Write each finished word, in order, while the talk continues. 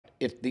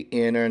if the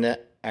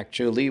internet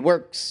actually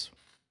works.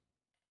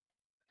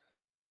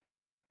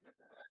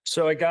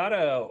 So I got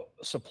a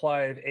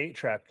supply of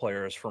 8-track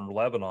players from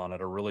Lebanon at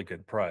a really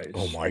good Oh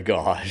price. my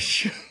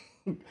gosh.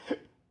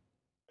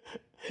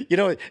 You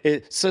know,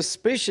 it's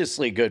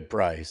suspiciously good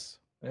price.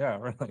 Yeah,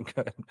 really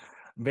good.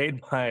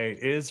 Made by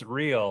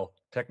Israel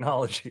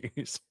Technologies.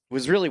 It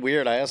was really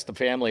weird. I asked the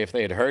family if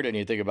they had heard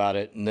anything about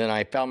it, and then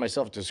I found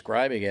myself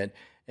describing it,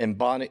 and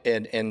Bonnie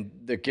and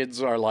the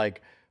kids are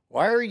like,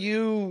 "Why are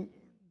you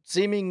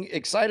seeming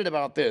excited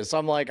about this?"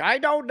 I'm like, "I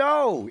don't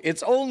know.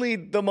 It's only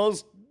the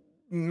most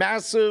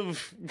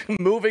massive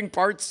moving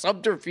parts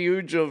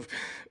subterfuge of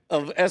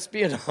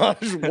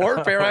espionage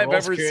warfare I've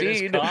World's ever greatest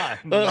seen." con.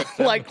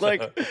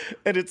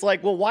 And it's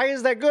like, well, why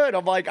is that good?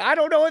 I'm like, I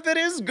don't know if it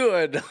is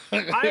good.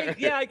 I'm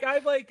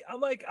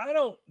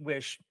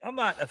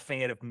not a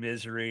fan of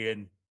misery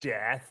and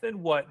death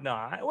and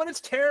whatnot. When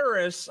it's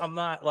terrorists, I'm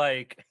not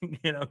like,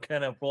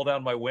 kind of roll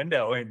down my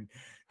window and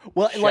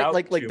Well, shout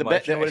like too the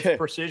much. When it's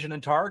precision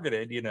and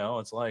targeted,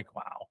 it's like,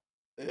 wow.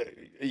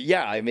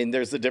 yeah, I mean,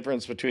 there's the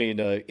difference between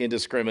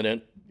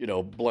indiscriminate,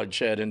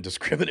 bloodshed,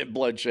 indiscriminate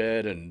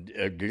bloodshed, and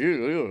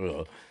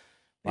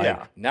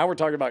Yeah. now we're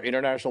talking about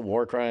international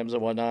war crimes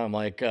and whatnot. I'm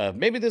like,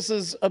 maybe this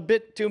is a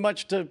bit too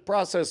much to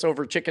process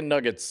over chicken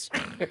nuggets.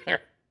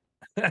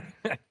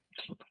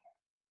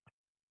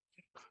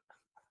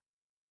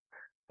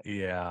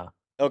 Yeah.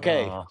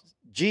 Okay,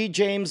 G.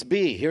 James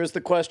B. Here's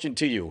the question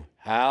to you: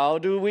 how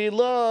do we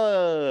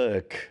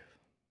look?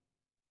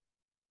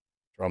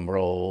 Drum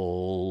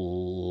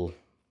roll.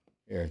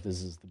 Here,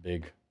 this is the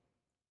big.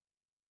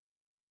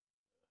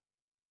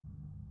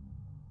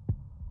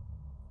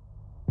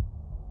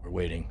 We're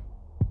waiting.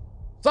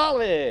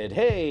 Solid.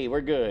 Hey,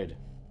 we're good.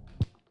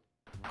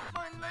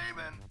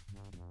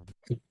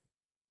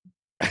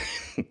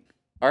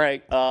 All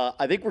right.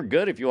 I think we're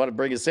good. If you want to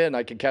bring us in,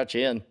 I can catch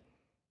you in.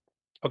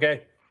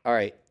 Okay. All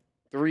right.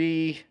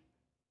 3.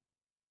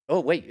 Oh,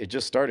 wait. It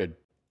just started.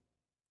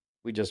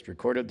 We just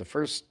recorded the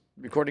first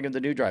recording of the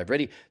new drive.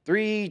 Ready?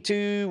 3,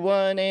 2,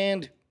 1,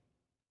 and.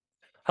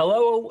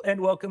 Hello and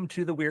welcome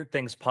to the Weird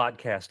Things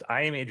podcast.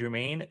 I am Andrew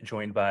Main,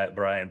 joined by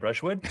Brian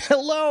Brushwood.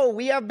 Hello.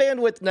 We have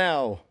bandwidth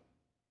now.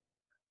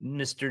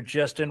 Mr.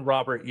 Justin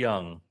Robert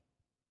Young.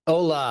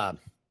 Hola.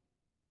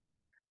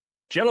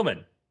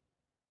 Gentlemen,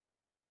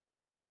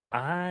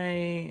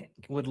 I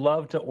would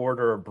love to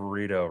order a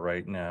burrito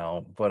right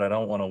now, but I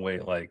don't want to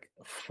wait like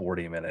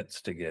 40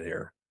 minutes to get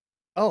here.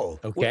 Oh,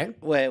 okay.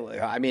 Well,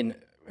 I mean,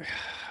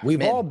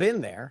 we've all been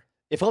there.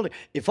 Do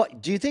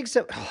you think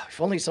so?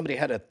 If only somebody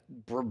had a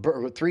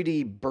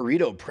 3D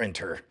burrito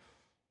printer.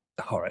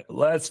 All right,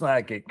 let's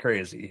not get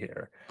crazy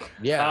here.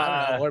 Yeah,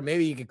 I don't know. Or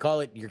maybe you could call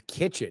it your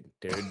kitchen,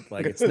 dude.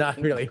 Like, it's not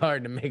really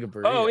hard to make a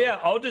burrito. Oh, yeah.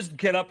 I'll just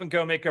get up and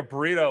go make a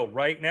burrito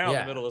right now in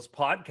the middle of this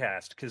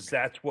podcast, because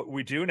that's what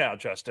we do now,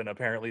 Justin.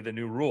 Apparently, the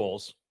new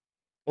rules.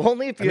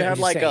 Only if you had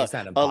like a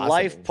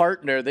life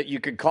partner that you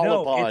could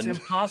call upon. It's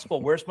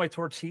impossible. Where's my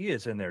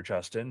tortillas in there,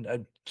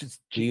 Justin? Because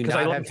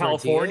I live in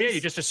California, tortillas?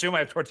 you just assume I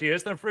have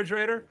tortillas in the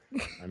refrigerator?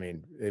 I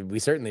mean, we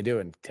certainly do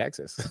in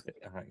Texas.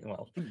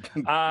 Well,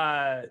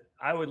 I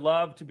would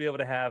love to be able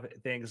to have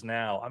things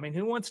now. I mean,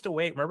 who wants to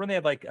wait? Remember when they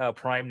had like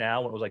Prime Now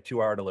when it was like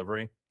 2-hour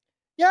delivery?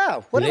 Yeah,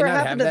 whatever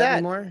happened to that?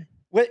 Anymore?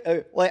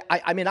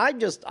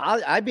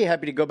 I'd be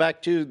happy to go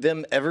back to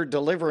them ever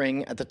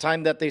delivering at the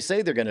time that they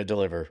say they're going to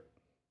deliver.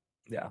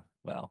 Yeah,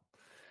 well,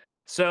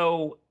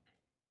 so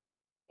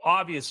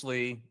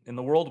obviously in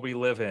the world we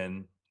live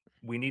in,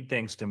 we need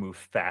things to move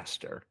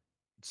faster.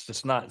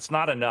 It's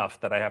not enough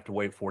that I have to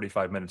wait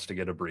 45 minutes to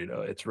get a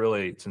burrito.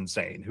 It's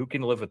insane. Who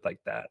can live with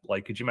like that?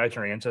 Like, could you imagine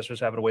our ancestors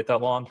having to wait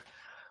that long?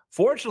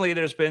 Fortunately,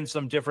 there's been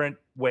some different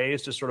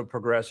ways to sort of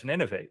progress and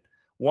innovate.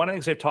 One of the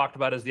things they've talked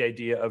about is the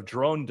idea of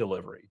drone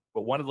delivery.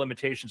 But one of the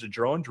limitations of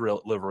drone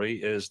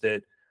delivery is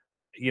that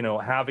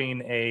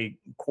having a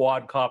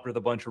quadcopter with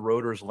a bunch of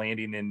rotors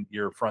landing in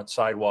your front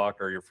sidewalk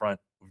or your front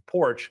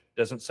porch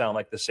doesn't sound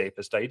like the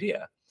safest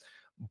idea.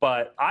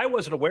 But I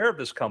wasn't aware of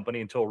this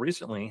company until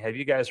recently. Have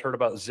you guys heard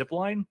about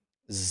Zipline?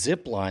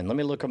 Zipline. Let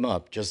me look them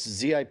up. Just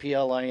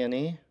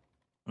Zipline.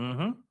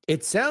 Mm-hmm.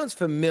 It sounds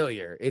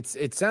familiar.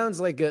 It sounds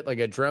like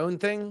a drone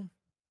thing.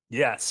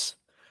 Yes.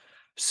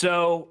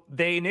 So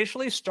they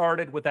initially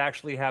started with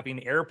actually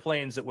having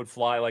airplanes that would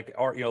fly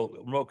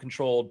remote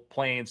controlled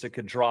planes that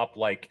could drop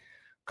like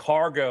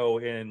cargo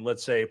in,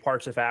 let's say,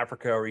 parts of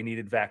Africa, or you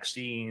needed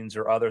vaccines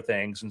or other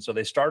things. And so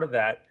they started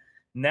that.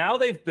 Now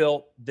they've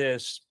built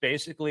this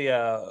basically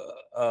a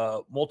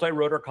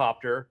multi-rotor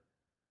copter.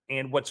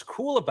 And what's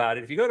cool about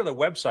it, if you go to the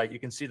website, you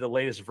can see the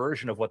latest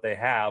version of what they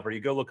have, or you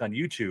go look on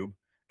YouTube.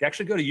 You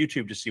actually go to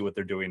YouTube to see what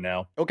they're doing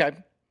now. Okay.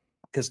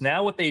 Because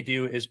now what they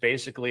do is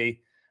basically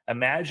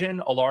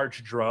imagine a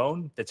large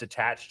drone that's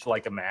attached to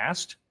like a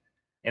mast,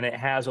 and it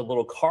has a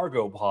little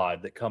cargo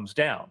pod that comes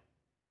down.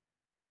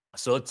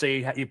 So let's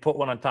say you put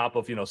one on top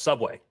of,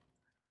 Subway,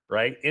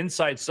 right?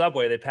 Inside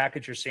Subway, they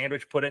package your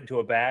sandwich, put it into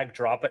a bag,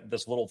 drop it in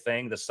this little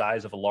thing the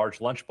size of a large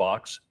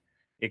lunchbox.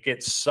 It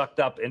gets sucked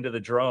up into the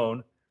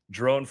drone.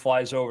 drone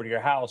flies over to your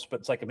house, but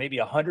it's like maybe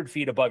 100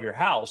 feet above your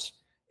house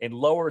and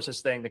lowers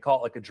this thing. They call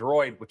it like a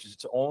droid, which is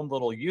its own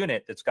little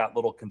unit that's got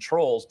little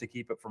controls to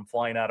keep it from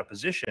flying out of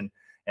position.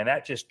 And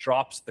that just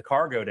drops the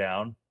cargo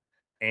down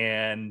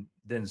and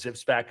then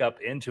zips back up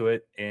into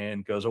it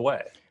and goes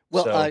away.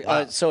 Well, So,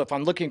 wow. so if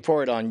I'm looking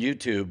for it on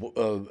YouTube,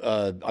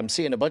 I'm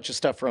seeing a bunch of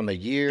stuff from a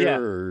year Yeah.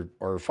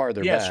 or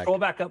farther Yeah, back. scroll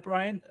back up,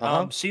 Brian.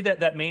 Uh-huh. See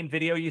that main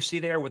video you see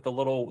there with the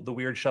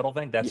weird shuttle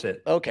thing? That's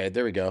it. Okay,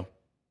 there we go.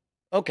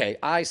 Okay,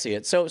 I see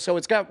it. So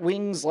it's got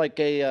wings like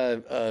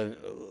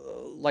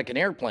like an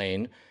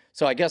airplane.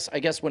 So I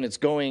guess when it's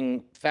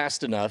going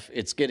fast enough,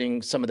 it's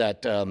getting some of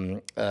that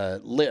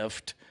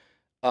lift.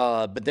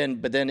 But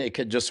then it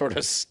could just sort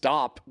of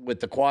stop with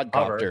the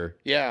quadcopter.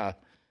 Yeah.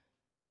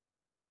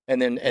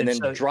 And then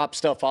so, drop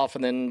stuff off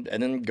and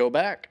then go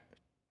back.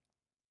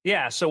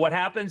 Yeah. So what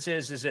happens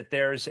is that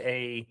there's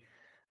a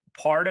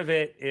part of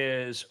it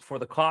is for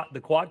the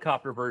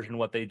quadcopter version.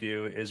 What they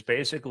do is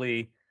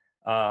basically,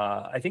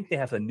 I think they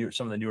have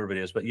some of the newer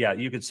videos, but yeah,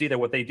 you can see that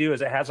what they do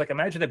is it has like,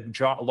 imagine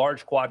a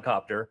large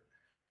quadcopter,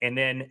 and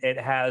then it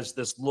has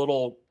this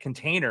little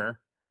container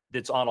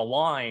that's on a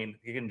line.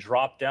 You can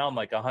drop down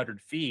like 100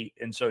 feet,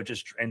 and so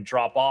and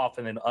drop off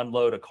and then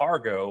unload a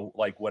cargo,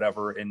 like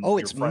whatever.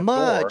 It's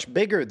much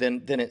bigger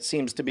than it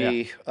seems to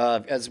be. Yeah.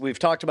 As we've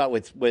talked about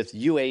with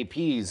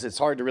UAPs, it's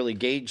hard to really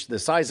gauge the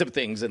size of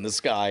things in the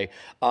sky.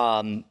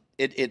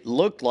 It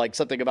looked like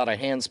something about a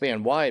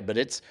handspan wide, but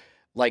it's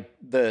like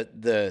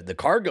the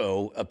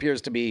cargo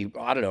appears to be,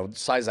 I don't know, the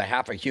size of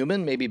half a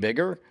human, maybe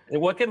bigger.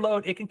 What can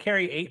load? It can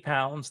carry 8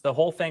 pounds. The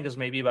whole thing is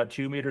maybe about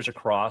 2 meters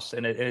across,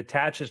 and it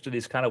attaches to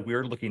these kind of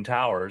weird looking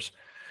towers.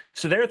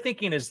 So their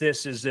thinking is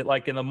that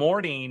like in the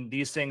morning,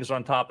 these things are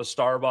on top of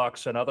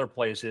Starbucks and other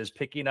places,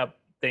 picking up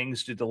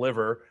things to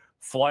deliver,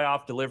 fly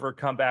off, deliver,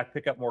 come back,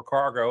 pick up more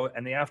cargo.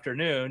 And the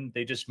afternoon,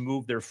 they just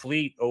move their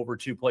fleet over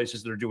to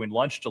places that are doing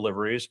lunch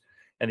deliveries.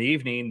 In the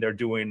evening, they're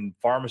doing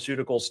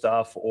pharmaceutical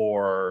stuff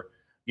or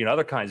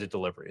other kinds of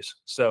deliveries.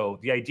 So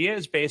the idea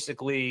is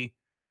basically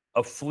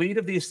a fleet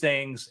of these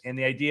things, and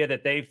the idea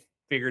that they've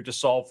figured to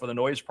solve for the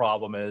noise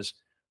problem is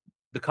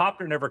the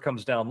copter never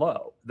comes down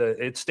low.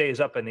 It stays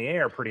up in the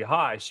air pretty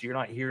high, so you're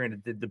not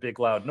hearing the big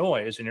loud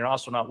noise, and you're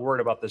also not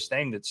worried about this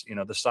thing that's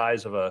the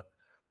size of a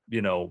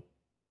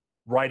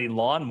riding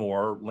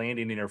lawnmower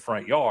landing in your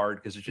front yard,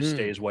 because it just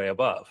stays way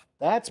above.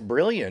 That's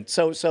brilliant.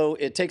 So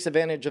it takes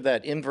advantage of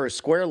that inverse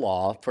square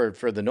law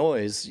for the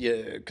noise,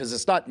 because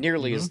it's not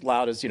nearly as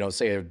loud as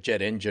say a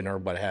jet engine or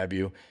what have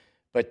you.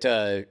 But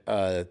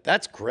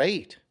that's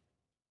great.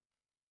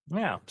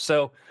 Yeah.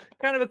 So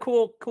kind of a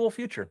cool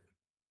future.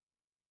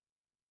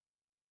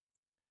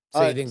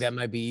 So you think that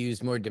might be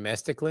used more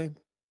domestically?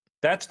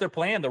 That's their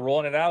plan. They're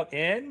rolling it out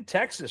in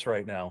Texas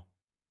right now.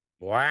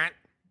 What?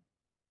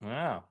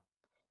 Wow.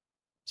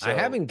 So, I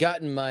haven't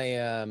gotten my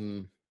I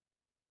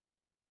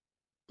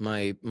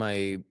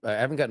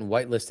haven't gotten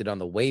whitelisted on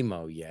the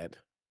Waymo yet.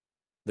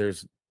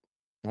 There's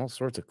all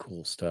sorts of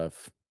cool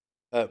stuff.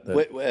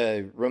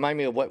 Remind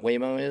me of what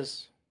Waymo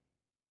is.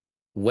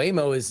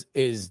 Waymo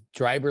is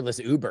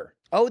driverless Uber.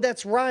 Oh,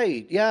 that's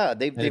right. Yeah,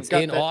 they've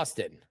got in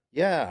Austin.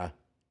 Yeah.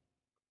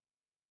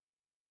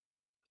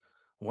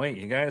 Wait,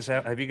 you guys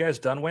have you guys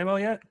done Waymo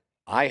yet?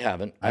 I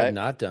haven't. I have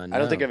not done. I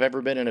don't think I've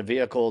ever been in a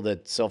vehicle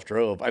that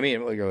self-drove. I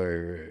mean,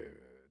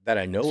 that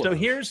I know of. So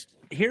here's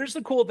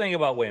the cool thing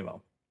about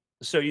Waymo.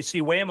 So you see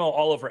Waymo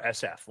all over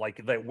SF.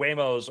 Like the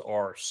Waymos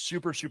are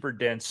super, super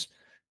dense.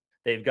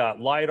 They've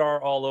got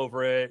LiDAR all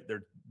over it.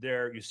 They're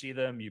there. You see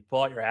them. You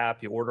pull out your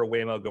app. You order a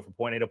Waymo. Go from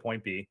point A to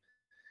point B.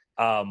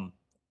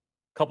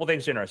 Couple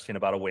things interesting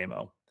about a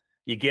Waymo.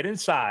 You get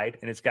inside,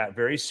 and it's got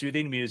very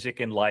soothing music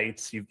and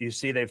lights. You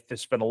see they've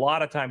spent a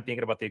lot of time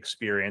thinking about the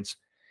experience.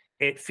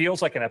 It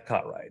feels like an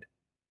Epcot ride.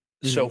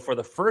 So for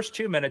the first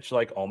 2 minutes, you're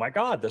like, oh my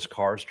God, this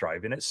car's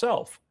driving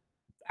itself.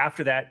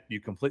 After that, you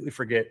completely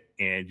forget,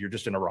 and you're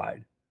just in a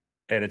ride.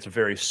 And it's a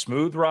very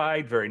smooth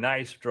ride, very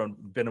nice.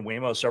 Been in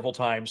Waymo several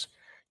times.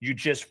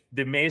 The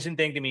amazing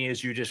thing to me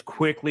is you just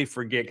quickly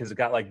forget, because it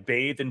got like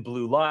bathed in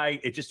blue light.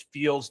 It just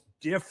feels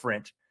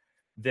different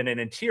than an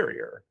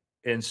interior.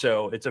 And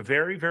so it's a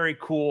very, very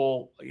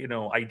cool,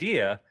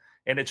 idea.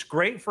 And it's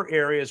great for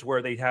areas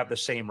where they have the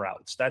same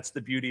routes. That's the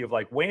beauty of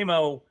like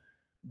Waymo.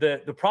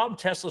 The problem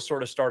Tesla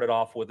sort of started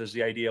off with is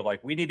the idea of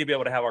like, we need to be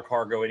able to have our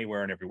car go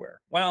anywhere and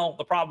everywhere. Well,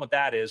 the problem with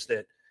that is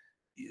that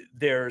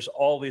there's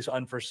all these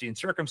unforeseen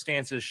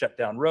circumstances, shut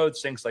down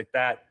roads, things like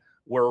that,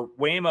 where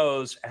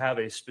Waymos have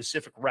a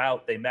specific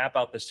route. They map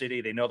out the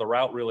city. They know the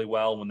route really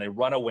well. When they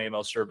run a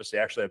Waymo service, they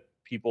actually have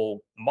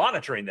people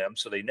monitoring them,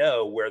 so they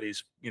know where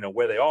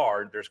where they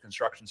are. There's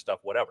construction stuff,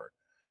 whatever.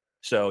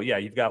 So yeah,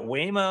 you've got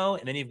Waymo,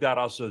 and then you've got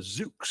also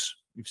Zoox.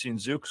 You've seen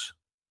Zoox?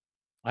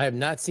 I have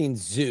not seen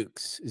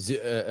Zoox.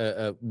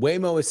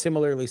 Waymo is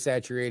similarly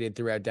saturated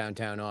throughout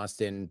downtown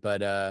Austin,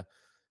 but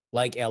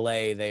like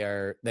LA, they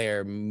are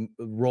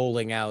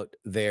rolling out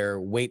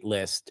their wait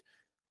list,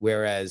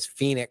 whereas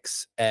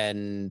Phoenix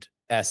and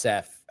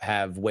SF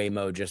have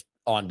Waymo just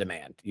on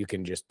demand. You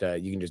can just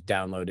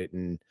download it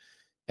and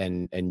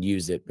and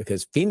use it,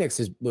 because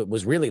Phoenix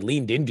was really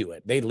leaned into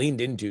it. They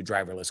leaned into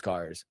driverless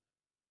cars.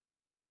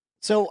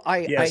 So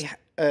Yes.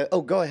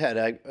 oh, go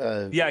ahead.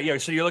 Yeah.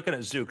 So you're looking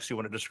at Zoox. You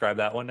want to describe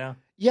that one now?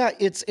 Yeah,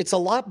 it's a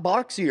lot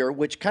boxier,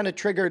 which kind of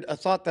triggered a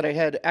thought that I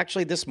had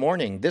actually this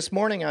morning. This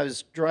morning I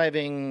was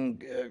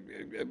driving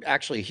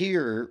actually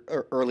here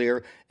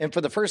earlier, and for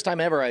the first time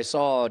ever, I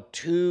saw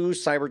two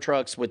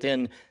Cybertrucks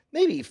within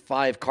maybe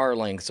 5 car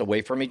lengths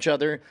away from each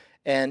other,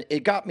 and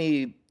it got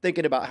me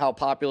thinking about how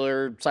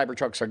popular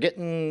Cybertrucks are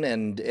getting,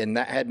 and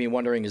that had me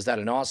wondering, is that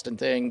an Austin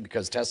thing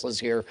because Tesla's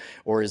here,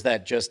 or is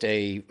that just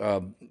a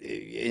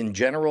in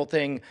general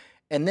thing?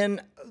 And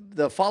then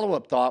the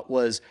follow-up thought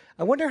was,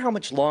 I wonder how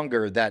much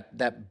longer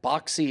that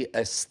boxy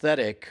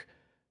aesthetic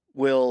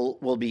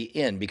will be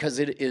in, because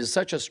it is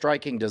such a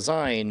striking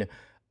design.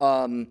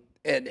 And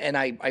then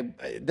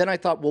I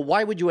thought, well,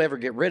 why would you ever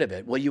get rid of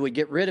it? Well, you would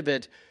get rid of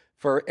it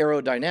for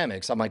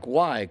aerodynamics. I'm like,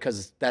 why?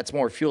 Because that's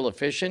more fuel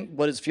efficient.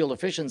 What does fuel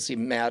efficiency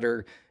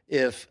matter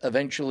if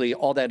eventually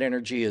all that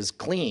energy is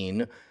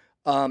clean?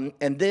 And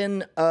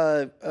then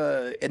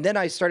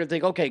I started to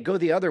think, okay, go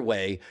the other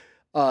way.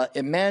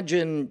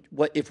 Imagine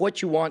if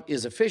what you want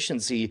is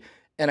efficiency,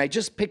 and I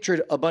just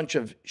pictured a bunch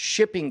of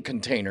shipping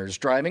containers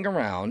driving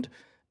around,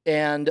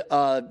 and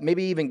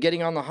maybe even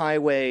getting on the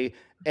highway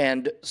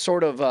and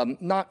sort of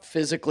not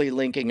physically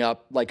linking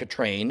up like a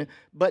train,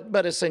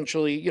 but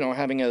essentially,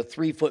 having a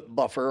 3-foot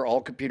buffer,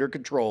 all computer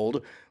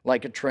controlled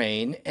like a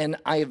train. And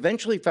I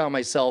eventually found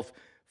myself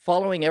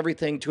following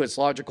everything to its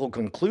logical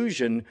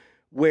conclusion,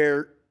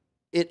 where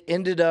it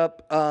ended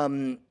up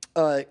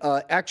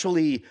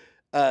actually.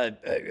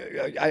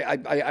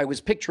 I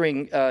was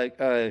picturing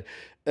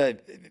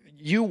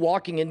you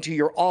walking into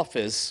your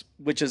office,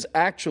 which is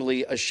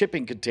actually a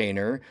shipping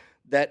container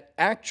that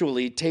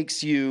actually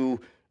takes you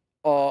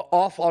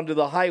off onto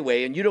the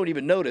highway, and you don't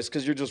even notice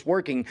because you're just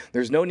working.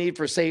 There's no need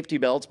for safety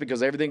belts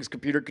because everything's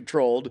computer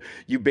controlled.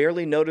 You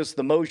barely notice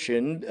the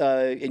motion,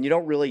 and you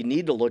don't really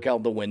need to look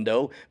out the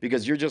window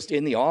because you're just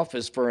in the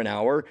office for an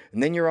hour,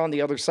 and then you're on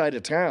the other side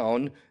of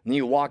town, and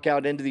you walk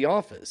out into the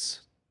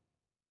office.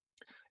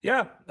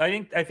 Yeah,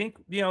 I think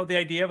the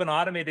idea of an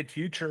automated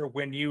future,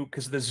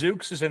 because the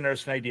Zoox is an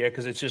interesting idea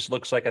because it just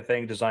looks like a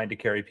thing designed to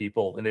carry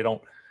people, and they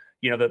don't,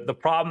 the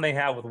problem they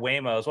have with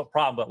Waymo is what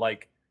problem, but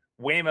like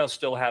Waymo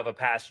still have a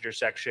passenger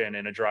section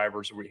and a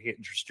driver's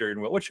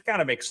steering wheel, which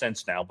kind of makes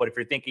sense now. But if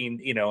you're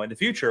thinking, in the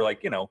future,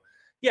 like,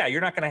 yeah,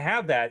 you're not going to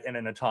have that in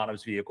an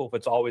autonomous vehicle if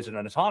it's always in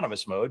an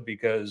autonomous mode,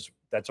 because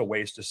that's a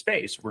waste of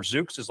space. Where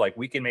Zoox is like,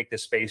 we can make the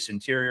space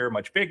interior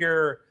much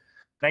bigger,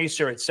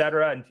 nicer,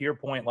 etc. And to your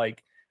point,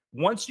 like,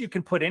 once you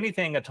can put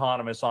anything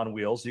autonomous on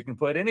wheels, you can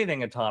put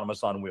anything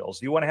autonomous on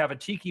wheels. You want to have a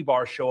tiki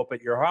bar show up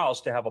at your house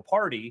to have a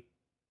party.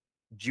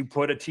 Do you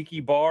put a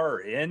tiki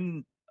bar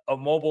in a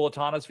mobile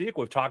autonomous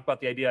vehicle? We've talked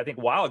about the idea, I think,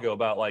 a while ago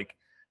about like,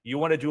 you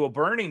want to do a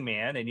Burning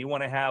Man and you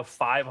want to have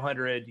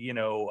 500,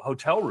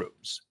 hotel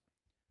rooms.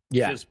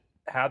 Yeah. Just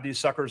have these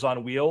suckers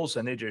on wheels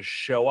and they just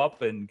show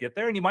up and get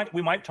there. And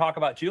we might talk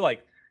about too,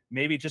 like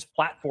maybe just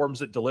platforms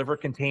that deliver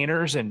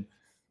containers, and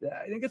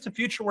I think it's a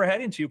future we're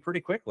heading to pretty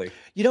quickly.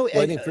 Well,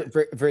 I think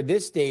for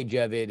this stage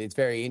of it, it's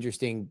very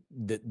interesting,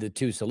 the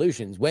two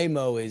solutions.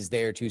 Waymo is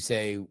there to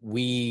say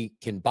we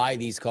can buy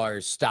these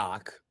cars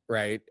stock,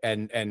 right,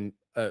 and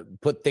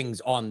put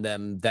things on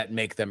them that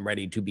make them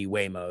ready to be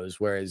Waymos,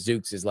 whereas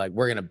Zoox is like,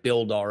 we're going to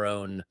build our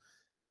own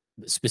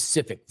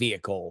specific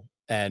vehicle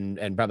and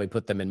probably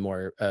put them in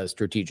more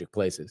strategic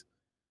places.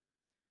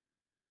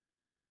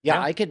 Yeah,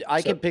 I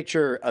could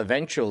picture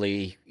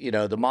eventually,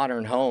 the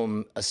modern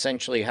home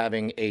essentially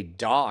having a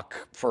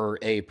dock for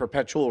a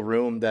perpetual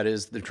room that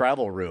is the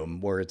travel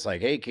room, where it's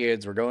like, hey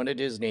kids, we're going to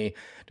Disney.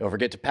 Don't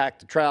forget to pack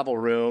the travel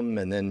room,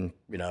 and then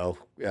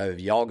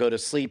y'all go to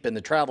sleep in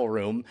the travel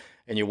room,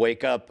 and you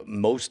wake up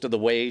most of the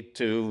way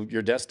to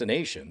your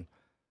destination.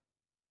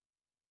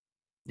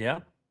 Yeah,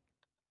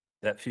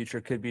 that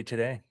future could be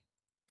today.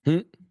 Hmm.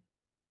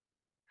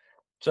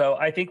 So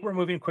I think we're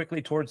moving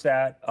quickly towards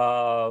that.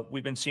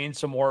 We've been seeing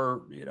some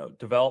more,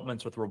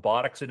 developments with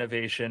robotics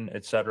innovation,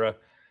 et cetera.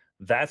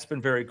 That's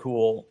been very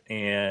cool.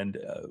 And,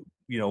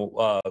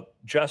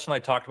 Jess and I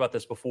talked about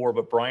this before,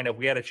 but Brian, have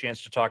we had a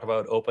chance to talk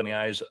about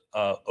OpenAI's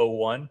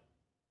O1?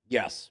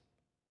 Yes.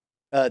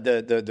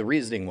 The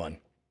reasoning one.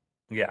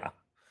 Yeah.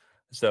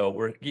 So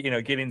we're,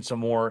 getting some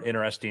more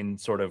interesting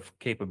sort of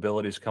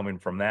capabilities coming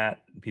from that.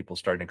 People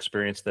starting to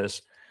experience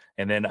this.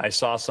 And then I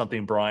saw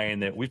something, Brian,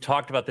 that we've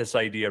talked about this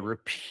idea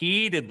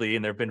repeatedly,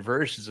 and there have been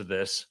versions of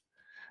this.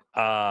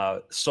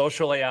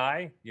 Social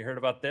AI. You heard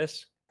about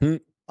this?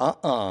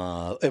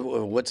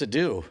 What's it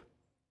do?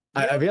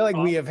 I feel like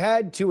we have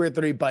had 2 or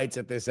 3 bites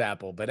at this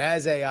apple, but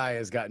as AI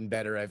has gotten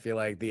better, I feel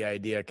like the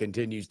idea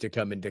continues to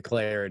come into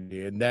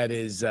clarity. And that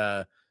is,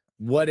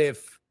 what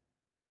if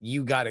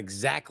you got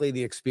exactly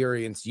the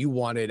experience you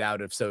wanted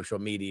out of social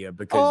media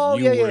because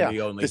you were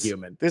the only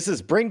human? This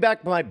is bring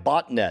back my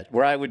botnet,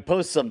 where I would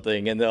post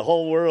something and the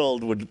whole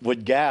world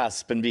would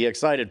gasp and be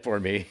excited for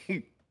me.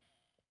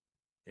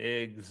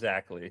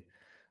 Exactly.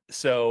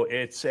 So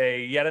it's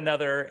a yet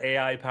another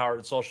AI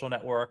powered social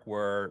network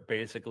where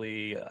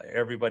basically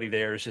everybody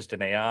there is just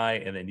an AI,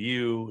 and then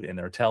you, and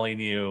they're telling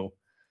you,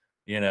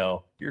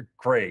 you're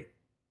great,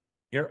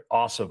 you're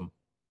awesome.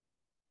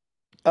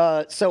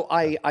 So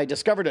I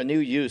discovered a new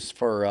use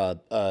for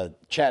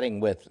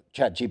chatting with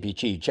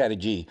ChatGPT, Chatty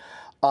G.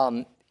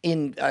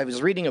 I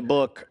was reading a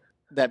book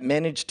that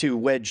managed to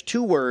wedge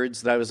two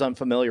words that I was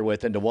unfamiliar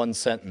with into one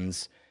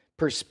sentence: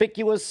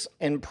 perspicuous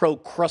and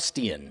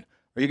procrustean.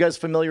 Are you guys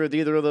familiar with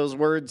either of those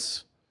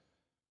words?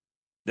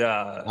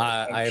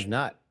 I have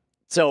not.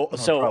 So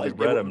probably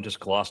read them, just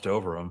glossed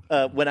over them.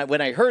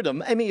 When I heard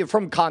them, I mean,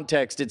 from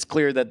context, it's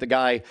clear that the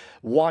guy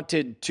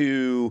wanted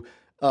to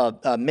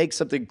make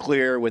something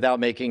clear without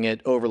making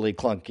it overly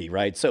clunky,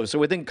 right? So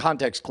within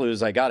context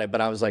clues, I got it, but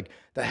I was like,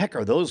 the heck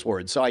are those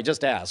words? So I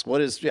just asked,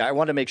 I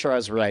wanted to make sure I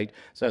was right.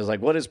 So I was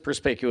like, what is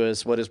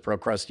perspicuous? What is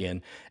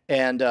procrustean?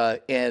 And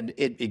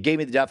it gave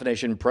me the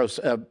definition.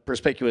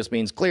 Perspicuous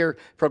means clear.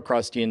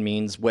 Procrustean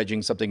means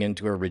wedging something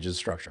into a rigid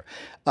structure.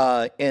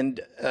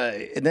 And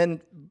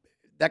then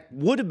that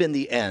would have been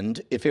the end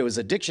if it was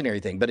a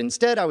dictionary thing. But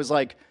instead, I was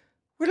like,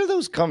 where do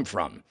those come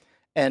from?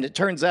 And it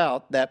turns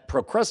out that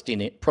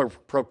Procrustes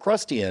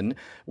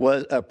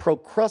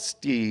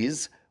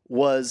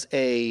was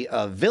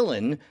a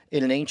villain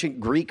in an ancient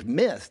Greek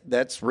myth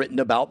that's written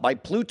about by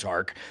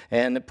Plutarch.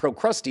 And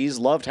Procrustes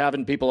loved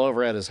having people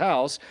over at his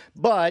house,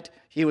 but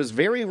he was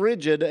very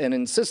rigid and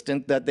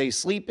insistent that they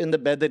sleep in the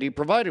bed that he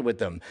provided with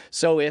them.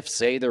 So if,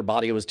 say, their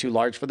body was too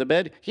large for the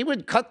bed, he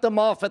would cut them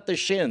off at the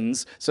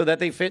shins so that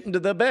they fit into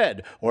the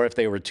bed. Or if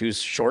they were too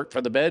short for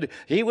the bed,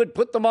 he would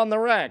put them on the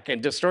rack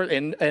and distort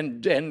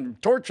and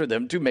torture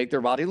them to make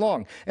their body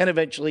long. And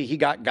eventually he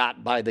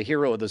got by the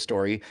hero of the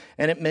story,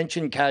 and it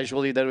mentioned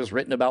casually that it was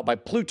written about by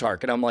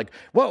Plutarch. And I'm like,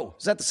 whoa,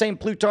 is that the same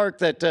Plutarch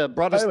that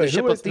brought us the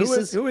ship of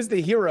Theseus? Who is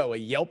the hero? A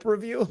Yelp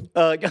review?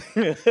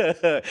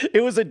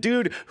 It was a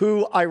dude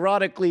who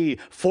ironically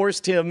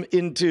forced him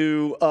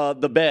into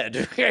the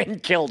bed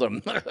and killed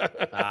him.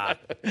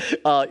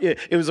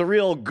 It was a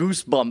real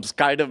Goosebumps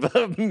kind of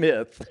a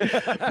myth.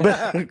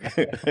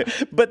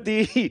 But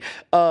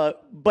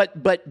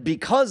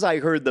because I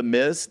heard the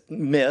myth,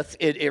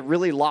 it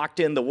really locked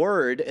in the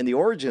word and the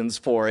origins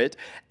for it.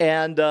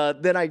 And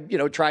then I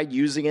tried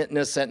using it in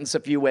a sentence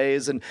a few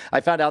ways, and I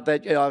found out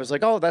that I was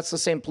like, oh, that's the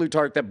same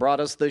Plutarch that brought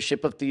us the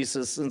ship of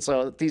Theseus and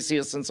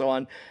so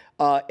on.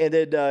 And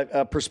then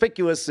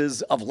perspicuous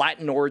is of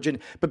Latin origin,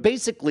 but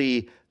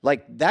basically,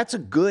 like, that's a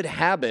good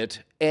habit.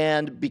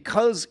 And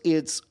because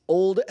it's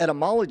old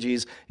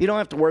etymologies, you don't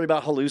have to worry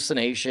about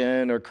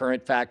hallucination or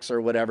current facts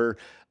or whatever.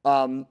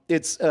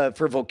 It's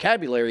for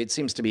vocabulary, it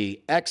seems to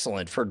be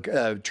excellent for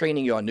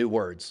training you on new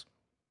words.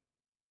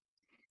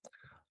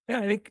 Yeah,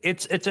 I think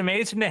it's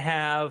amazing to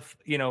have,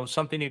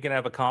 something you can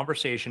have a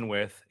conversation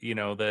with.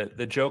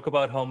 The joke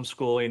about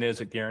homeschooling is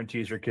it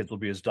guarantees your kids will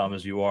be as dumb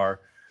as you are.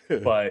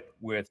 But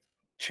with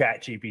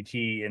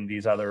ChatGPT and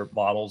these other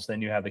models,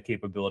 then you have the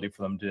capability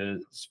for them to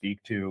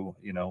speak to,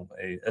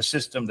 a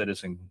system that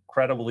is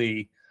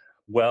incredibly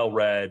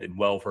well-read and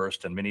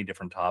well-versed in many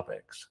different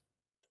topics,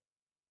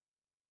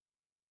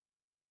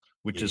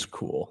 which is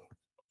cool.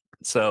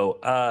 So,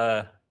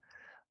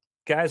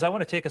 guys, I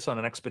want to take us on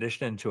an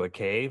expedition into a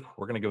cave.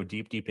 We're going to go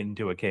deep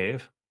into a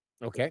cave.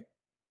 Okay.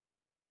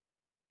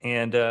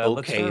 And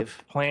let's start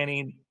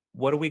planning.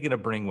 What are we going to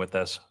bring with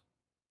us?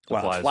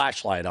 Well, a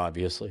flashlight,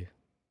 obviously.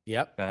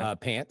 Yep. Okay.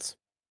 Pants.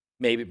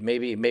 Maybe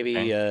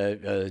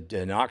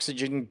an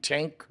oxygen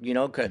tank.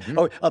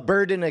 Or a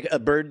bird in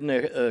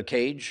a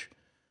cage.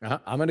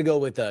 I'm gonna go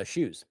with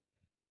shoes.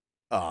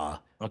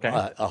 Okay.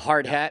 A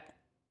hard hat.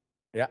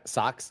 Yeah.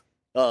 Socks.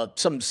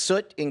 Some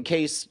soot in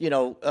case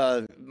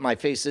my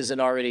face isn't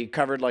already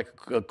covered like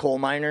a coal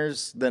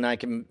miner's. Then I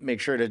can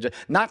make sure to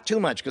not too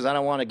much because I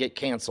don't want to get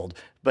canceled.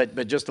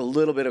 But just a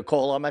little bit of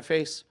coal on my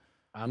face.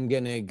 I'm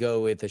gonna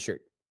go with a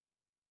shirt.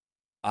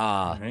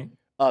 Right.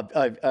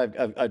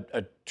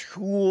 A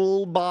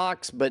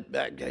toolbox, but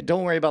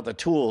don't worry about the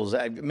tools.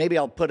 Maybe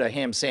I'll put a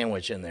ham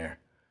sandwich in there.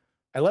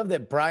 I love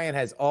that Brian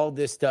has all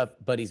this stuff,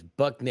 but he's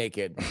buck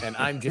naked, and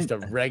I'm just a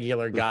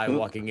regular guy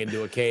walking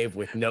into a cave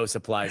with no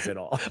supplies at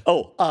all.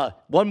 Oh,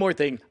 one more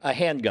thing, a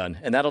handgun,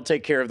 and that'll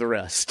take care of the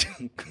rest.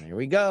 There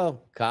we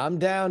go. Calm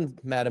down,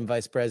 Madam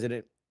Vice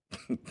President.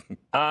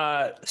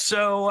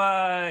 So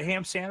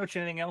ham sandwich,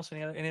 anything else?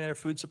 Any other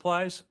food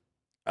supplies?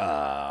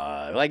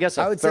 I guess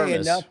I would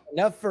thermos. say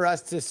enough for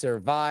us to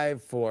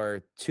survive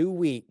for 2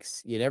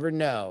 weeks. You never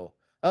know.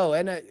 Oh,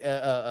 and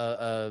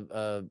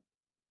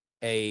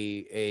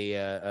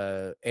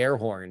a air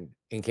horn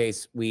in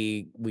case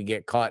we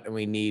get caught and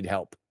we need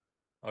help.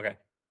 Okay.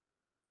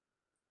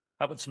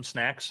 How about some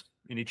snacks?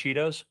 Any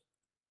Cheetos?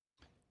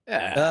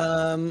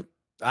 Yeah.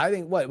 I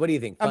think what do you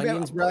think?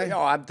 Funyuns, Brian?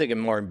 No, I'm thinking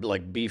more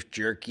like beef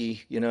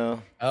jerky.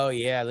 Oh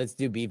yeah, let's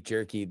do beef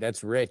jerky.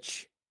 That's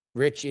rich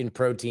in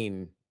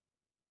protein.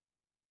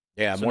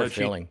 Yeah, So more no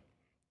filling.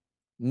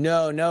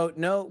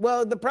 No.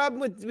 Well, the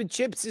problem with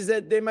chips is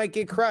that they might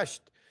get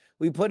crushed.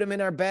 We put him in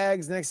our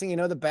bags. Next thing you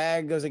know, the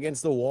bag goes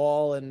against the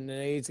wall and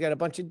he's got a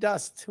bunch of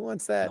dust. Who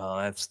wants that?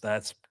 Oh,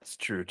 that's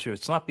true too.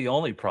 It's not the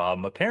only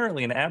problem.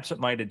 Apparently, an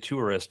absent-minded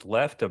tourist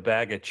left a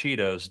bag of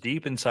Cheetos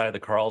deep inside the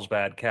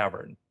Carlsbad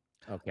Cavern.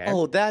 Okay.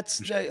 Oh,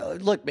 that's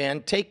look,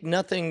 man. Take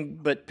nothing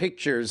but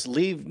pictures.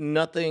 Leave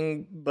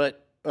nothing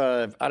but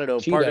I don't know,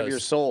 part of your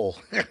Cheetos. soul.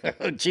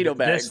 Cheeto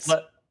bags.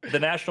 The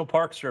National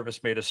Park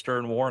Service made a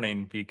stern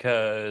warning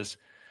because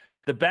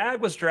the bag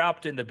was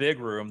dropped in the big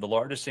room, the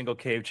largest single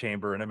cave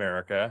chamber in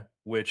America,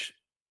 which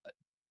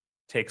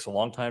takes a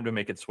long time to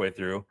make its way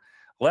through.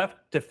 Left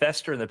to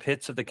fester in the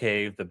pits of the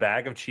cave, the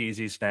bag of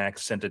cheesy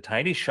snacks sent a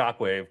tiny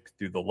shockwave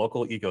through the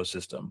local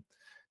ecosystem.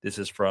 This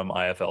is from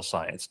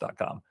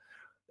iflscience.com.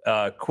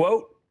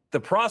 Quote, the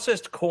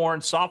processed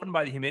corn softened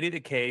by the humidity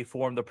of the cave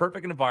formed the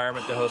perfect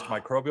environment to host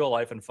microbial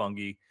life and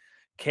fungi.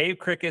 Cave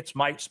crickets,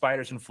 mites,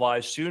 spiders, and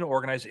flies soon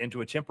organized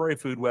into a temporary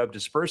food web,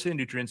 dispersing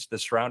nutrients to the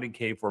surrounding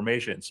cave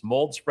formations.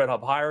 Mold spread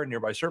up higher,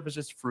 nearby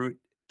surfaces, fruit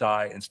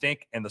die and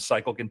stink, and the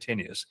cycle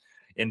continues,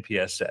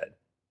 NPS said.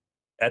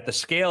 At the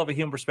scale of a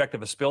human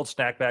perspective, a spilled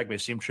snack bag may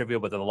seem trivial,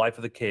 but in the life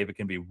of the cave, it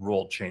can be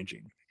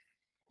world-changing.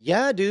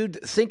 Yeah,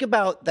 dude. Think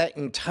about that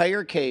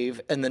entire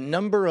cave and the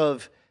number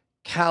of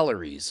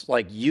calories,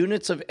 like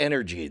units of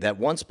energy that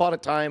once upon a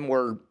time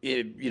were,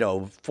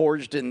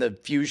 forged in the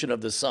fusion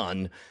of the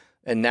sun.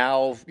 And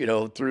now,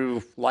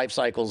 through life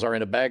cycles are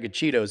in a bag of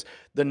Cheetos.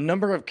 The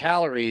number of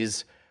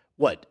calories,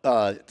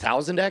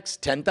 1,000x,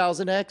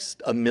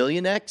 10,000x, a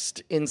millionx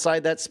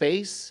inside that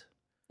space?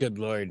 Good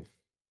Lord.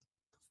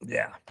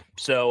 Yeah.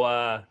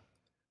 So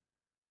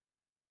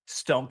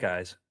just don't,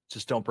 guys.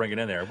 Just don't bring it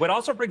in there. But it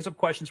also brings up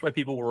questions why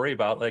people worry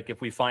about, like,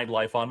 if we find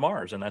life on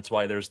Mars. And that's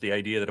why there's the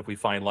idea that if we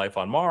find life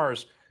on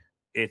Mars,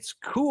 it's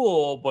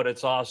cool, but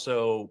it's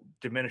also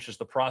diminishes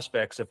the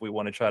prospects if we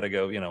want to try to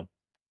go,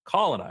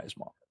 colonize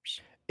Mars.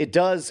 It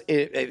does.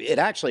 It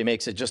actually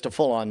makes it just a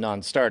full-on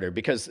non-starter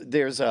because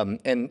there's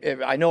and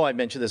I know I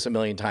mentioned this a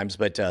million times,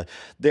 but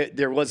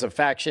there was a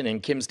faction in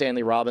Kim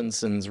Stanley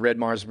Robinson's Red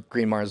Mars,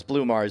 Green Mars,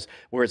 Blue Mars,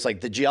 where it's like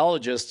the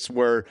geologists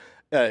were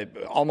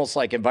almost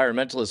like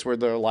environmentalists, where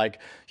they're like,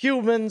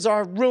 humans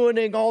are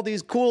ruining all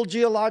these cool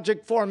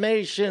geologic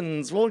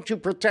formations. Won't you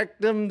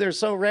protect them? They're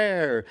so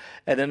rare.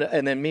 And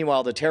then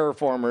meanwhile, the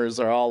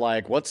terraformers are all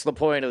like, what's the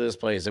point of this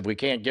place if we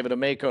can't give it a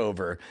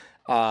makeover?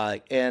 The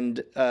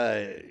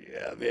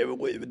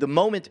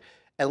moment,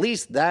 at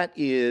least that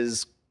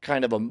is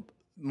kind of a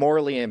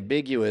morally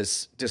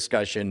ambiguous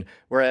discussion,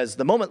 whereas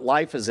the moment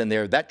life is in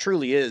there, that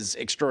truly is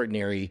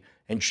extraordinary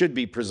and should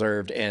be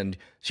preserved, and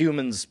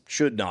humans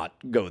should not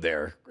go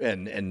there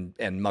and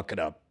muck it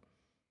up.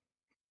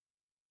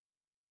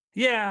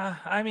 Yeah,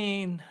 I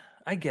mean,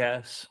 I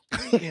guess.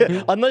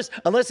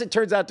 Unless it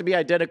turns out to be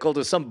identical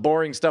to some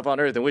boring stuff on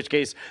Earth, in which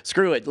case,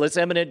 screw it. Let's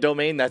eminent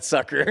domain that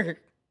sucker.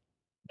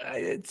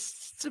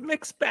 It's a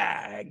mixed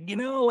bag,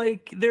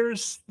 like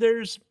there's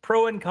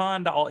pro and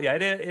con to all. Yeah,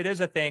 it is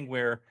a thing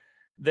where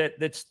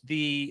that's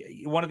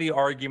one of the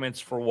arguments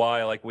for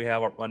why, like, we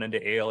have run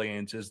into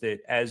aliens is that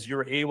as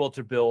you're able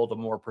to build a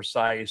more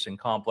precise and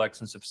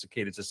complex and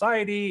sophisticated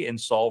society and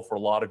solve for a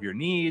lot of your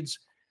needs,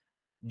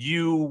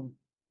 you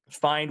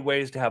find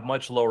ways to have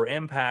much lower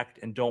impact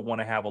and don't want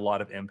to have a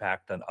lot of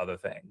impact on other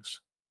things.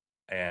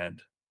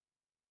 And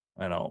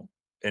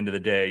end of the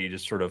day, you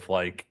just sort of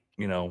like,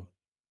 you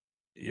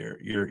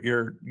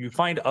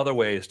find other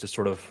ways to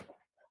sort of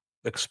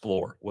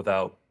explore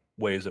without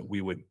ways that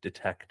we would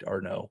detect or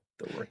know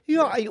that we're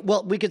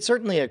we could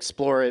certainly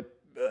explore it.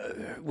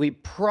 We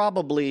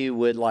probably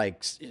would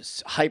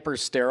hyper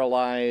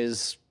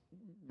sterilize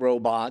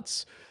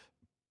robots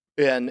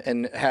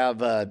and have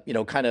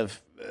kind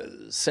of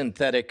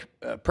synthetic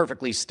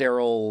perfectly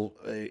sterile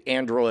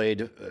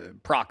android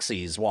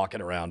proxies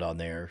walking around on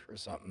there or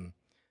something,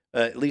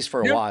 at least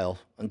for a while,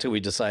 until we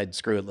decide,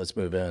 screw it, let's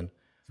move in.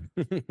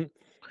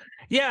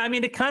 Yeah, I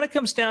mean, it kind of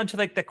comes down to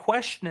like the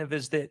question of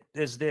is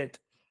that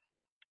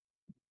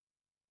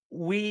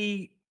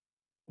we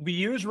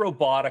use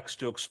robotics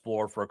to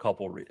explore for a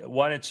couple of reasons.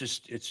 One, it's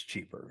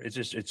cheaper.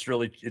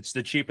 It's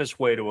the cheapest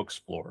way to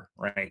explore,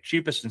 right?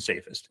 Cheapest and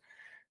safest.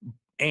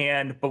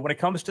 But when it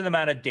comes to the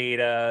amount of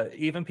data,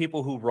 even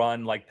people who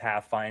run like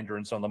Pathfinder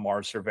and some of the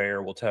Mars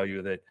Surveyor will tell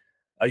you that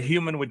a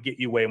human would get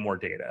you way more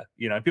data.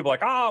 And people are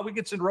like, we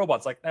could send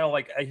robots. Like, no,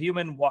 like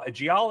a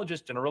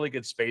geologist in a really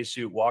good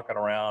spacesuit walking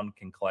around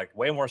can collect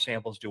way more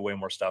samples, do way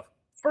more stuff.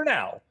 For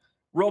now,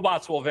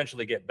 robots will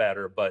eventually get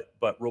better, but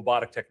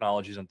robotic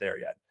technology isn't there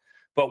yet.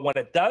 But when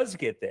it does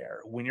get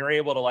there, when you're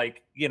able to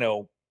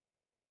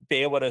be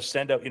able to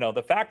send up,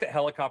 the fact that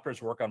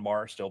helicopters work on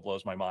Mars still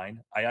blows my mind.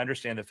 I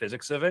understand the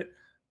physics of it,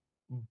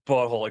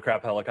 but holy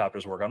crap,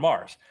 helicopters work on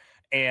Mars.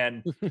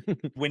 And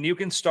when you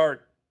can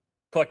start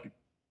collecting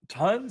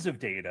tons of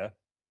data,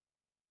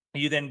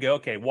 you then go,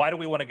 okay, why do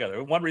we want to go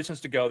there? One reason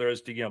is to go there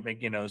is to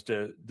make is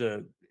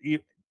to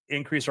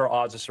increase our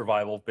odds of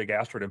survival, big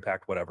asteroid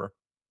impact, whatever.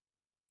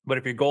 But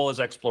if your goal is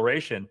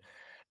exploration,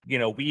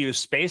 we use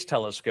space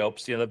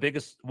telescopes.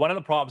 One of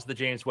the problems with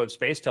the James Webb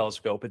Space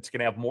Telescope, it's going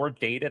to have more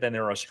data than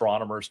there are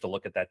astronomers to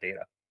look at that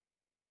data.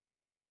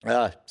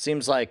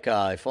 Seems like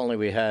if only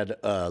we had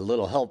a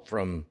little help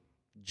from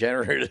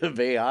generative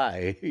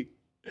AI.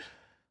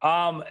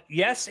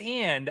 Yes,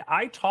 and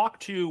I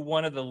talked to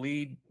one of the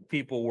lead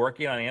people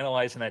working on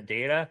analyzing that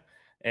data,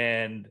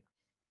 and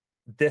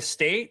the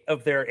state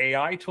of their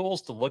AI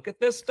tools to look at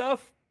this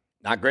stuff,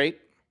 Not great.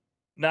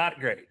 not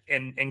great.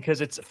 And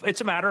because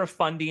it's a matter of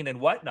funding and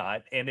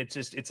whatnot, and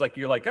it's like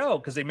you're like, oh,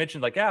 because they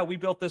mentioned like, yeah, we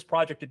built this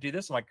project to do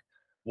this. I'm like,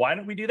 why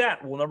don't we do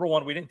that? Well, number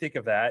one, we didn't think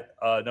of that.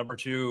 Number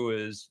two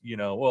is,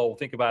 well,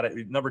 think about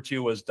it. Number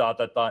two was ...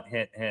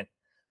 hint hint.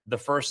 The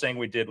first thing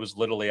we did was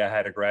literally I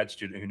had a grad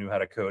student who knew how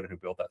to code and who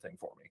built that thing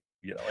for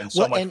me. And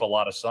so Well, much and of a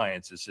lot of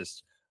science is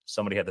just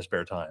somebody had the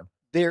spare time.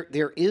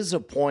 there is a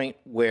point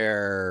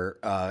where,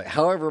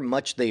 however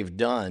much they've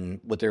done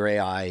with their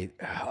AI,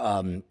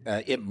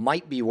 it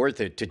might be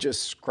worth it to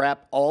just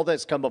scrap all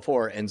that's come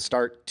before and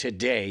start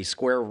today,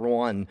 square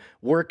one,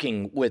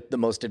 working with the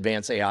most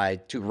advanced AI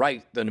to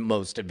write the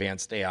most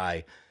advanced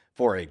AI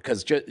for it,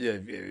 because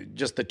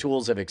just the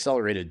tools have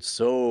accelerated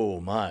so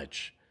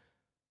much.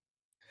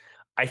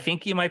 I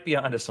think you might be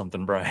onto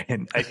something,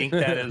 Brian. I think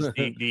that is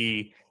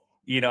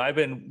I've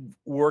been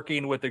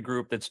working with a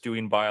group that's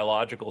doing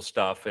biological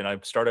stuff, and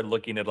I've started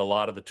looking at a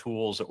lot of the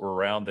tools that were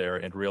around there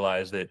and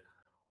realized that,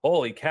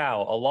 holy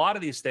cow, a lot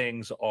of these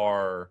things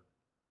are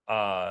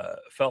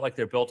felt like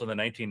they're built in the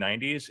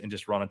 1990s and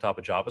just run on top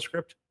of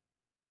JavaScript.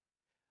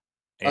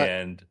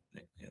 And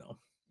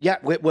Yeah,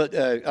 well,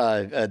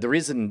 the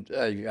reason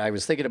I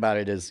was thinking about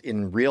it is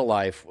in real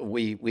life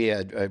we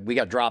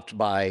got dropped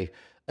by.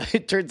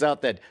 It turns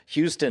out that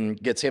Houston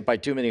gets hit by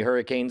too many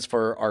hurricanes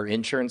for our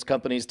insurance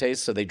company's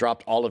taste, so they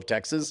dropped all of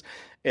Texas.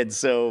 And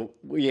so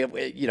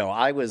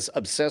I was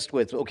obsessed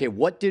with, okay,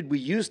 what did we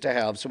used to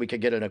have so we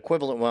could get an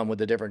equivalent one with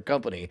a different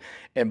company?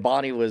 And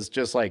Bonnie was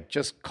just like,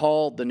 just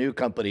call the new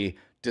company,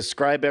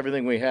 describe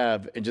everything we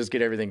have, and just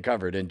get everything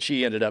covered. And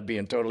she ended up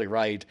being totally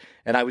right.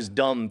 And I was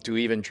dumb to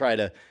even try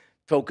to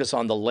focus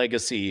on the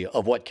legacy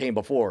of what came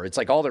before. It's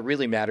like all that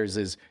really matters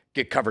is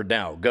get covered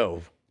now,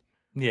 go.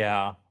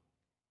 Yeah,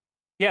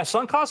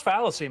 sunk cost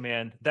fallacy,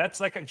 man. That's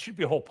like it should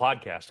be a whole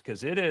podcast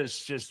because it is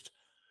just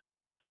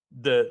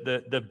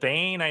the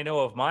bane I know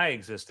of my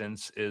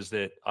existence is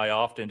that I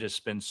often just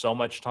spend so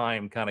much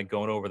time kind of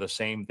going over the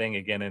same thing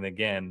again and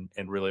again,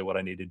 and really what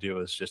I need to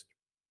do is just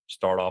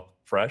start off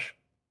fresh.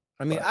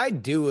 I mean, I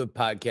do a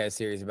podcast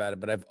series about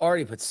it, but I've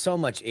already put so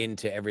much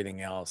into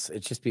everything else.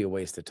 It'd just be a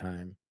waste of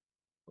time.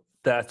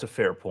 That's a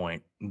fair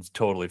point. It's a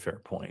totally fair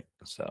point.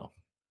 So,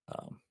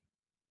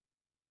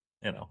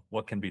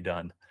 what can be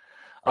done?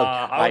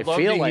 I would love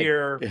to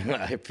hear.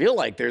 I feel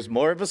like there's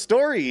more of a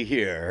story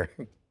here.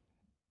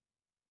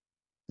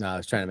 No, I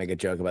was trying to make a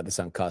joke about the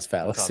sunk cost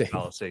fallacy.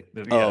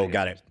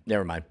 Got it.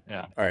 Never mind.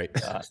 Yeah. All right.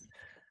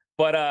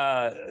 But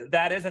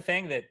that is a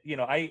thing that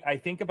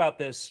I think about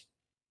this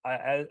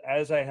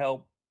as I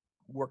help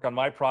work on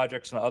my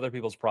projects and other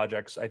people's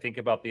projects. I think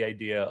about the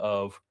idea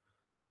of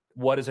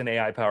what is an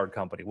AI powered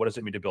company? What does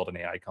it mean to build an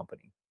AI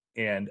company?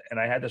 And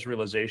I had this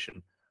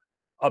realization: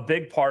 a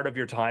big part of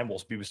your time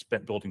will be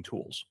spent building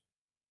tools.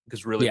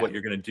 Because really what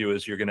you're going to do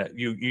is you're going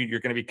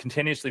to be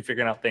continuously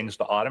figuring out things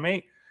to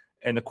automate.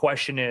 And the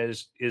question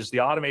is the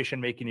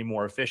automation making you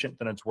more efficient?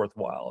 Then it's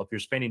worthwhile. If you're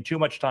spending too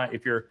much time,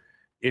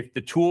 if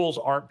the tools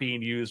aren't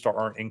being used or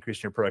aren't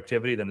increasing your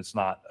productivity, then it's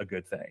not a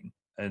good thing.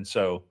 And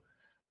so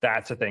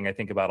that's a thing I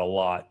think about a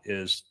lot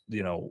is,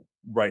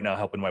 right now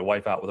helping my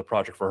wife out with a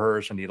project for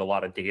hers. I need a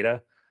lot of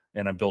data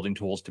and I'm building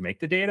tools to make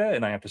the data.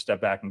 And I have to step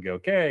back and go,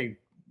 okay,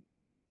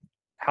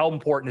 how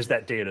important is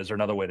that data? Is there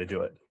another way to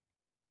do it?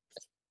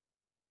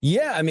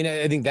 Yeah, I mean,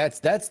 I think that's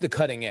the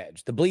cutting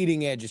edge. The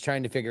bleeding edge is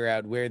trying to figure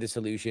out where the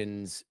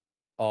solutions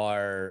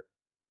are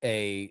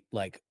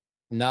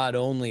not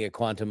only a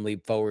quantum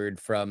leap forward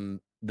from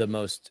the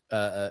most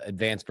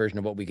advanced version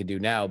of what we could do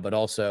now, but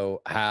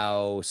also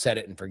how set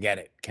it and forget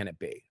it can it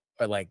be,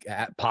 or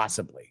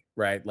possibly,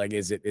 right? Like,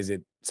 is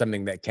it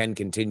something that can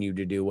continue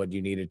to do what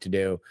you need it to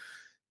do?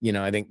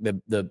 I think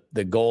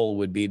the goal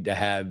would be to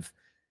have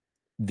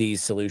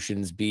these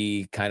solutions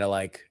be kind of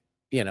like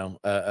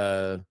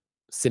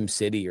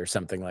SimCity or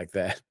something like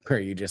that,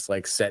 where you just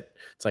it's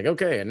like,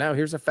 okay, and now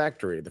here's a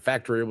factory. The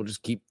factory will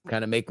just keep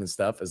kind of making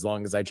stuff as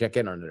long as I check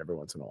in on it every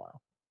once in a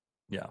while.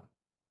 Yeah.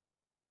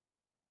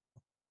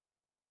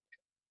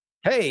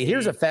 Hey,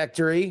 here's a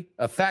factory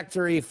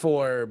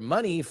for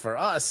money for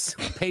us.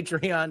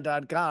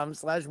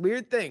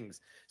 Patreon.com/weird things.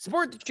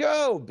 Support the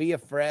show. Be a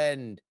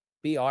friend.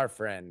 Be our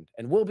friend.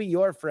 And we'll be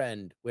your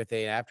friend with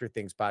an After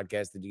Things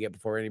podcast that you get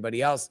before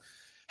anybody else.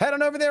 Head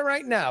on over there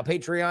right now,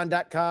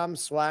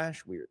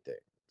 patreon.com/weird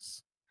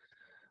things.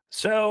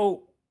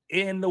 So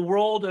in the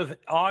world of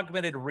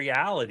augmented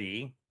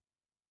reality,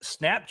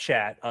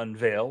 Snapchat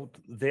unveiled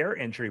their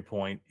entry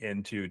point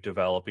into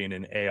developing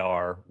an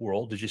AR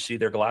world. Did you see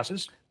their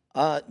glasses?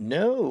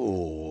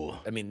 No.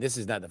 I mean, this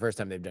is not the first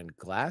time they've done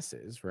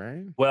glasses,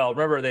 right? Well,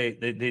 remember they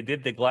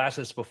did the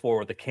glasses before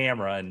with the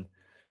camera, and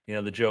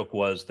the joke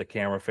was the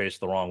camera faced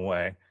the wrong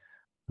way.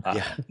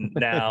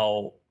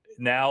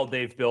 Now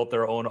they've built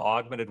their own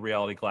augmented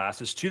reality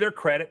glasses. To their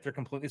credit, they're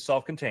completely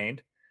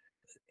self-contained.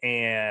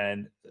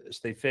 and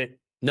they fit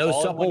No all in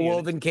one supple unit.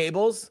 woven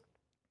cables.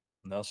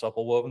 No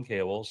supple woven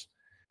cables.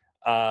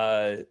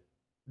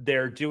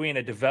 They're doing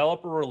a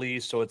developer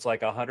release, so it's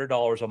like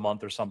 $100 a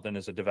month or something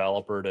as a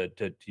developer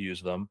to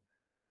use them.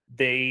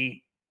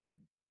 They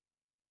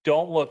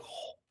don't look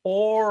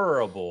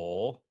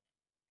horrible.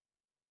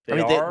 I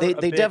mean,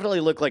 they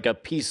definitely look like a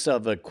piece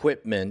of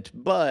equipment,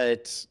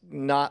 but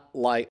not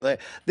like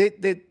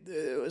they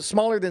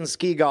smaller than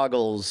ski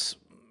goggles.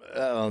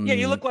 Yeah,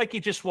 you look like you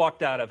just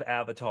walked out of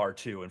Avatar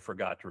 2 and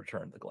forgot to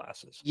return the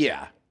glasses.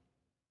 Yeah.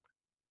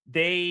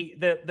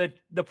 The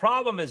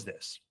problem is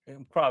this,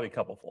 probably a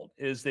couple fold,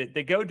 is that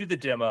they go do the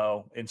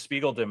demo and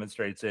Spiegel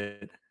demonstrates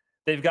it.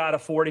 They've got a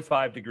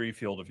 45-degree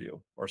field of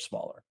view or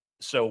smaller.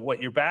 So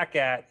what you're back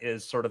at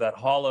is sort of that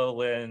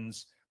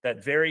HoloLens,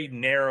 that very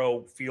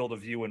narrow field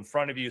of view in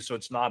front of you, so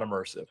it's not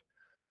immersive.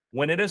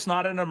 When it is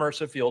not an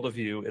immersive field of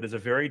view, it is a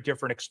very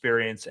different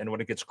experience. And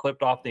when it gets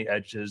clipped off the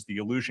edges, the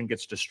illusion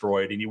gets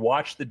destroyed. And you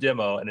watch the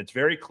demo, and it's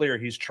very clear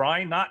he's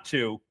trying not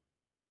to,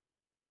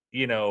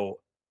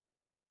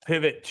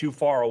 pivot too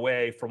far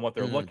away from what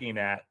they're looking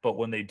at. But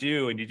when they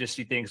do, and you just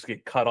see things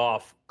get cut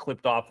off,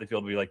 clipped off the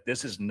field of view, like,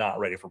 this is not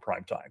ready for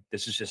prime time.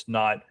 This is just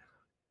not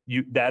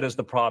you. That is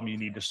the problem you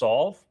need to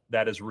solve.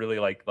 That is really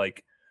like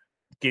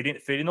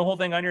fitting the whole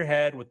thing on your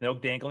head with no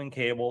dangling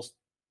cables.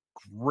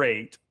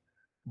 Great.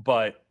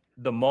 But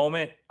the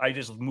moment I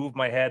just move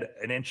my head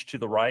an inch to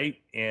the right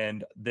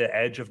and the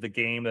edge of the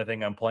game, the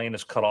thing I'm playing,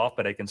 is cut off,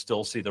 but I can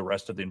still see the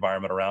rest of the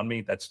environment around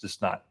me, that's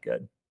just not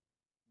good.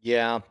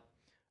 Yeah.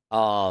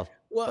 Well,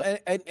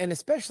 and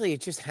especially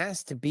it just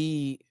has to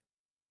be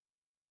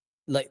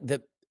like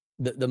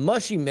the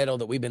mushy middle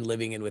that we've been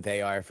living in with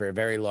AR for a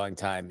very long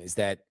time is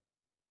that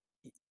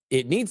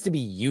it needs to be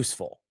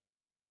useful.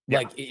 Yeah.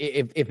 Like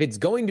if it's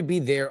going to be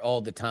there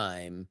all the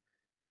time,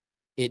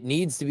 it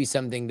needs to be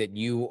something that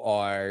you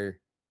are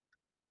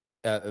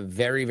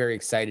very, very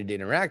excited to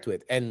interact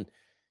with. And,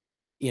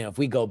 if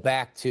we go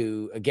back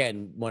to,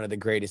 again, one of the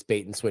greatest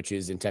bait and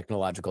switches in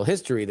technological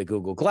history, the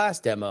Google Glass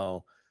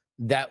demo,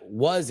 that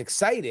was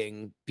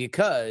exciting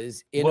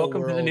because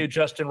welcome to the new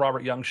Justin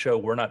Robert Young show.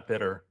 We're not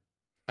bitter.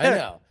 I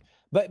know.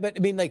 But I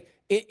mean, like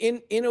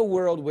in a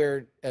world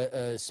where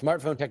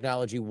smartphone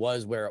technology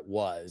was where it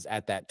was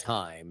at that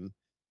time,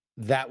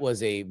 that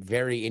was a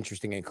very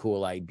interesting and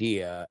cool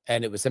idea.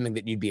 And it was something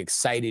that you'd be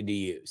excited to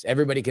use.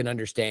 Everybody can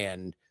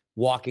understand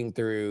walking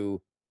through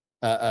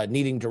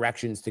needing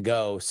directions to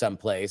go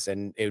someplace.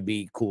 And it would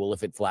be cool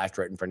if it flashed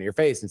right in front of your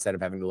face instead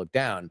of having to look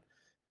down.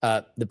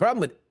 The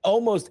problem with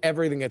almost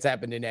everything that's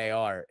happened in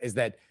AR is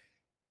that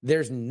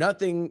there's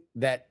nothing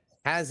that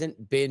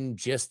hasn't been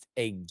just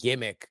a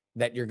gimmick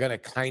that you're going to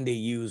kind of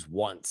use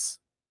once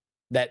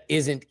that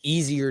isn't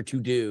easier to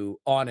do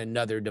on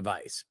another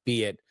device,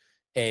 be it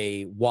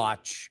a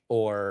watch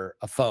or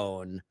a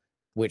phone,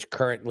 which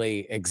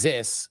currently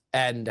exists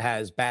and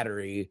has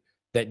battery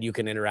that you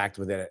can interact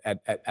with it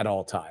at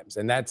all times.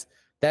 And that's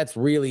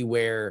really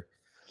where,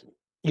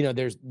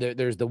 there's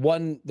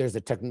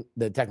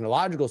the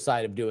technological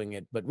side of doing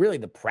it, but really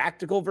the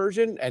practical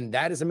version. And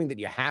that is something that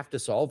you have to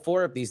solve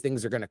for. If these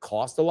things are going to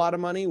cost a lot of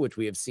money, which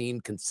we have seen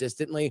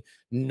consistently,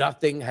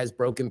 nothing has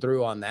broken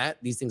through on that.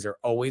 These things are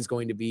always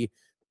going to be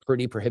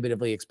pretty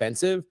prohibitively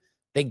expensive.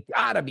 They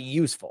gotta be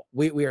useful.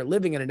 We are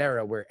living in an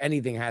era where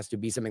anything has to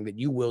be something that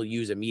you will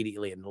use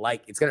immediately and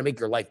it's going to make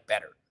your life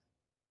better.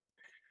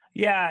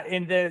 Yeah,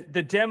 in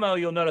the demo,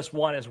 you'll notice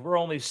one is we're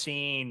only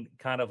seeing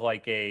kind of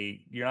like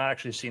you're not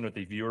actually seeing what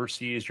the viewer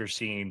sees, you're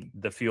seeing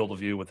the field of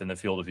view within the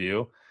field of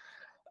view.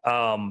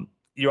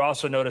 You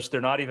also notice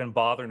they're not even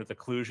bothering with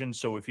occlusion.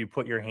 So if you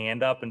put your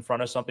hand up in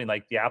front of something,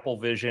 like the Apple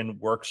Vision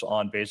works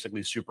on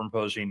basically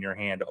superimposing your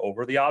hand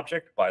over the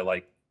object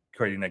by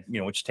creating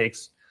which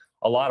takes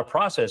a lot of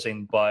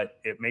processing, but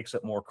it makes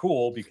it more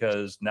cool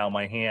because now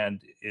my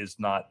hand is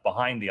not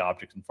behind the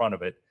object in front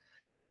of it.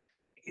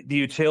 The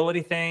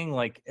utility thing,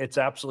 it's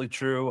absolutely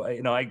true.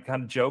 I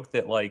kind of joked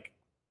that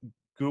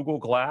Google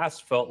Glass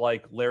felt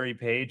like Larry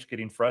Page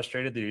getting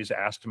frustrated that he was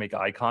asked to make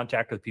eye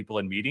contact with people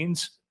in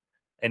meetings.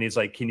 And he's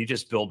like, can you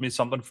just build me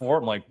something for it?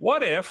 I'm like,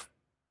 what if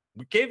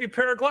we gave you a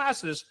pair of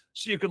glasses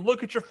so you could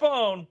look at your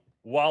phone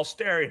while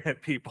staring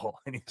at people?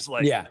 And he's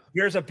like, yeah,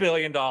 here's $1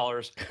 billion,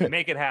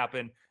 make it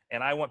happen.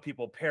 And I want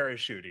people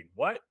parachuting.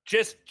 What?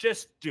 Just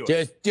do it.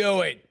 Just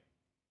do it.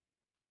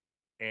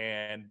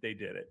 And they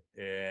did it.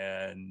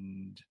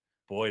 And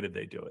boy, did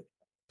they do it.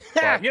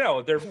 But,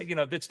 they're,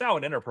 it's now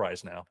an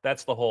enterprise now.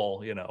 That's the whole,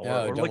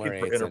 we're looking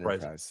for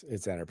enterprise.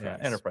 It's enterprise.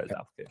 Yeah, enterprise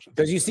applications.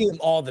 Because you see them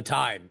all the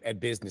time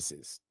at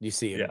businesses. You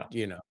see them,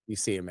 you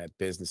see them at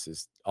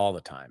businesses all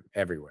the time,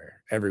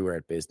 everywhere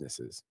at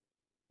businesses.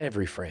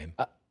 Every frame.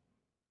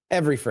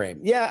 Every frame.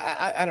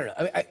 Yeah, I don't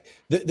know.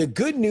 The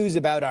good news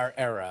about our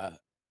era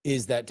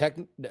is that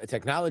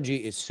technology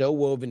is so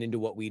woven into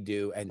what we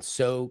do and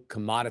so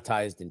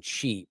commoditized and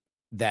cheap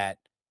that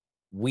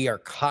we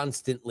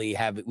constantly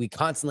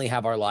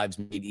have our lives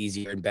made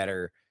easier and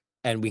better,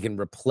 and we can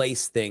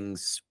replace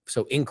things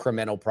so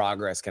incremental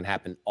progress can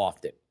happen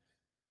often.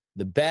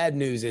 The bad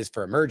news is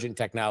for emergent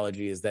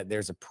technology is that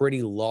there's a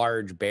pretty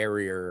large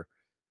barrier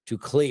to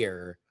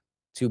clear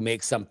to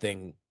make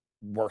something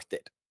worth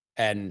it.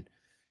 And,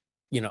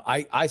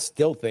 I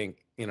still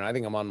think, I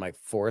think I'm on my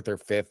 4th or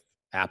 5th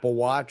Apple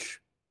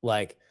Watch.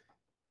 Like,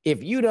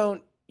 if you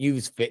don't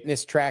use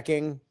fitness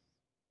tracking,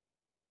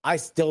 I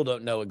still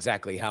don't know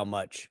exactly how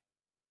much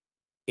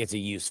it's a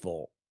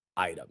useful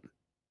item.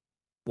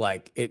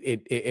 Like,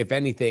 if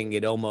anything,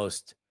 it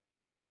almost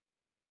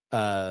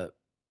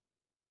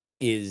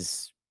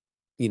is,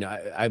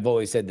 I've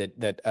always said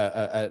that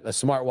a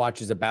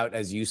smartwatch is about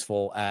as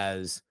useful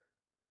as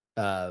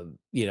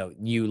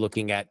you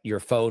looking at your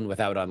phone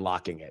without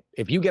unlocking it.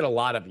 If you get a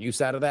lot of use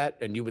out of that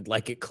and you would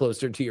like it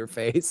closer to your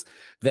face,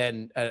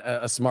 then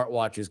a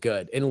smartwatch is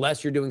good,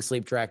 unless you're doing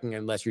sleep tracking,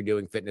 unless you're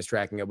doing fitness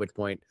tracking, at which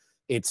point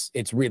it's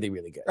really,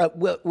 really good.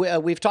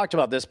 We've talked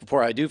about this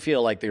before. I do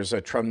feel like there's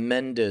a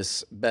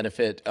tremendous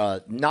benefit,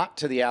 not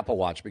to the Apple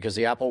Watch, because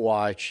the Apple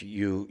Watch,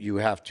 you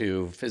have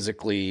to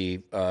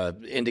physically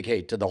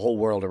indicate to the whole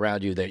world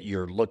around you that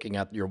you're looking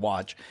at your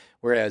watch.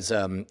 Whereas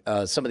some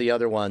of the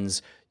other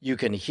ones, you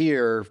can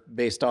hear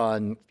based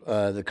on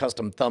the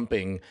custom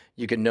thumping,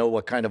 you can know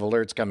what kind of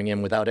alerts coming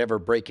in without ever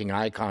breaking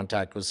eye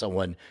contact with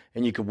someone,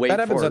 and you can wait. That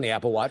happens on the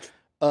Apple Watch.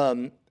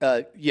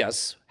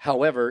 Yes.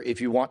 However,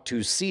 if you want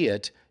to see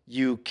it,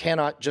 you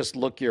cannot just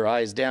look your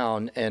eyes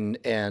down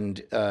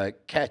and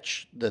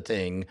catch the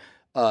thing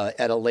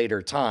at a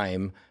later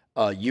time.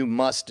 You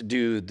must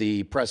do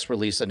the press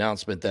release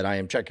announcement that I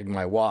am checking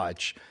my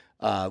watch,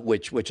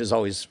 which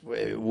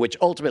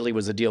ultimately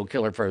was a deal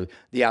killer for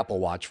the Apple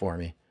Watch for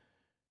me.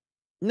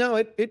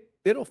 No,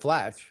 it'll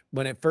flash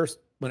when it first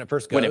goes.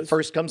 When it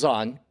first comes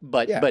on,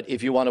 but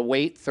if you want to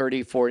wait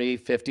 30, 40,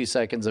 50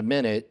 seconds, a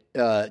minute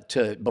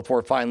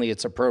before finally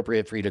it's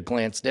appropriate for you to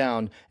glance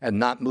down and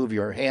not move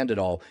your hand at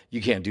all,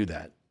 you can't do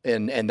that.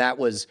 And that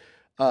was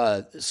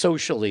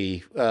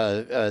socially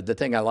the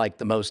thing I liked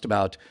the most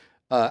about.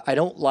 I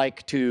don't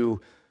like to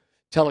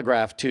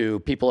telegraph to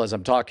people as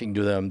I'm talking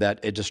to them that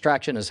a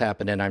distraction has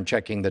happened and I'm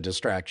checking the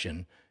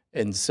distraction.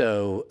 And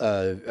so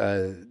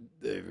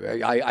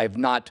I've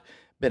not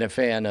been a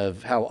fan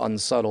of how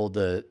unsubtle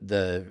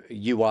the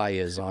UI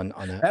is on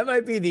that. That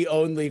might be the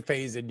only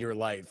phase in your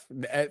life.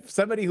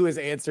 Somebody who has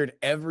answered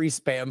every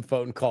spam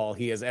phone call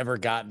he has ever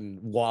gotten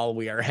while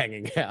we are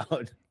hanging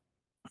out.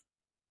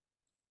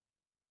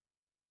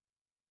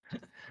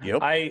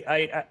 Yep.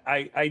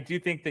 I do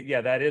think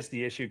that, that is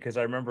the issue, because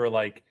I remember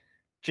like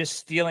just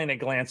stealing a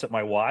glance at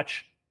my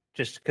watch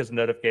just because of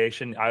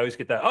notification. I always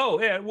get that, oh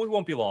yeah, we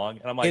won't be long.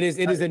 And I'm like, it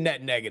is a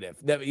net negative.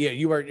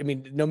 You are, I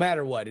mean, no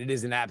matter what, it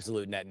is an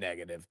absolute net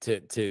negative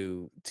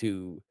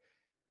to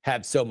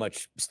have so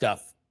much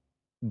stuff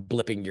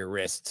blipping your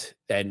wrist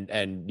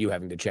and you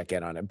having to check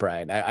in on it,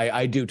 Brian.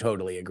 I do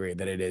totally agree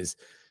that it is.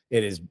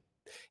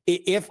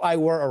 If I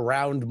were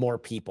around more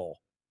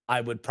people,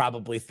 I would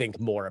probably think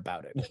more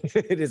about it.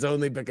 It is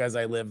only because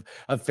I live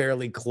a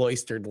fairly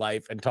cloistered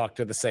life and talk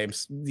to the same,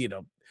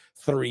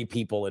 3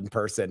 people in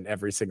person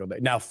every single day.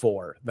 Now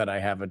 4 that I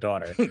have a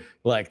daughter.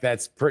 Like,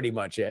 that's pretty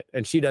much it.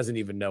 And she doesn't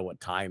even know what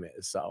time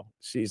is. So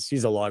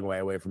she's a long way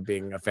away from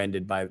being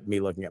offended by me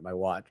looking at my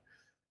watch.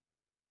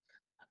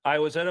 I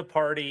was at a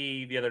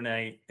party the other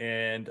night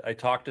and I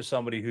talked to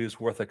somebody who's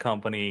worth a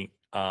company.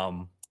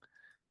 Let's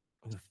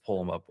pull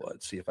them up.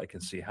 Let's see if I can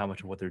see how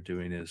much of what they're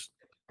doing is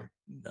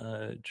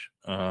nudge.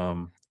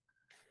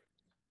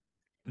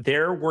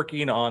 They're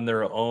working on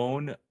their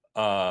own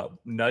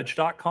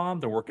nudge.com.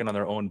 They're working on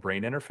their own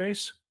brain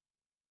interface,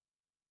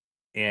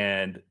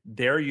 and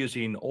they're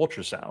using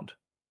ultrasound.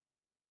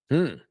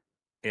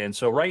 And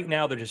so right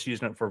now they're just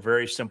using it for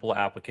very simple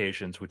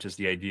applications, which is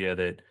the idea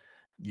that,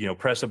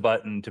 press a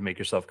button to make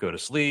yourself go to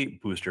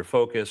sleep, boost your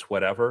focus,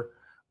 whatever.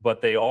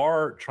 But they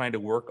are trying to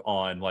work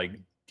on like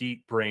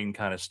deep brain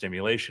kind of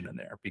stimulation in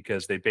there,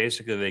 because they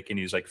can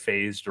use like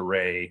phased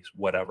array,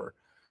 whatever.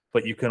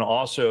 But you can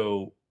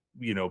also,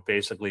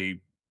 basically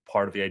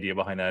part of the idea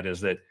behind that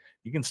is that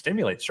you can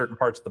stimulate certain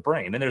parts of the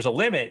brain. And there's a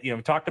limit,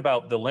 we talked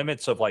about the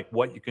limits of like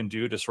what you can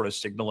do to sort of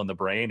signal in the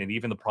brain, and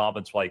even the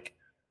problems like,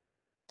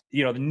 the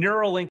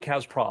Neuralink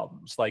has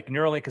problems. Like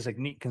Neuralink is a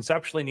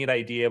conceptually neat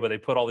idea, but they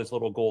put all these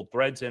little gold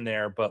threads in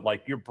there. But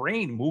like your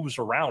brain moves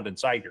around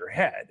inside your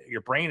head.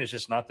 Your brain is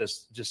just not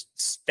this just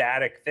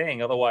static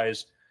thing.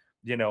 Otherwise,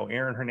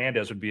 Aaron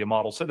Hernandez would be a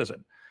model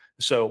citizen.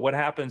 So what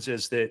happens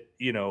is that,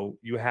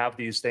 you have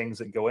these things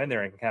that go in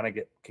there and kind of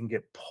can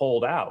get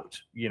pulled out,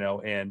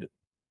 and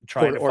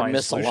trying to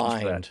find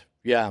solutions for that.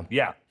 Yeah.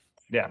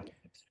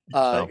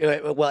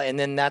 Well, and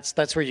then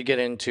that's where you get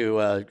into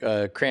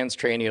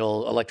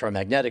transcranial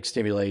electromagnetic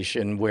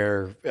stimulation,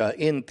 where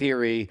in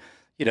theory,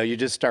 you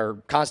just are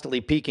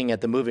constantly peeking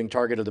at the moving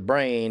target of the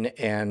brain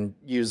and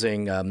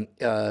using,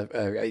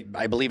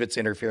 I believe it's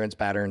interference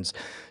patterns.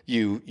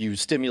 You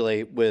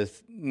stimulate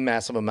with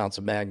massive amounts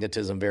of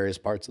magnetism various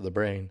parts of the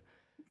brain.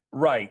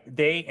 Right.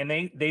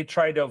 They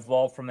tried to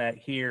evolve from that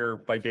here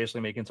by basically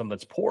making something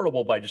that's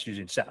portable by just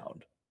using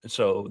sound.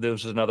 So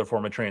this is another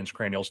form of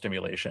transcranial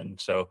stimulation.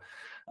 So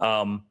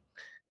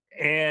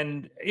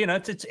And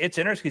it's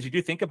interesting because you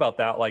do think about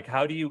that, like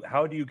how do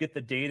you get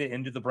the data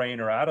into the brain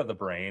or out of the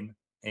brain?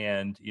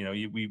 And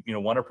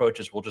one approach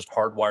is we'll just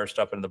hardwire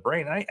stuff into the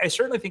brain. I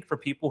certainly think for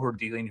people who are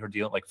dealing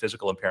like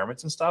physical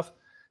impairments and stuff,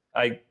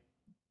 I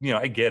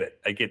get it.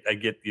 I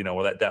get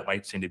where that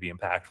might seem to be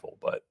impactful,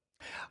 but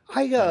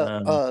I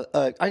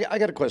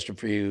got a question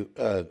for you,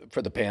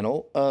 for the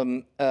panel.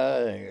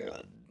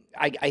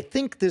 I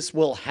think this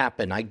will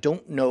happen. I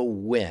don't know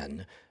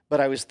when,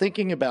 but I was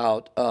thinking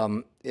about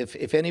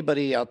if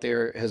anybody out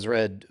there has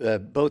read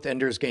both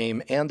Ender's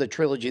Game and the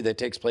trilogy that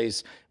takes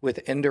place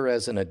with Ender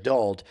as an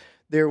adult.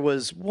 There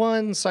was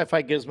one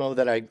sci-fi gizmo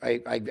that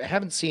I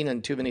haven't seen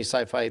in too many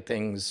sci-fi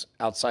things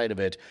outside of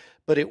it,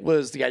 but it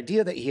was the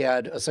idea that he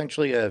had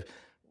essentially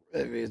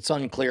it's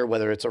unclear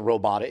whether it's a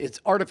robot, it's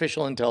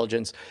artificial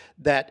intelligence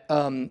that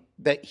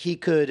that he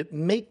could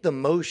make the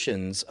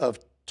motions of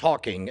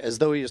talking as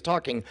though he was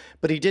talking,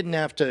 but he didn't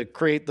have to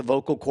create the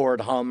vocal cord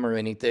hum or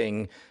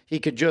anything. He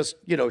could just,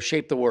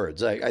 shape the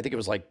words. I think it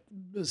was like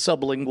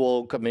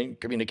sublingual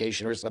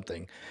communication or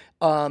something.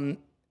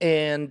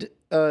 And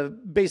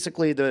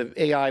basically the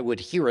AI would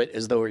hear it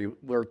as though we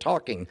were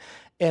talking.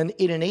 And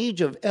in an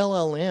age of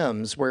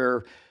LLMs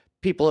where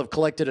people have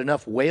collected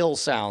enough whale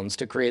sounds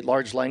to create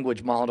large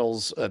language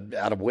models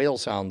out of whale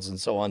sounds and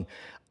so on,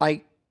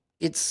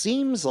 it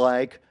seems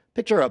like,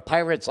 picture a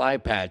pirate's eye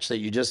patch that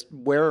you just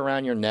wear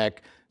around your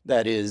neck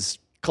that is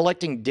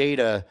collecting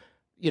data,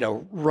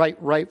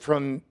 right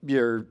from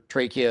your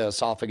trachea,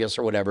 esophagus,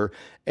 or whatever,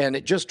 and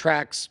it just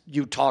tracks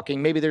you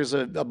talking. Maybe there's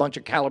a bunch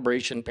of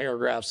calibration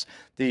paragraphs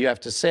that you have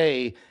to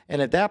say,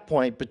 and at that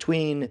point,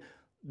 between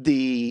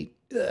the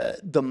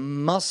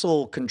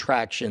muscle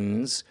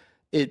contractions,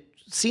 it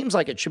seems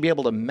like it should be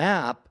able to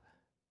map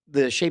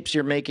the shapes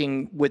you're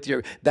making with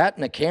that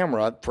and a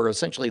camera for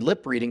essentially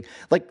lip reading.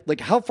 Like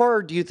how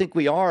far do you think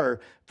we are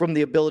from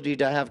the ability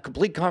to have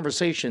complete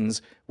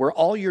conversations where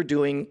all you're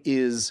doing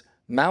is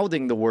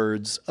mouthing the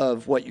words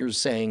of what you're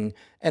saying,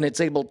 and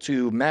it's able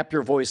to map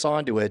your voice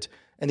onto it,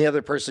 and the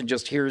other person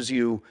just hears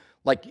you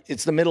like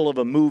it's the middle of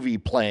a movie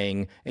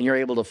playing, and you're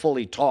able to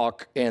fully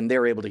talk, and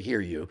they're able to hear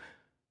you?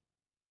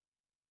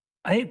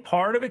 I think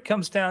part of it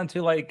comes down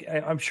to, like,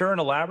 I'm sure in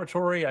a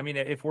laboratory, I mean,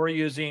 if we're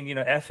using,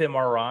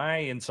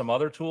 fMRI and some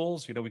other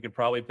tools, we could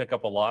probably pick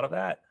up a lot of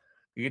that.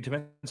 It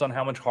depends on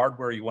how much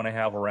hardware you want to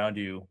have around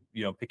you,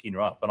 picking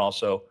you up. And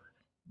also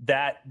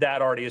that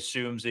already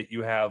assumes that if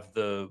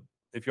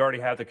you already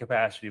have the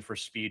capacity for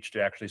speech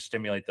to actually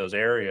stimulate those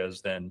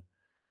areas, then,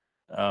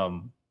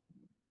 well,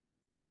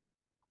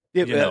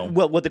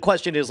 what the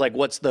question is, like,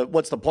 what's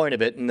the point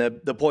of it? And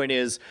the point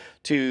is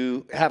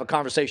to have a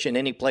conversation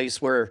any place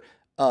where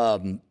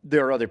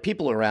there are other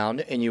people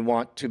around and you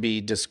want to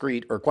be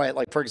discreet or quiet.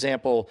 Like, for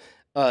example,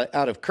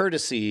 out of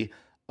courtesy,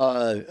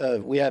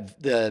 we have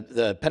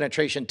the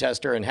penetration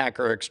tester and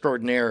hacker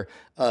extraordinaire,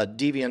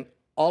 Deviant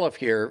Olaf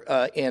here.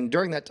 And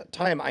during that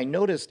time, I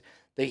noticed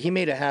that he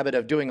made a habit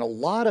of doing a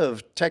lot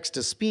of text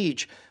to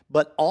speech,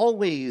 but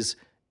always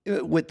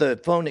with the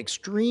phone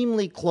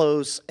extremely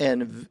close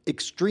and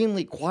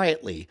extremely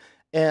quietly.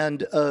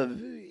 And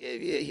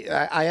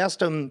I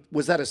asked him,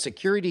 was that a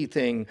security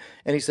thing?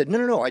 And he said,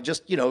 no. I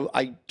just,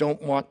 I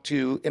don't want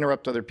to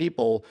interrupt other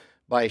people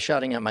by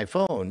shouting at my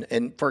phone.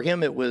 And for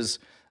him, it was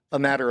a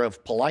matter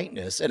of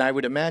politeness. And I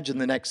would imagine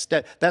the next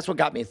step, that's what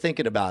got me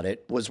thinking about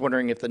it, was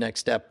wondering if the next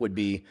step would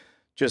be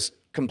just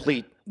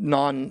complete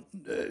no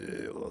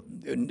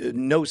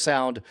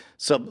sound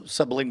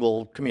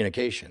sublingual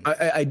communication.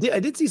 I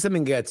did see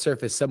something get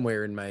surfaced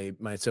somewhere in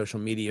my social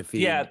media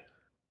feed. Yeah.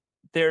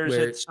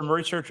 There's some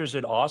researchers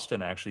at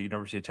Austin, actually,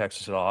 University of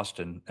Texas at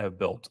Austin, have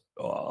built.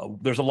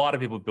 There's a lot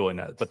of people doing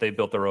that, but they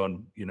built their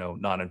own,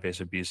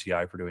 non-invasive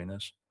BCI for doing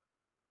this.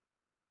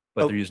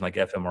 But they're using like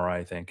fMRI,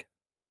 I think.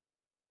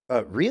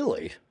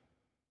 Really?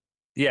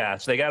 Yeah.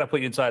 So they got to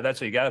put you inside.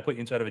 That's what you got to put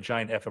you inside of a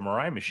giant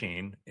fMRI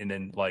machine, and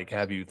then like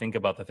have you think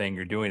about the thing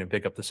you're doing and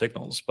pick up the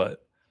signals.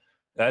 But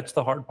that's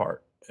the hard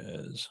part.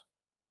 Is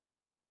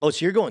so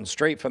you're going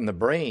straight from the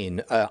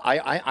brain.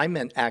 I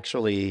meant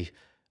actually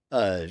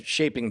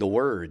shaping the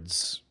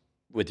words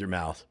with your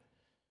mouth.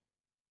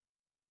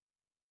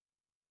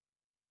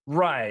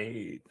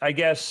 Right. I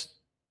guess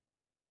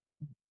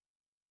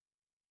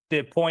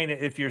the point,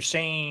 if you're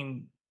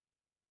saying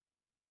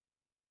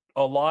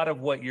a lot of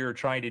what you're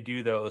trying to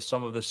do, though,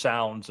 some of the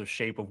sounds of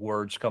shape of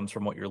words comes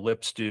from what your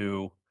lips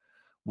do,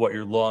 what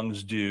your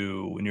lungs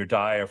do, and your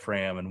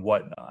diaphragm and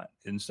whatnot.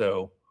 And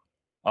so,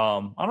 I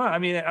don't know. I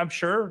mean, I'm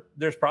sure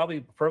there's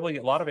probably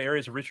a lot of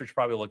areas of research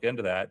probably look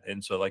into that.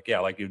 And so, like, yeah,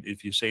 like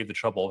if you save the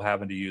trouble of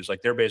having to use,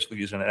 like, they're basically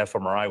using an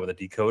fMRI with a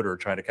decoder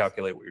trying to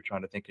calculate what you're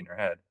trying to think in your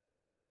head.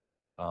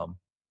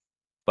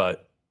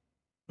 But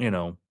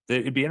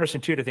it'd be interesting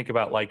too to think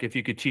about, like, if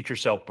you could teach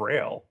yourself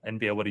Braille and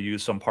be able to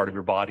use some part of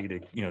your body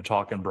to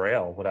talk in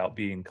Braille without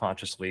being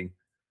consciously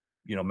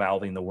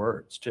mouthing the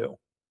words too,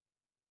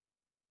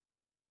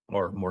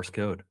 or Morse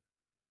code.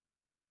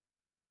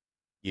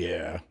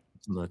 Yeah,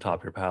 it's on the top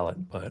of your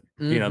palate. But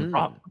the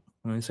problem,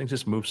 these things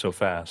just move so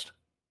fast.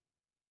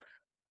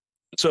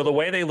 So the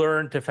way they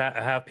learned to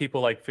have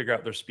people like figure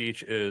out their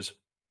speech is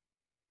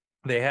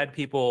they had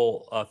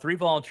people, 3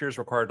 volunteers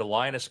required to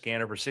lie in a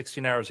scanner for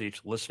 16 hours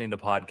each, listening to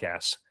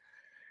podcasts.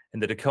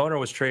 And the decoder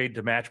was trained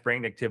to match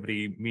brain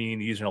activity, meaning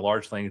using a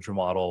large language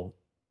model.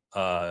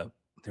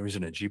 There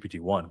isn't a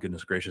GPT-1,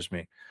 goodness gracious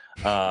me.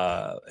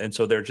 And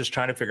so they're just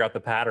trying to figure out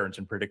the patterns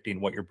and predicting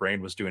what your brain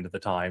was doing at the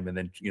time, and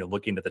then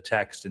looking at the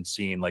text and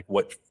seeing like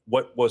what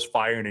was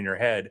firing in your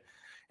head.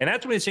 And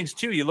that's one of these things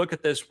too. You look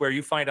at this where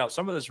you find out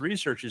some of this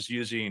research is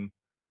using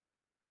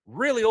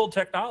really old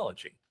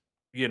technology.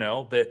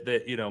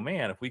 That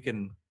man, if we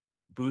can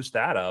boost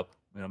that up,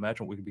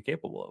 imagine what we could be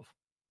capable of.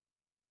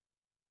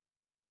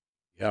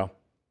 Yeah.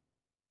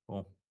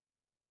 Cool.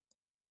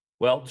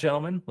 Well,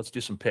 gentlemen, let's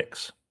do some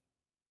picks.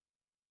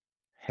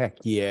 Heck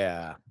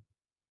yeah.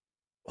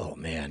 Oh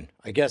man,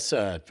 I guess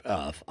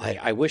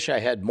I wish I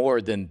had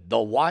more than The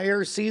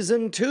Wire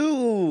season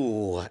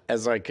 2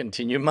 as I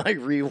continue my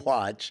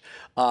rewatch.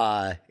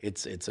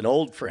 It's an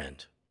old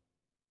friend.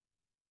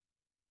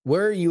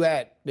 Where are you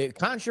at? The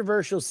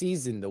controversial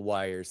season, The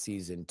Wire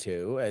season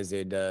 2, as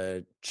it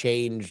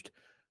changed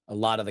a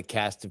lot of the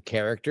cast of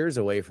characters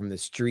away from the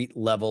street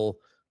level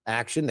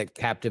action that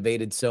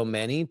captivated so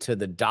many to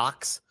the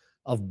docks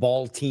of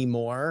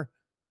Baltimore.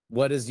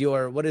 What is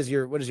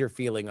your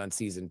feeling on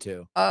season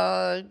 2?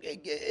 I'm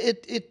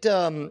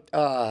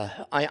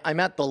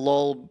at the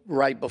lull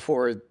right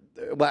before.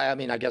 Well, I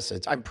mean, I guess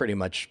I'm pretty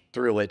much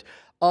through it.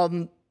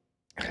 I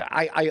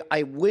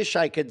wish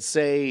I could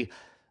say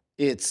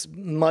it's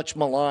much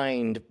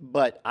maligned,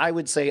 but I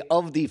would say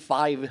of the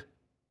 5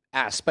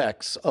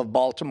 aspects of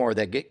Baltimore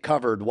that get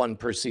covered, one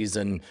per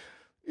season,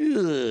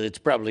 it's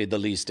probably the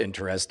least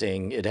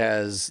interesting. It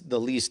has the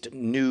least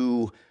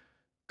new,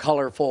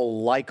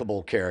 colorful,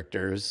 likable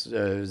characters.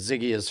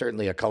 Ziggy is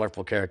certainly a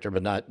colorful character,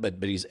 but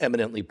he's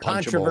eminently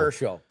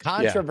punchable.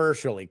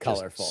 Controversially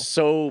colorful. Just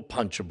so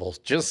punchable.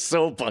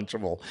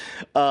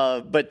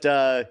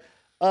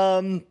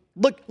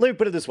 Look, let me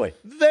put it this way.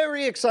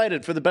 Very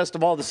excited for the best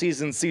of all the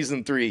seasons,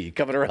 season 3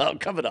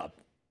 coming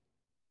up.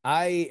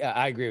 I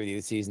agree with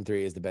you. Season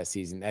 3 is the best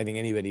season. I think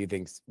anybody who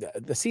thinks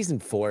the season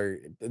 4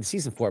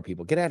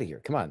 people, get out of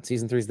here. Come on.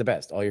 Season 3 is the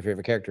best. All your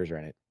favorite characters are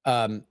in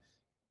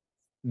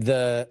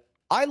it.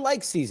 I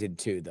like season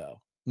 2 though,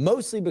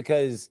 mostly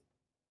because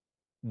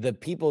the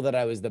people that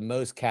I was the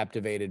most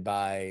captivated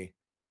by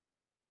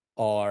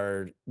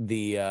are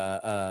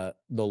the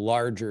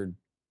larger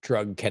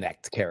drug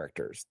connect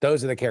characters.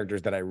 Those are the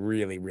characters that I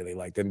really, really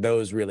liked. And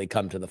those really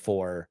come to the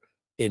fore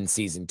in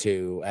season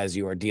 2 as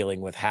you are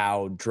dealing with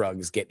how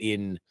drugs get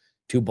in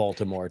to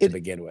Baltimore to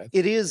begin with.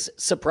 It is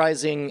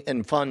surprising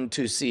and fun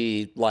to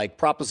see like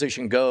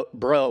Proposition Joe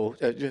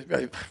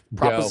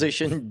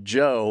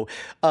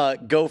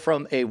go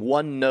from a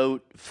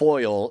one-note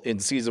foil in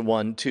season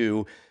 1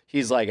 to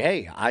he's like,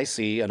 hey, I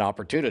see an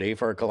opportunity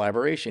for a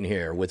collaboration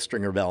here with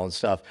Stringer Bell and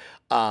stuff.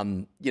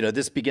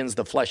 This begins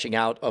the fleshing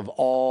out of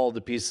all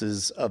the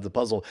pieces of the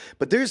puzzle.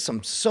 But there's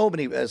so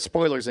many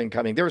spoilers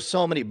incoming. There are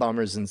so many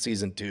bummers in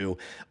season 2.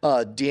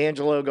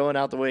 D'Angelo going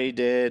out the way he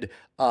did,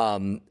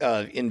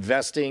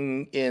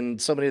 investing in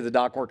so many of the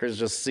dock workers,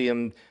 just see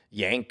him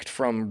yanked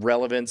from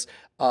relevance.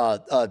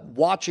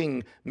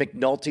 Watching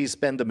McNulty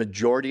spend the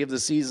majority of the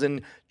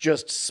season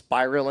just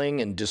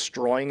spiraling and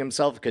destroying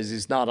himself because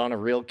he's not on a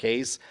real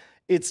case.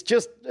 It's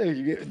just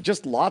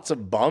lots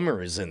of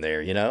bummers in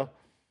there,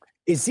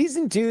 Is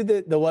season 2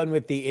 the one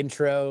with the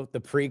intro, the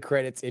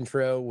pre-credits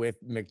intro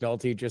with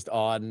McNulty just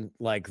on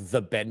like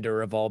the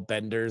bender of all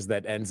benders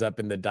that ends up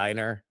in the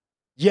diner?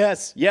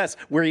 Yes.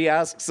 Where he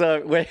asks,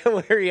 what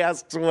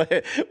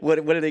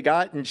do they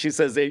got? And she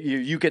says,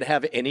 you can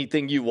have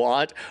anything you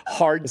want.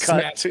 Hard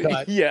cut.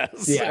 Cut.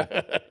 Yes.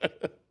 Yeah.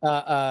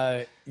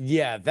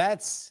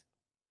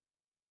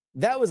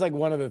 That was like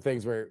one of the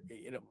things where,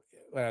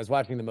 when I was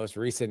watching the most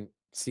recent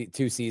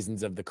 2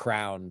 seasons of The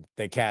Crown,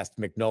 they cast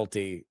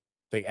McNulty,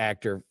 the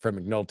actor from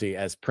McNulty,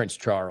 as Prince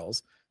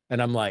Charles.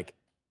 And I'm like,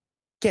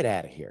 get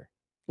out of here.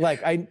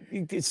 Like,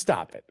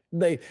 stop it.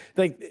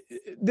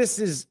 This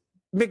is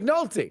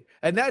McNulty.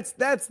 And that's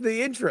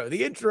the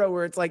intro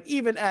where it's like,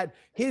 even at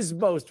his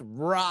most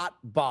rot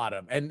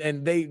bottom,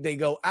 and they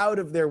go out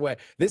of their way.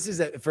 This is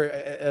look,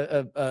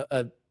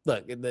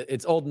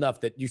 it's old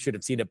enough that you should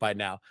have seen it by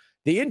now.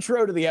 The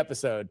intro to the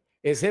episode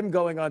is him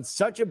going on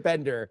such a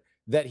bender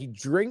that he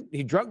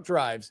drunk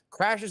drives,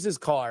 crashes his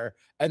car,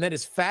 and then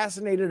is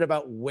fascinated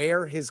about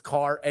where his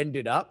car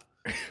ended up.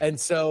 And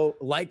so,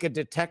 like a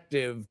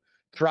detective,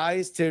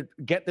 tries to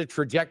get the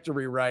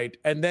trajectory right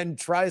and then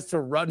tries to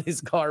run his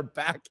car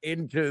back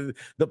into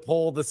the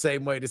pole the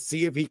same way to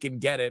see if he can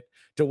get it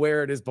to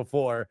where it is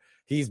before.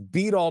 He's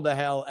beat all to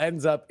hell,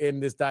 ends up in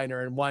this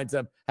diner and winds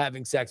up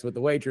having sex with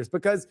the waitress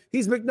because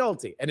he's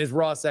McNulty and his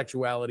raw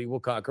sexuality will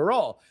conquer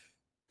all.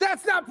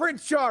 That's not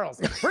Prince Charles.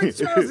 Prince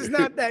Charles is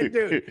not that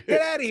dude.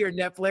 Get out of here,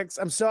 Netflix.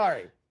 I'm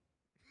sorry.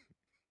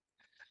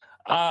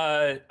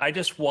 I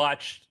just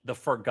watched The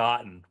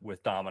Forgotten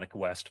with Dominic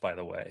West, by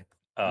the way,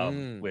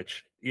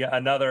 which,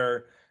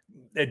 another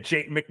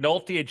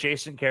McNulty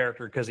adjacent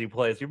character because he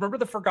plays. You remember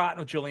The Forgotten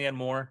with Julianne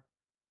Moore?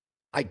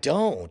 I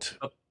don't.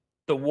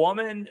 The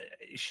woman,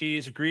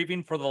 she's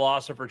grieving for the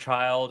loss of her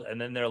child, and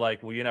then they're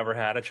like, "Well, you never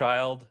had a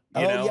child,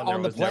 you Oh know, yeah, and there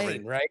on the was never."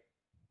 plane, right?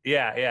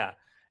 Yeah, yeah.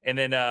 And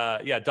then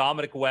yeah,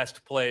 Dominic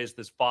West plays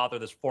this father,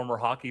 this former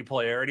hockey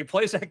player, and he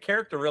plays that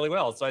character really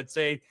well. So I'd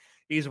say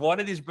he's one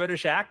of these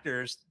British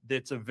actors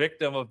that's a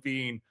victim of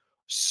being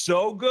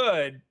so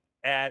good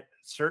at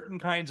certain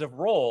kinds of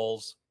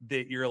roles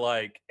that you're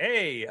like,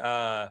 hey,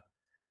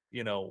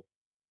 you know,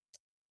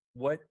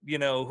 what,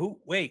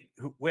 wait,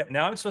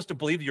 now I'm supposed to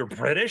believe you're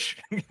British?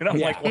 I'm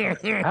Yeah. like, well,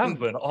 I have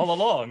been all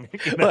along.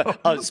 You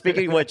know?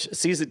 Speaking of which,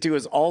 season 2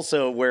 is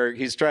also where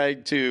he's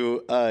trying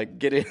to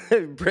get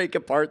in, break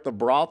apart the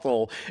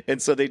brothel,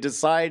 and so they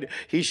decide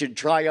he should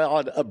try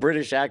on a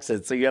British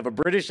accent. So you have a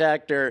British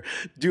actor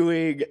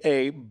doing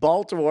a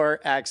Baltimore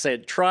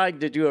accent, trying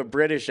to do a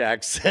British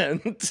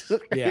accent.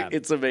 Yeah.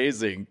 It's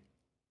amazing.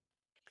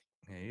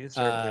 Yeah, he's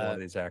certainly one of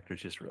these actors.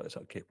 Just realize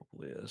how capable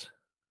he is.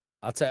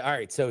 I'll tell you. All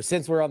right. So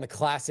since we're on the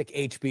classic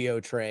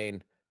HBO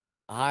train,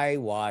 I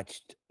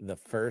watched the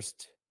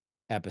first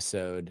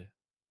episode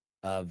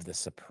of The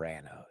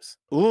Sopranos.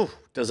 Ooh,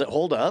 does it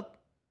hold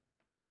up?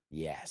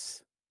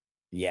 Yes.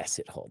 Yes,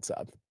 it holds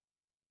up.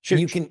 Should-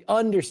 You can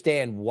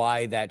understand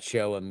why that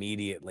show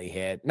immediately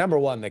hit. Number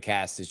one, the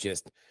cast is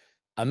just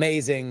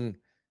amazing.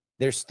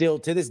 There's still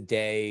to this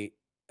day,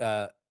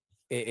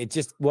 it's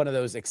just one of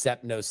those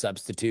accept no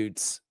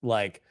substitutes.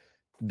 Like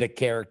the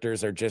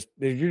characters are just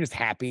you're just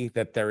happy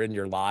that they're in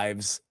your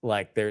lives.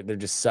 Like they're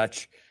just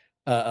such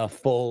a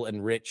full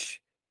and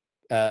rich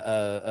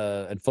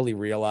and fully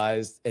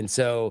realized. And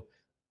so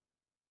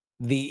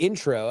the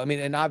intro, I mean,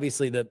 and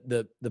obviously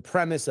the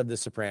premise of The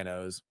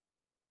Sopranos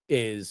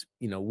is,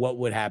 what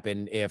would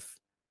happen if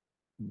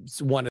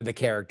one of the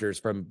characters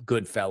from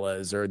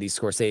Goodfellas or these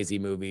Scorsese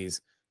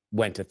movies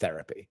went to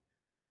therapy.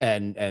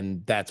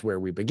 And that's where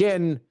we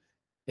begin.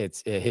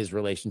 It's his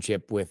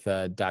relationship with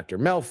Dr.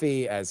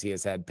 Melfi as he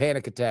has had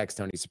panic attacks,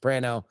 Tony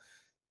Soprano.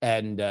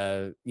 And,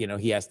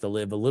 he has to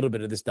live a little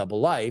bit of this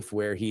double life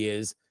where he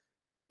is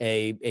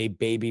a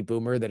baby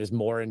boomer that is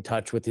more in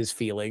touch with his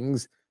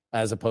feelings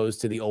as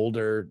opposed to the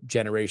older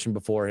generation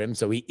before him.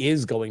 So he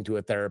is going to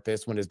a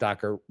therapist when his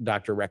doctor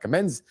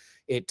recommends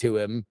it to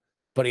him,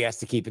 but he has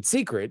to keep it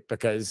secret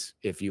because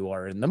if you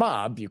are in the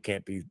mob, you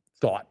can't be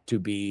thought to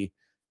be,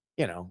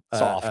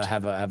 Soft.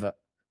 have a,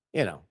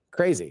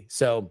 crazy.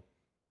 So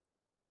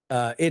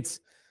it's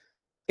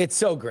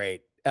so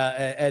great.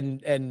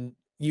 And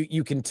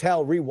you can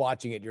tell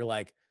rewatching it, you're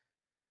like,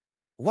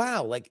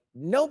 wow, like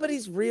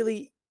nobody's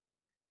really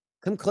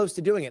come close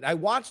to doing it. I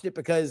watched it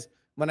because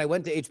when I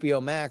went to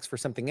HBO Max for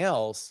something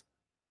else,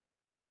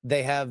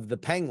 they have the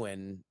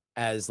Penguin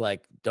as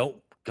like,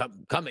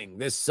 coming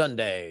this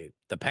Sunday,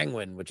 the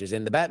Penguin, which is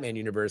in the Batman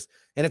universe.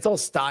 And it's all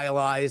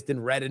stylized in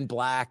red and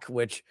black,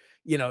 which,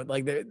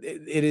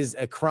 it is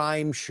a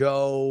crime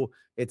show.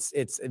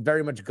 It's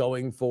very much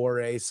going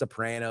for a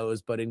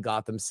Sopranos, but in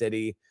Gotham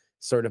City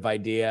sort of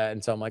idea.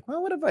 And so I'm like,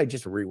 well, what if I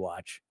just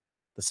rewatch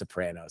The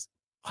Sopranos?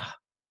 Wow,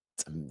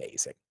 it's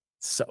amazing.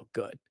 So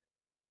good.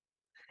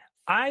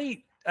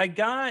 I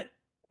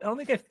don't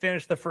think I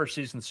finished the first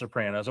season of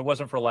Sopranos. It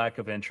wasn't for lack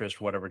of interest,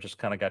 whatever, just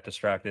kind of got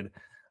distracted.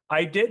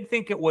 I did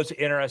think it was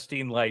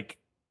interesting, like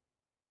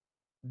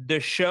the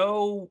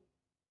show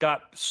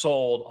got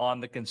sold on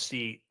the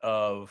conceit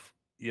of,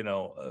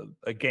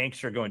 a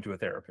gangster going to a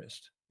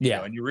therapist.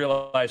 Yeah. And you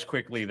realize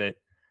quickly that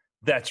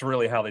that's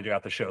really how they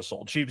got the show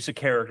sold. She's a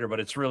character, but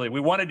it's really, we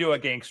want to do a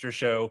gangster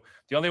show.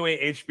 The only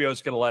way HBO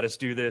is going to let us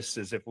do this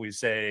is if we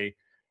say,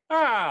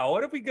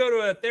 what if we go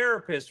to a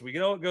therapist? We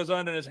know what goes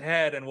on in his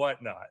head and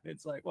whatnot.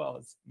 It's like, well,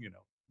 it's,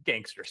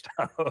 gangster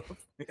stuff.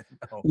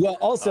 Well,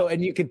 also,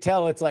 and you could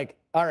tell it's like,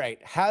 all right,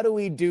 how do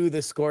we do the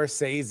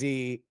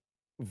Scorsese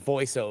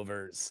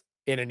voiceovers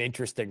in an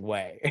interesting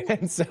way?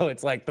 And so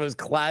it's like those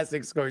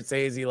classic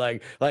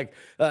Scorsese, like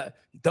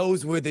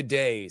those were the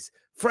days.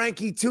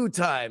 Frankie 2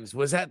 times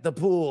was at the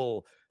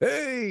pool.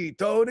 Hey,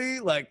 Tony,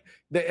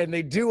 and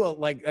they do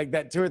like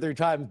that 2 or 3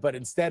 times, but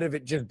instead of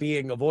it just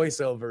being a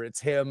voiceover, it's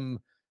him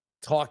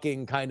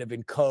talking kind of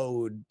in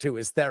code to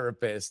his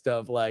therapist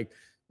of like,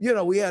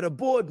 we had a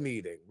board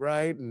meeting,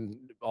 right? And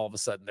all of a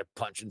sudden they're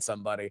punching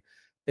somebody.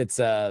 It's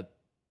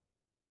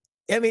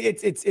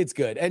it's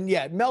good. And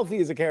yeah, Melfi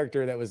is a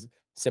character that was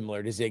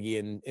similar to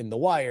Ziggy in The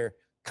Wire,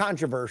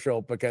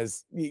 controversial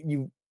because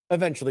you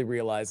eventually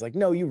realize like,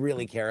 no, you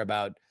really care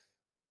about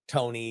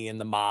Tony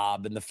and the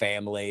mob and the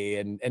family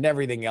and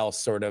everything else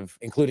sort of,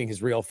 including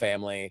his real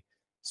family,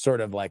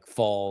 sort of like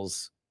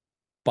falls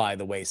by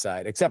the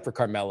wayside, except for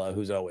Carmela,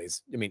 who's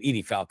always,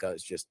 Edie Falco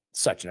is just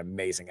such an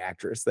amazing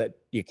actress that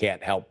you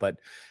can't help but,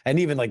 and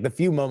even like the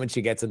few moments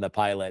she gets in the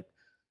pilot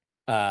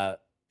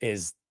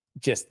is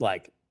just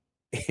like,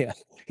 yeah,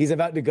 he's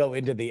about to go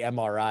into the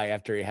MRI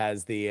after he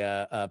has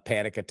the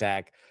panic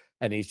attack.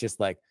 And he's just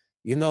like,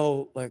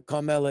 like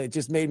Carmela, it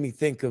just made me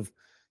think of,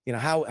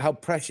 how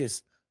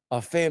precious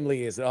our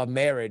family is, our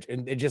marriage.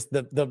 And it just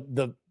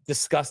the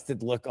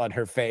disgusted look on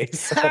her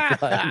face.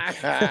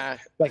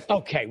 Like,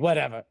 okay,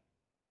 whatever.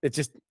 It's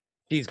just,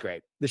 she's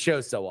great. The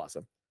show's so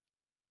awesome.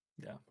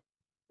 Yeah.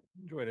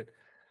 Enjoyed it.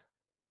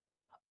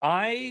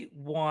 I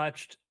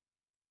watched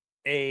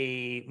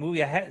a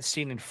movie I hadn't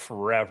seen in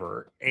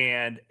forever,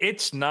 and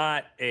it's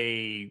not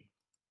a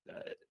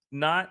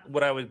not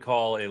what I would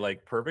call a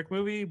like perfect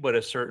movie, but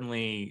it's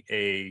certainly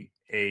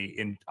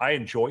I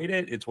enjoyed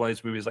it. It's one of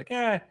these movies like,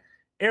 yeah,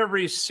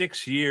 every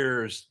 6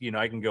 years,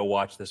 I can go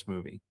watch this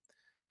movie.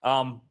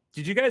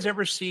 Did you guys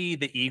ever see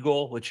The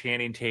Eagle with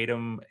Channing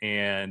Tatum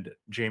and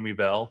Jamie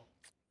Bell?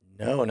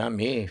 No, not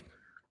me.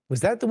 Was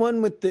that the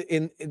one with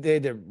they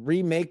had to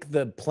remake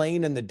the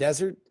plane in the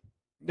desert?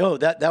 No,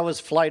 that was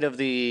Flight of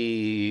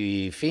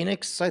the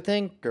Phoenix, I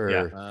think, or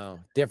Yeah. Oh,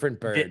 different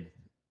bird.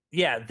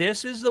 Yeah,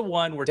 this is the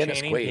one where Dennis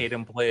Channing Quaid.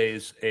 Tatum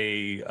plays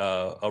a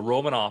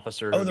Roman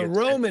officer. Oh, who the gets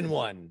sent- Roman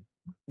one.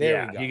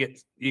 There we go.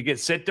 he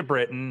gets sent to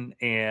Britain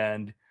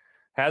and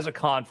has a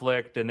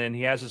conflict, and then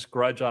he has this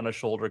grudge on his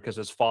shoulder because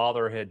his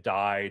father had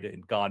died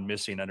and gone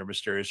missing under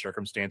mysterious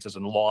circumstances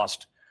and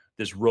lost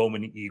this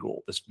Roman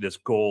eagle, this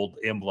gold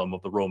emblem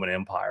of the Roman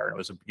Empire. And it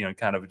was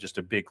kind of just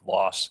a big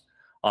loss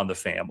on the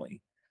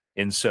family.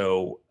 And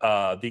so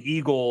the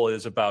Eagle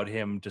is about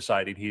him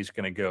deciding he's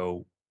going to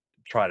go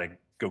try to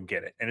go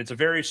get it. And it's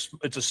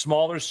a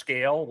smaller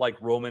scale,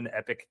 like Roman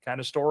epic kind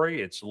of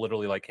story. It's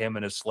literally like him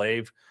and his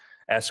slave,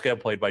 Eska,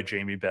 played by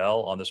Jamie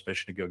Bell, on this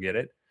mission to go get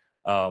it.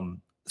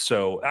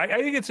 So I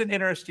think it's an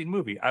interesting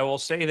movie. I will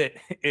say that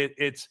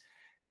it's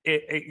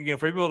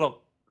for people who don't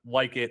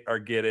like it or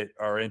get it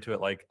or into it,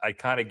 like I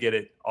kind of get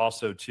it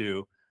also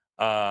too.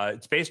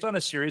 It's based on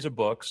a series of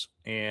books,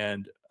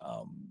 and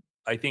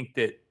I think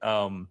that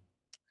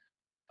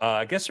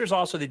I guess there's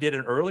also, they did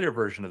an earlier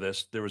version of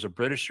this. There was a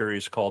British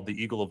series called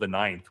The Eagle of the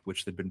Ninth,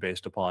 which they'd been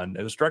based upon.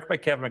 It was directed by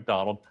Kevin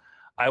MacDonald.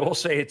 I will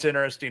say it's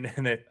interesting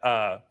in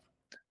that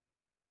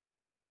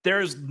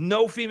there's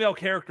no female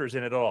characters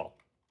in it at all,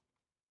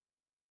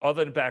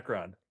 other than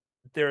background.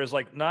 There is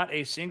like not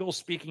a single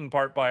speaking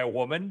part by a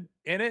woman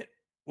in it,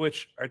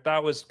 which I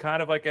thought was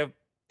kind of like an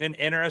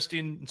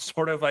interesting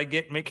sort of, I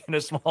get making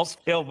a small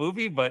scale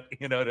movie, but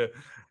to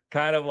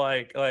kind of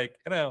like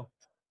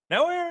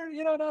nowhere,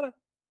 not a.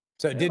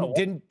 So it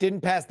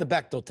didn't pass the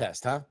Bechdel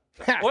test, huh?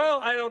 Well,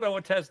 I don't know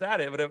what test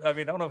that is, but I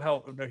mean, I don't know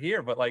how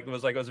here, but it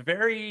was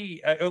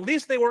very. At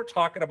least they weren't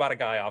talking about a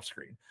guy off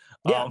screen.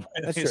 Yeah,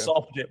 that's they true.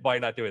 solved it by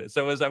not doing it.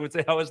 So I would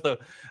say, I was like,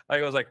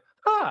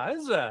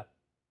 this is I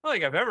don't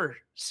think I've ever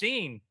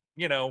seen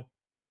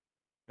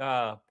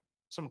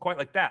something quite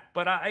like that.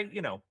 But I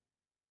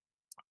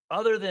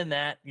other than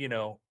that,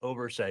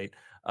 oversight,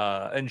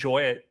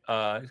 enjoy it.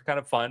 It's kind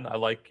of fun. I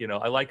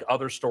like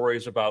other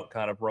stories about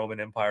kind of Roman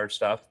Empire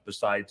stuff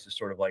besides just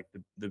sort of like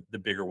the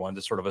bigger ones.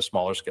 It's sort of a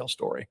smaller scale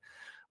story,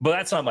 but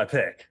that's not my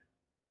pick.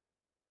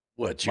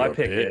 What's My your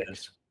pick pick?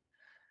 is,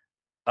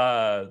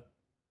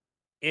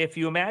 if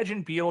you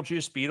imagine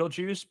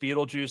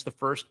Beetlejuice, the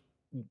first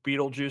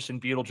Beetlejuice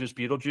and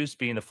Beetlejuice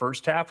being the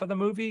first half of the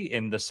movie,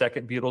 and the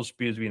second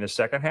Beetlejuice being the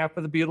second half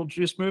of the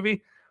Beetlejuice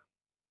movie.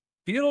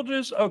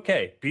 Beetlejuice,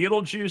 okay.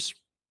 Beetlejuice,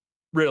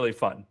 really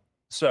fun.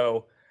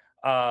 So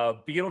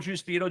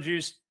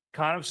Beetlejuice,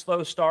 kind of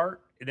slow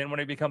start. And then when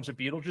it becomes a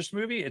Beetlejuice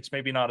movie, it's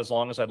maybe not as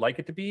long as I'd like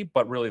it to be,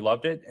 but really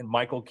loved it. And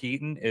Michael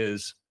Keaton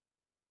it's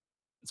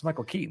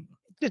Michael Keaton.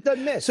 Just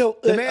doesn't miss. So,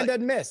 the man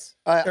doesn't miss.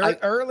 I-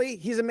 Early,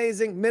 he's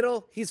amazing.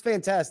 Middle, he's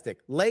fantastic.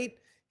 Late,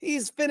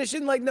 he's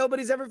finishing like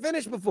nobody's ever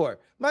finished before.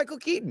 Michael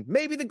Keaton,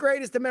 maybe the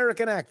greatest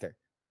American actor.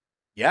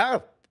 Yeah,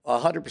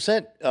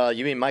 100%.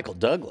 You mean Michael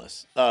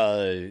Douglas?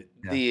 So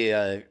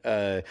the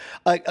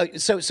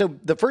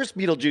first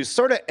Beetlejuice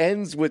sort of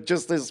ends with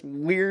just this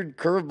weird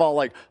curveball,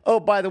 like, oh,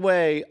 by the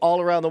way,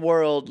 all around the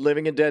world,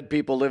 living and dead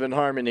people live in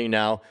harmony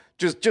now.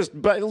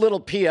 Just by a little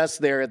PS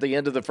there at the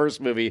end of the first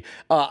movie.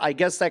 I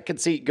guess that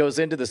conceit goes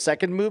into the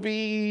second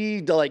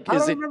movie. Like, I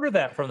don't remember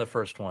that from the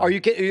first one. Are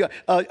you kidding?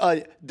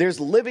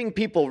 There's living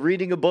people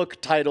reading a book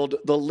titled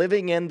 "The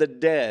Living and the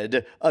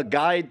Dead: A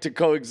Guide to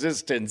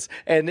Coexistence,"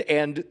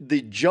 and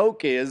the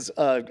joke is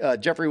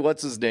Jeffrey,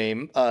 what's his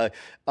name?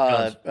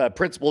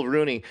 Principal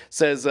Rooney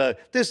says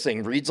this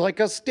thing reads like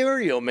a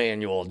stereo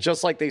manual,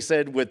 just like they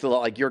said with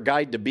like your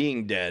guide to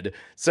being dead.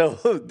 So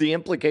the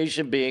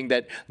implication being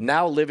that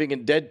now living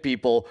and dead people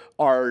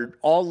are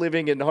all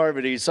living in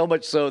harmony, so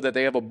much so that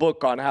they have a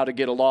book on how to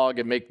get along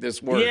and make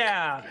this work.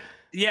 Yeah,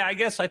 I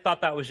guess I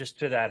thought that was just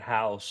to that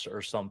house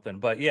or something,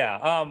 but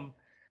yeah,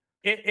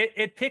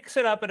 it picks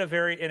it up in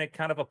a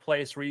kind of a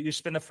place where you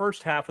spend the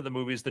first half of the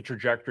movies, the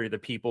trajectory of the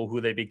people, who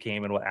they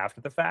became and what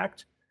after the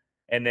fact,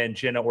 and then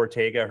Jenna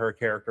Ortega, her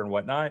character and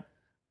whatnot.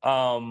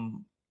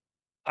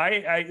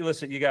 I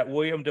listen, you got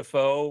William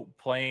Dafoe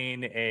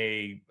playing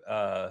a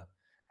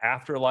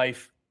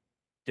afterlife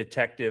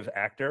detective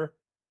actor.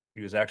 He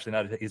was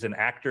actually he's an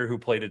actor who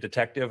played a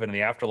detective, and in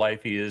the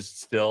afterlife, he is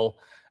still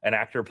an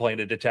actor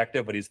playing a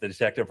detective, but he's the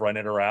detective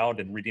running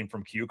around and reading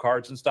from cue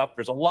cards and stuff.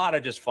 There's a lot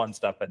of just fun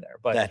stuff in there.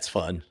 But that's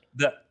fun.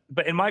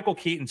 But in Michael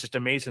Keaton's just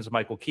amazing as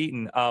Michael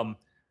Keaton,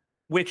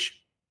 which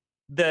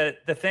the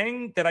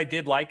thing that I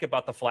did like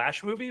about the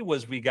Flash movie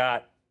was we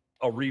got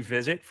a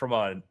revisit from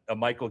a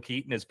Michael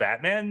Keaton as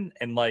Batman,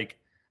 and like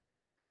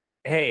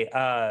Hey,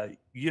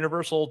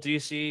 Universal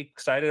DC,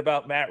 excited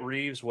about Matt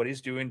Reeves, what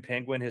he's doing,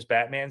 Penguin, his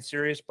Batman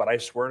series. But I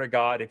swear to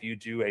God, if you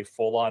do a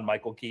full-on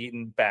Michael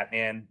Keaton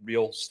Batman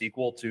real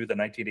sequel to the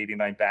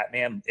 1989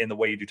 Batman in the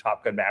way you do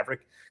Top Gun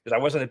Maverick, because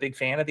I wasn't a big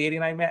fan of the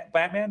 89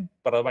 Batman,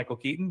 but I love Michael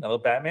Keaton, I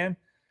love Batman.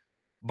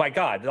 My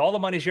God, all the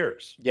money's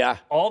yours. Yeah.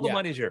 All the Yeah.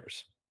 money's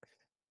yours.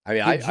 I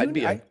mean, Did I'd you-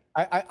 be.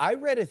 I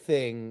read a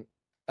thing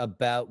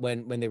about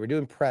when they were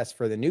doing press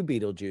for the new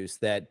Beetlejuice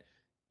that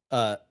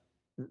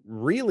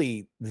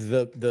really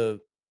the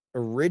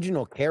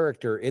original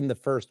character in the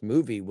first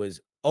movie was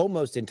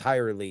almost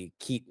entirely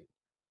Keaton.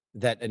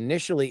 That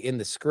initially in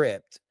the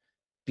script,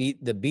 the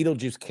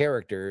Beetlejuice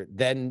character,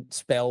 then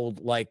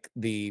spelled like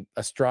the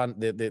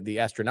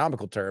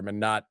astronomical term and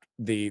not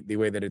the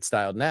way that it's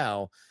styled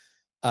now,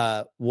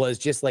 was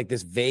just like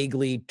this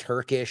vaguely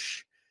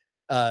Turkish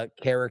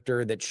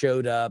character that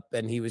showed up,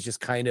 and he was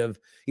just he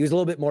was a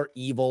little bit more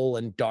evil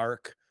and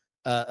dark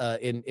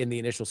in the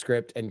initial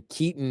script, and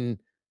Keaton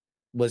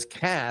was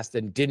cast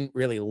and didn't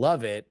really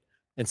love it,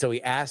 and so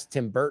he asked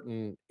Tim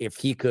Burton if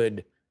he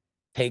could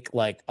take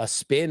like a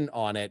spin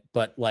on it,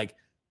 but like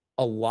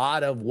a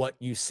lot of what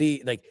you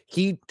see, like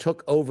he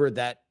took over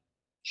that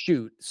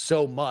shoot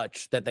so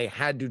much that they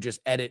had to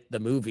just edit the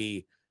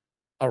movie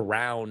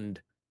around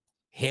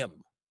him,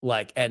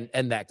 like and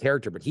that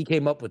character. But he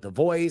came up with the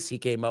voice, he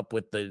came up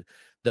with the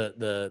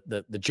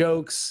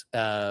jokes,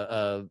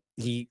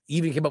 he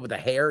even came up with the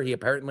hair. He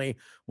apparently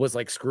was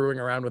like screwing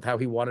around with how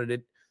he wanted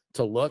it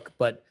to look,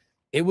 but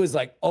it was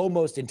like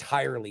almost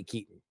entirely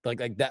Keaton.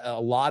 Like that, a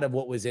lot of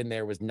what was in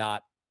there was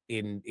not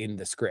in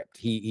the script.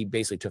 He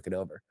basically took it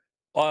over.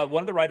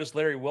 One of the writers,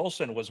 Larry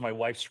Wilson, was my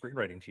wife's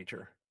screenwriting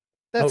teacher.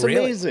 That's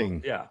really?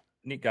 amazing. Yeah,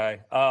 neat guy.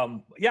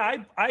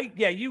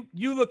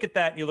 You look at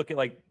that and you look at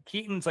like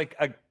Keaton's like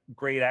a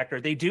great actor.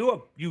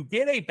 You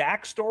get a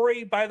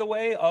backstory, by the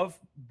way, of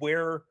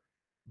where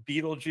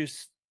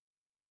Beetlejuice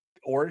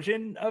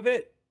origin of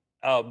it,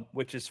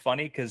 which is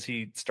funny because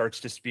he starts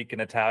to speak in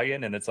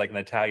Italian and it's like an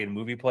Italian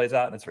movie plays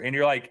out and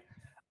you're like,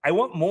 I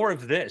want more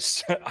of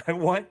this.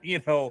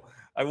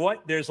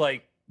 There's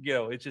like,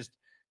 it's just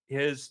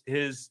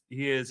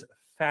he is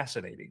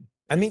fascinating.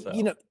 I mean,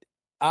 So.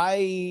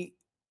 I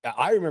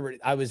remember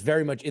I was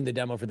very much in the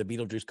demo for the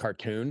Beetlejuice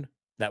cartoon.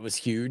 That was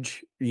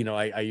huge.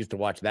 I used to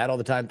watch that all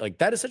the time. Like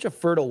that is such a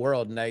fertile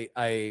world. And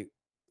I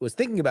was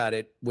thinking about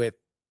it with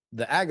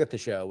the Agatha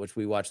show, which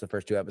we watched the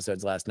first 2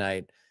 episodes last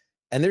night.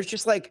 And there's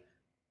just like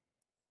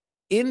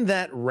in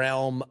that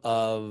realm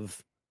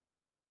of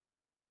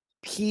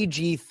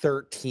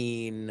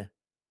PG-13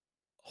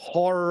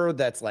 horror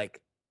that's like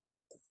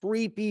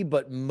creepy,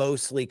 but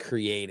mostly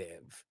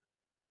creative.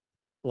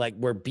 Like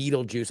where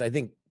Beetlejuice, I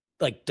think,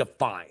 like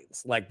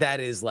defines, like that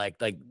is like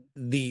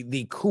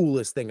the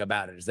coolest thing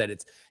about it is that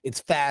it's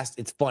fast,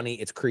 it's funny,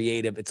 it's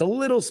creative, it's a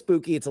little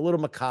spooky, it's a little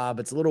macabre,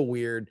 it's a little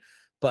weird,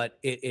 but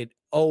it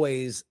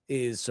always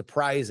is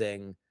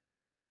surprising.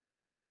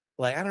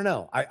 Like I don't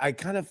know, I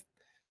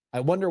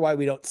wonder why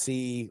we don't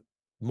see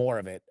more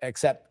of it,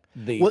 except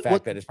the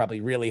fact that it's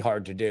probably really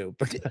hard to do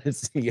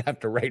because you have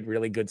to write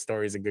really good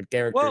stories and good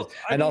characters.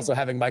 Well, also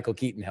having Michael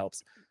Keaton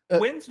helps.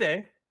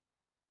 Wednesday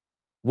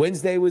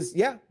was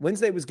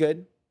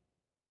good.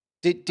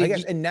 I guess,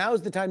 You, and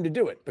now's the time to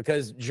do it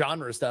because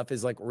genre stuff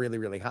is like really,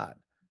 really hot.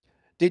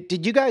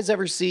 did you guys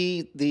ever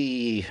see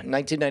the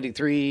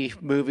 1993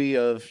 movie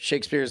of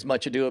Shakespeare's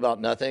Much Ado About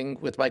Nothing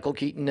with Michael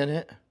Keaton in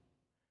it?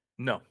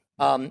 No.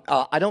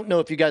 I don't know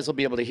if you guys will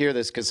be able to hear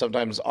this because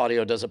sometimes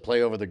audio doesn't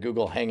play over the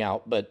Google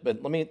Hangout, but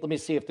let me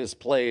see if this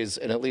plays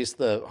and at least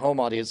the home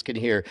audience can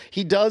hear.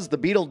 He does the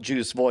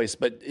Beetlejuice voice,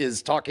 but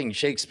is talking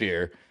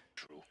Shakespeare.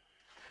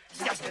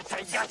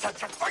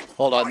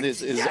 Hold on,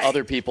 this is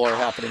other people are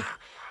happening.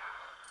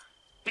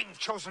 Being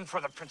chosen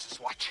for the Prince's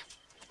Watch.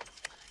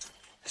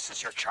 This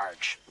is your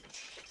charge.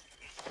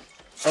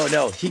 Oh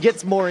no, he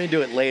gets more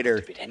into it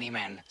later. Bid any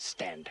man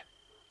stand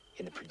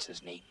in the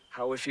Prince's name.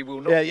 How if he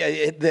will not? Yeah,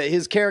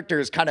 his character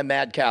is kind of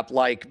madcap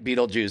like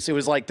Beetlejuice. It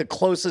was like the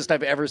closest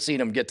I've ever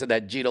seen him get to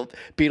that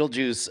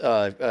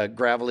Beetlejuice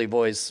gravelly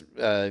voice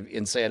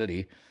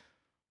insanity.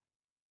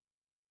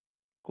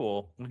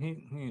 Cool.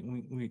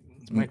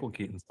 Michael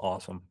Keaton's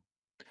awesome.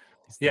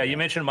 Yeah, you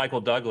mentioned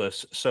Michael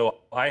Douglas. So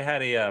I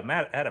had a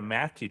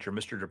math teacher,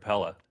 Mr.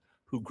 Drapella,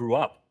 who grew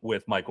up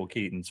with Michael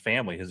Keaton's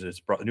family.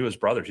 Knew his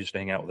brothers. He used to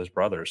hang out with his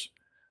brothers.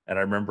 And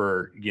I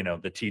remember,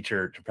 the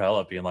teacher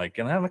Drapella being like,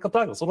 Michael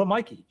Douglas, little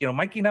Mikey.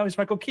 Mikey now he's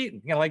Michael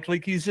Keaton. Like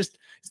he's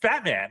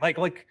Batman.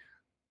 Like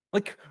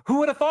who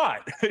would have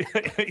thought?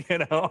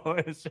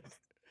 It's just...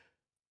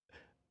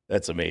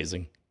 That's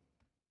amazing.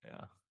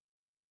 Yeah.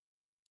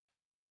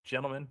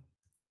 Gentlemen,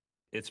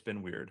 it's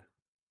been weird.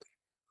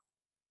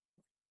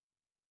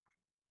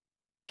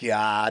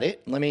 Got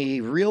it. Let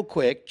me real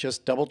quick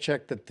just double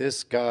check that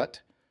this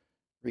got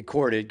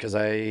recorded because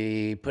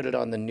I put it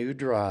on the new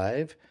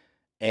drive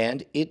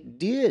and it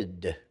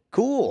did.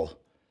 Cool.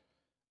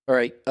 All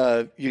right.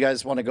 You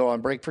guys want to go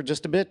on break for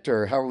just a bit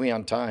or how are we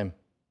on time?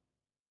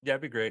 Yeah,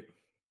 it'd be great.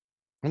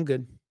 I'm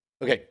good.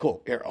 Okay,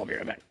 cool. Here, I'll be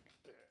right back.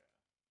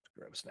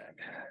 Grab a snack.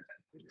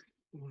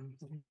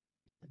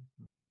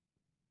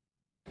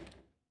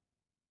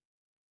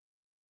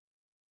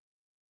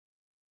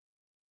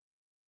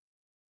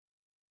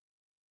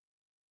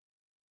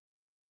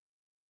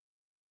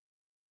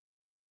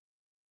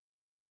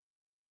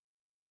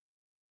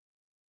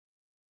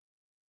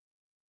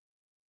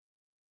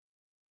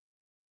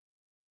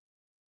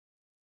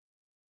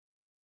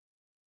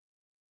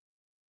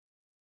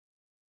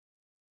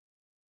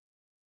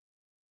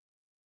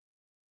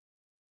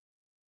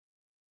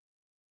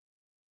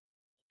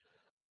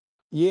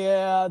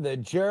 Yeah, the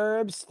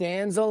gerb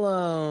stands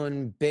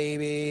alone,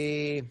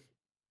 baby.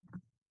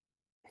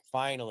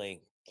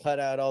 Finally, cut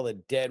out all the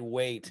dead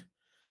weight.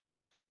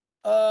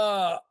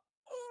 There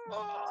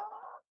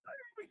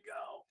we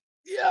go.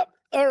 Yep.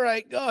 All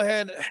right, go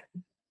ahead.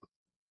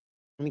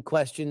 Any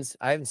questions?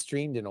 I haven't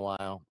streamed in a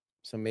while,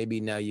 so maybe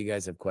now you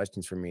guys have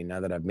questions for me now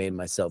that I've made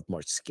myself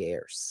more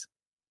scarce.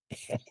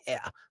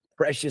 Yeah,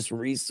 precious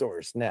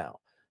resource now.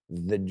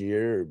 The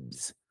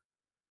gerbs.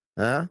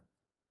 Huh?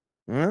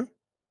 Huh?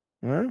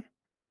 Huh?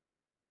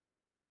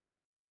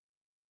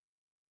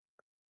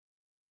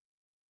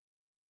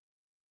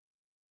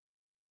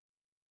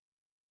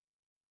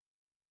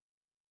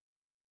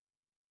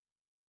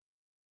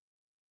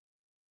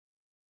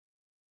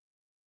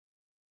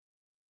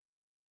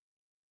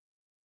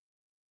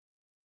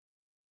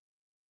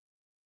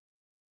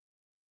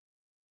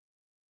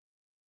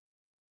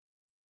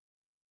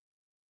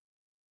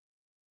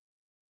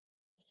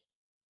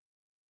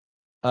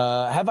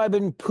 Have I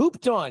been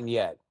pooped on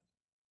yet?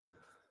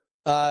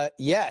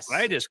 Yes.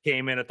 I just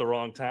came in at the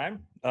wrong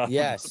time.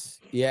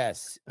 Yes.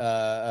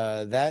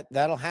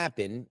 That'll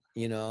happen.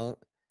 You know,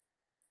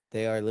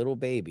 they are little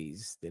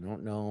babies. They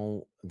don't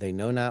know. They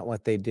know not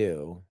what they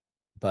do.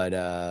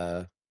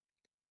 But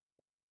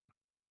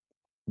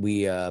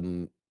we I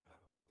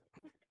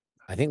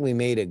think we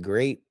made a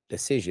great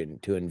decision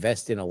to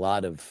invest in a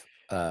lot of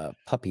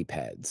puppy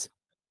pads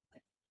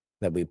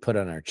that we put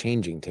on our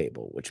changing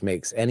table, which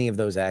makes any of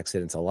those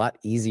accidents a lot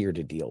easier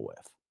to deal with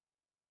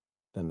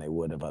than they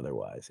would have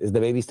otherwise. Is the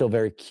baby still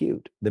very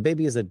cute? The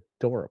baby is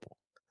adorable.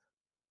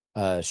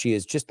 She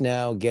is just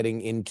now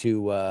getting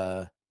into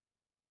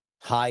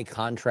high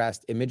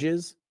contrast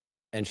images,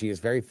 and she is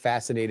very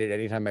fascinated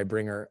anytime I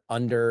bring her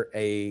under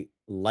a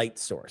light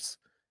source.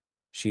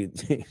 She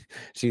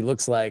she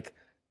looks like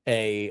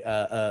a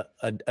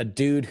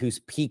dude who's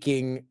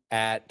peeking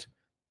at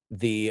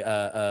the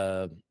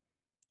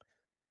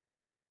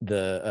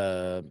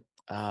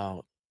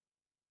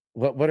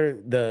what are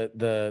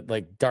the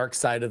like dark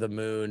side of the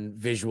moon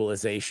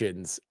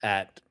visualizations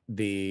at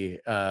the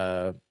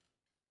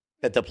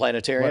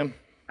planetarium.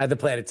 At the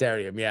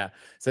planetarium, yeah.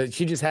 So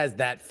she just has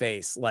that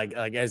face, like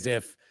as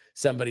if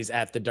somebody's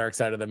at the dark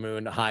side of the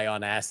moon, high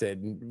on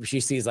acid. And she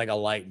sees like a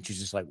light, and she's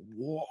just like,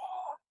 "Whoa,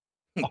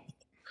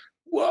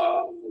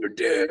 whoa,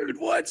 dude,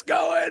 what's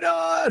going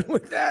on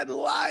with that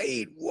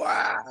light?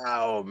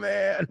 Wow,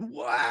 man,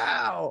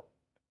 wow!"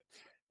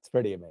 It's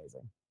pretty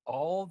amazing.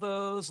 All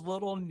those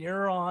little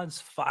neurons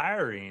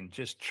firing,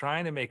 just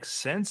trying to make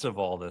sense of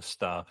all this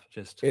stuff.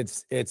 Just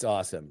It's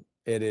awesome.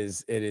 It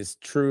is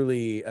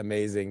truly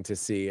amazing to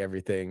see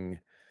everything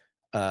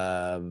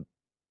come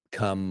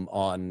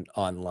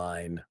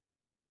online.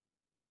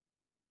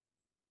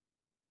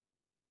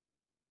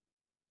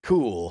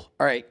 Cool.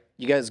 All right.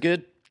 You guys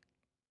good?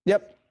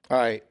 Yep. All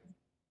right.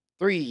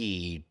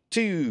 3,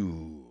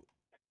 2.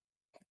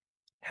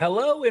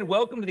 hello and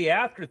welcome to the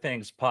After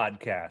Things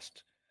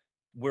podcast,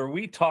 where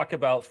we talk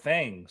about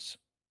things.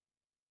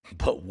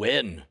 But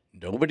when?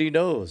 Nobody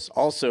knows.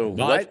 Also,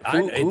 No,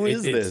 who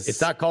is this? It's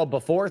not called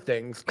Before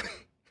Things.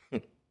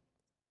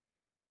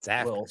 It's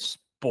after. We'll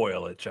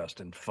spoil it,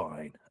 Justin.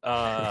 Fine.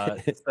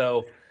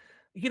 So,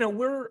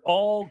 we're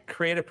all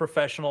creative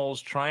professionals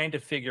trying to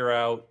figure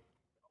out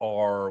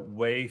our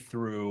way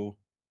through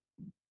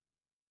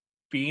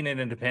being an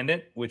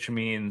independent, which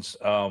means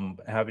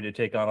having to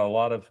take on a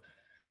lot of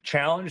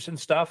challenge and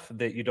stuff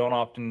that you don't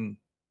often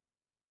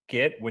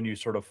get when you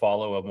sort of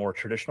follow a more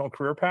traditional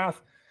career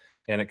path.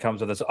 And it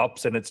comes with its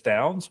ups and its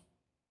downs,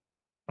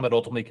 but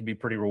ultimately can be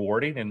pretty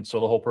rewarding. And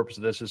so the whole purpose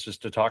of this is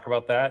just to talk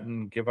about that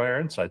and give our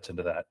insights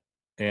into that.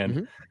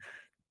 And,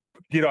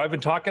 I've been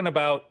talking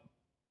about,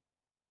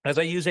 as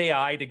I use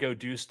AI to go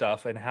do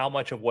stuff, and how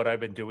much of what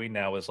I've been doing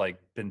now is like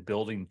been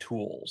building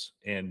tools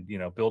and,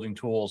 building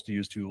tools to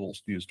use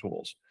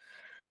tools,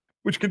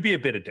 which could be a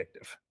bit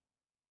addictive.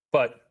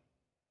 But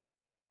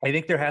I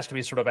think there has to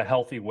be sort of a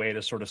healthy way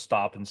to sort of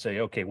stop and say,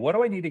 okay, what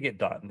do I need to get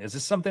done? Is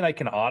this something I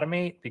can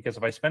automate? Because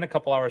if I spend a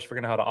couple hours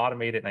figuring out how to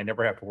automate it and I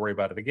never have to worry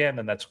about it again,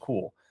 then that's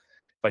cool.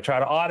 If I try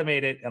to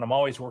automate it and I'm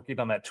always working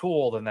on that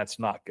tool, then that's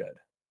not good.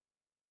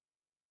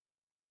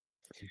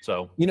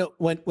 So,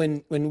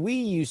 when we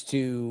used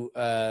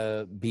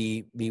to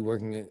be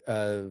working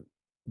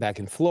back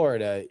in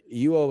Florida,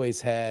 you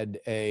always had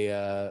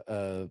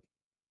a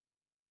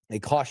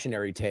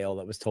cautionary tale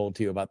that was told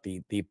to you about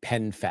the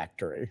pen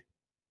factory.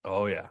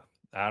 Oh yeah,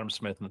 Adam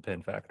Smith and the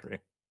Pen Factory.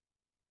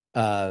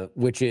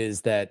 Which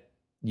is that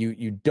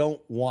you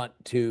don't want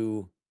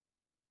to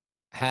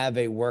have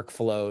a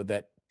workflow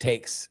that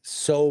takes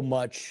so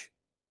much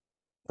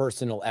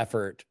personal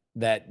effort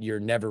that you're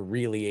never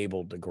really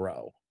able to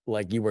grow.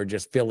 Like you are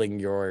just filling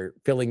your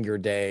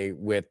day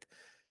with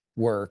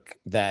work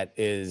that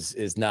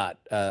is not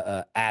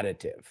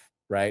additive,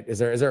 right? Is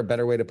there a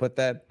better way to put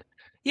that?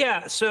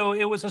 Yeah, so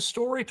it was a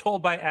story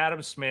told by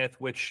Adam Smith,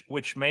 which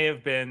may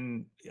have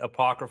been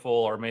apocryphal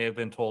or may have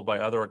been told by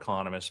other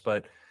economists,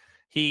 but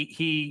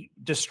he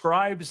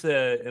describes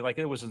like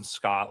it was in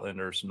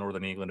Scotland or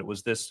Northern England. It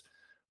was this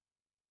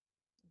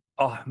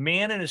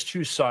man and his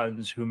two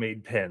sons who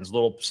made pens,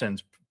 little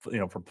pens,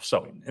 for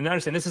sewing. And I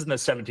understand this is in the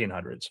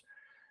 1700s.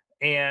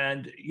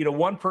 And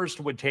one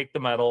person would take the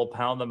metal,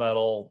 pound the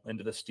metal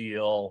into the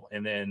steel,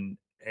 and then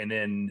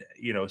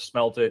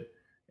smelt it,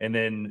 and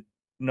then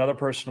another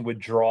person would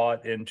draw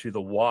it into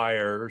the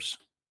wires,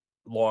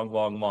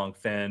 long,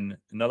 thin.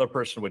 Another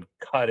person would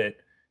cut it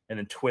and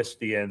then twist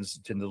the ends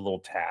into the little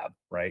tab,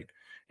 right?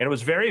 And it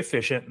was very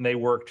efficient. And they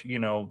worked, they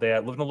lived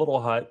in a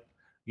little hut.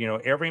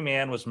 Every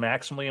man was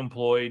maximally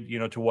employed,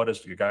 to what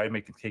is the guy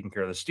taking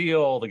care of the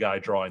steel, the guy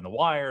drawing the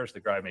wires, the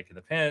guy making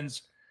the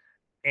pens.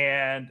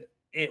 And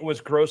it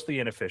was grossly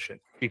inefficient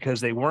because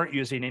they weren't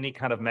using any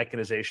kind of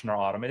mechanization or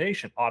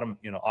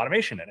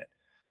automation in it,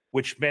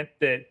 which meant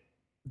that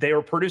they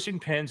were producing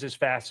pens as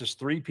fast as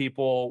 3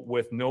 people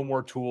with no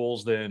more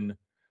tools than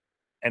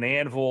an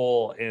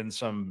anvil and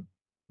some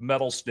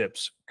metal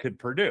snips could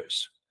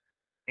produce.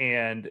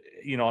 And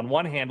on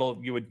one handle,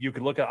 you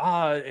could look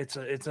at it's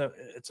a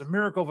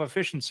miracle of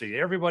efficiency.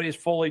 Everybody's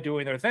fully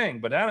doing their thing,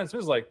 but now it's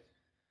just like,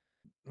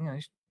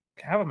 you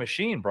have a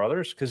machine,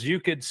 brothers, because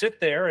you could sit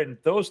there and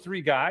those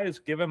 3 guys,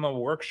 give them a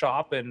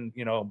workshop and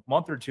a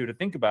month or 2 to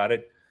think about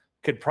it,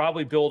 could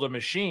probably build a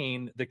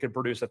machine that could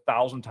produce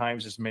 1,000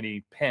 times as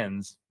many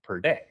pens per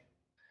day,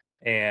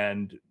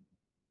 and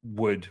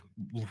would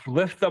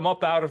lift them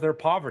up out of their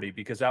poverty,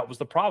 because that was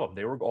the problem.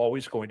 They were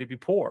always going to be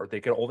poor.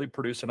 They could only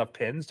produce enough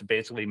pens to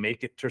basically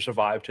make it to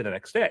survive to the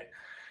next day.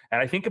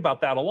 And I think about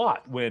that a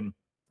lot when,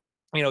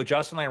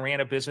 Justin and I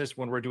ran a business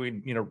when we're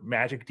doing,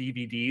 magic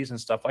DVDs and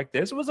stuff like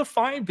this. It was a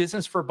fine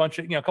business for a bunch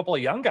of, a couple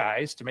of young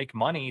guys to make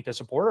money to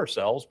support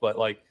ourselves, but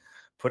like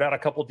put out a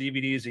couple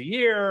DVDs a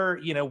year,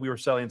 we were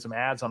selling some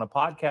ads on a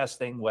podcast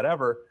thing,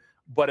 whatever.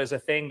 But as a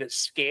thing that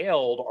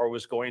scaled or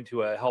was going to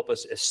help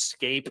us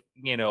escape,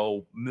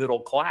 middle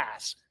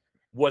class,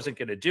 wasn't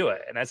going to do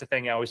it. And that's the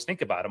thing I always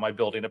think about. Am I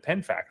building a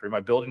pen factory? Am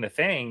I building a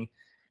thing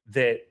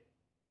that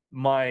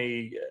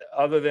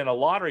other than a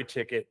lottery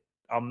ticket,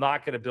 I'm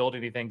not going to build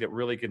anything that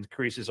really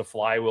increases a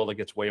flywheel that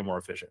gets way more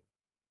efficient.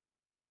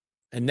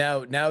 And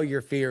now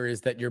your fear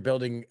is that you're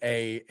building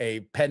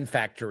a pen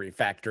factory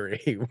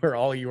where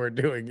all you are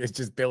doing is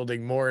just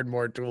building more and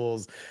more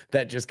tools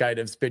that just kind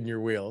of spin your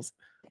wheels.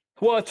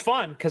 Well, it's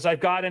fun because I've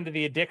got into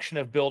the addiction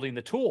of building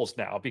the tools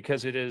now,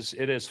 because it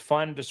is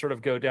fun to sort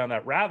of go down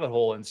that rabbit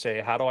hole and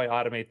say, how do I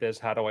automate this?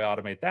 How do I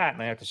automate that?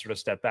 And I have to sort of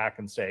step back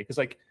and say, because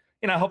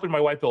helping my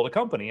wife build a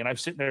company, and I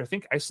sit there,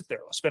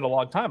 spend a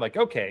long time like,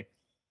 okay,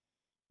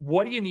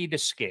 what do you need to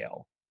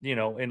scale?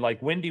 And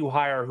like, when do you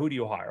hire? Who do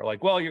you hire?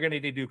 Like, well, you're going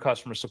to need to do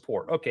customer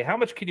support. Okay, how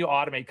much can you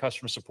automate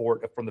customer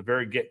support from the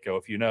very get-go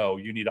if you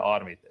need to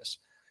automate this?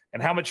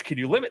 And how much can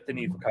you limit the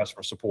need for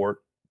customer support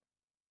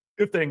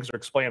if things are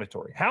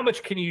explanatory? How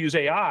much can you use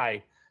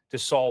AI to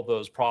solve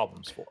those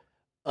problems for?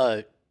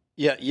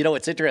 Yeah,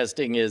 what's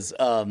interesting is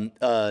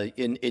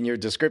in your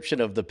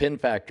description of the pin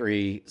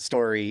factory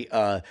story,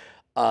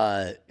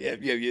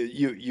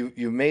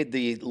 you made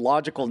the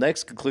logical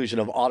next conclusion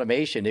of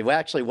automation. It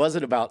actually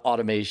wasn't about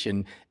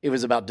automation. It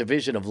was about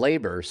division of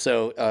labor.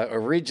 So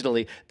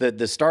originally,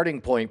 the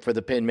starting point for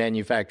the pin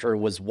manufacturer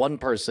was one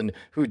person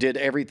who did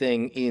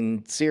everything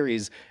in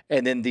series.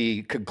 And then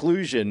the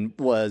conclusion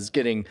was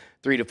getting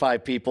 3 to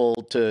 5 people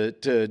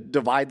to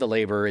divide the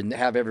labor and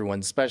have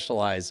everyone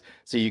specialize.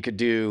 So you could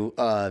do,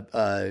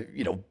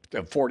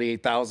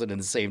 48,000 in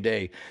the same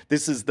day.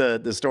 This is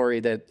the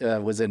story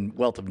that was in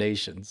Wealth of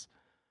Nations.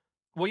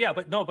 Well, yeah,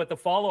 but the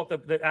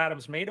follow-up that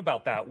Adams made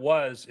about that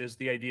is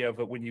the idea of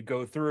when you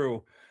go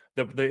through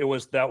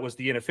that was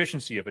the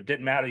inefficiency of it.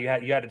 Didn't matter.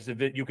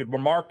 You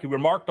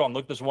remarked on,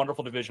 look, this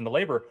wonderful division of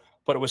labor,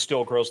 but it was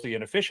still grossly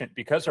inefficient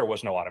because there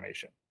was no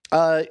automation.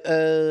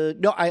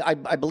 No,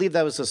 I believe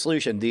that was the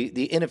solution.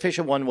 The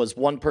inefficient one was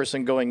one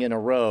person going in a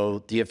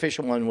row. The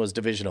efficient one was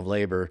division of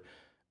labor,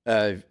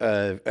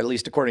 at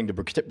least according to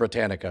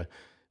Britannica.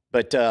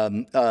 But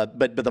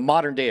the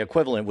modern day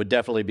equivalent would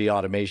definitely be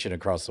automation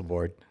across the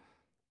board.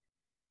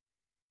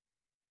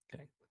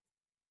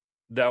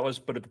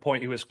 But at the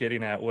point he was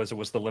getting at was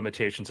the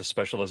limitations of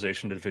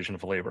specialization and division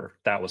of labor.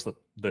 That was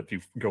that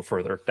you go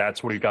further.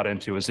 That's what he got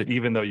into, is that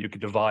even though you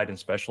could divide and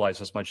specialize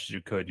as much as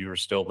you could, you were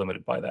still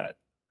limited by that.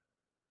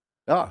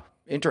 Ah,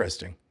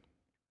 interesting.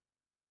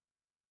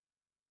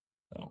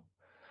 So,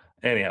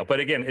 anyhow, but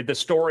again, the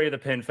story of the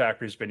pin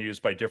factory has been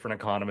used by different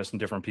economists and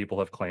different people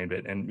have claimed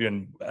it.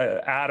 And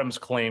Adams'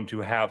 claim to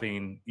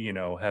having,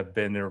 have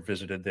been there,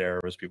 visited there,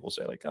 as people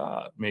say, like,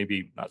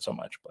 maybe not so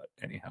much, but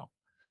anyhow.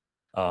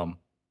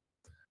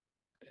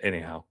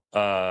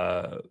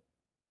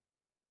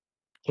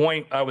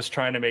 Point I was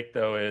trying to make,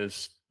 though,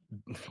 is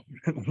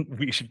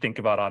we should think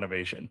about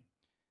automation.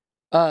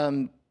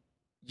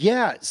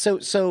 Yeah.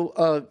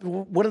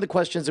 One of the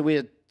questions that we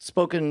had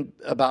spoken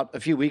about a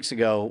few weeks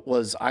ago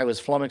was I was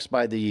flummoxed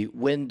by the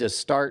when to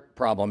start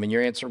problem, and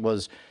your answer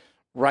was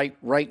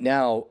right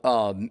now.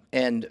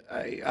 And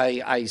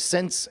I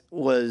since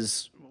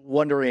was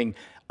wondering,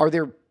 are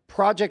there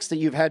projects that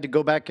you've had to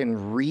go back and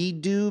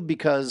redo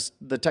because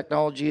the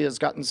technology has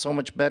gotten so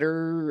much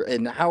better?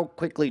 And how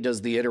quickly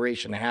does the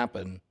iteration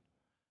happen?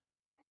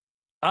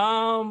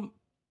 Like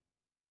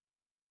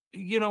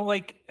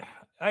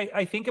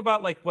I think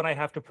about like when I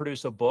have to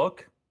produce a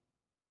book,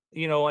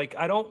 like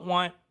I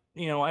don't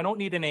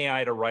need an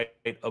AI to write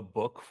a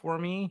book for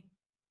me.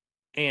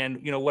 And,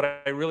 what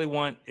I really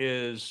want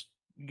is,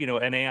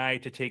 an AI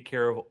to take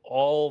care of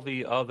all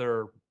the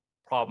other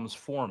problems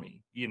for me.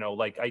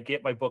 Like I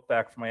get my book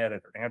back from my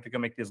editor. I have to go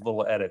make these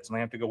little edits and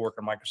I have to go work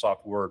on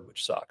Microsoft Word,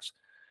 which sucks,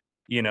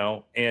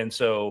 And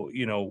so,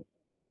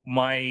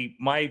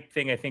 my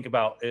thing I think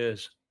about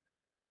is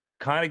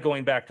kind of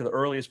going back to the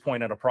earliest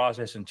point in a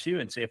process and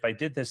say, if I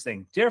did this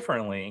thing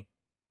differently,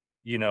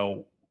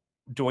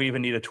 do I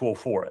even need a tool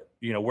for it?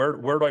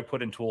 Where do I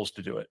put in tools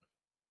to do it?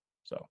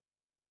 So.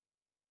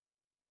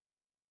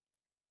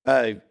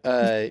 I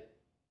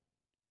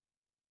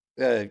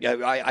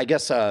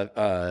guess,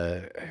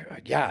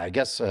 yeah, I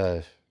guess,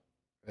 well,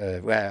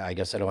 I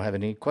guess I don't have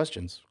any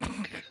questions.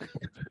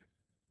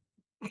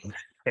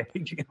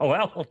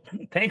 Well,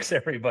 thanks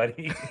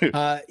everybody.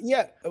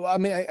 Yeah, well, I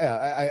mean,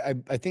 I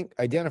think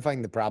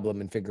identifying the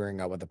problem and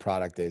figuring out what the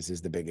product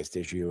is the biggest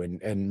issue.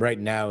 And right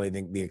now, I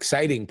think the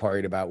exciting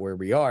part about where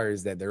we are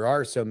is that there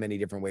are so many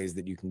different ways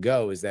that you can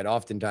go. Is that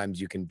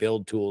oftentimes you can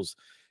build tools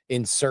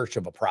in search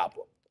of a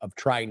problem, of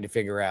trying to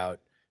figure out,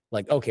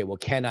 like, okay, well,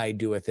 can I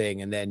do a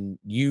thing and then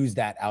use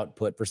that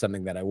output for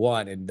something that I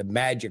want? And the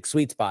magic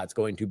sweet spot is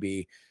going to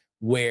be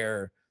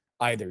where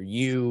either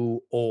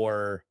you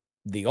or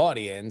the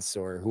audience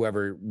or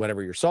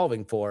whatever you're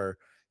solving for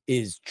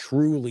is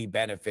truly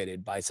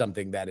benefited by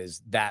something that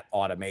is that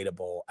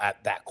automatable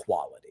at that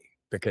quality,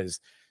 because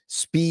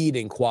speed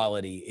and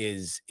quality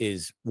is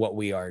what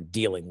we are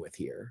dealing with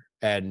here.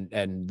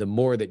 And the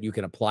more that you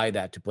can apply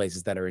that to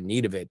places that are in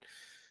need of it,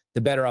 the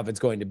better off it's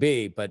going to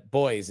be. But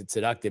boy, is it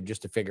seductive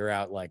just to figure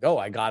out like, oh,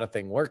 I got a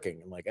thing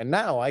working. And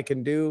now I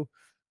can do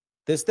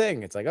this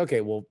thing. It's like,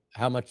 okay, well,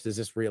 how much does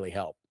this really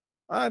help?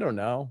 I don't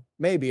know.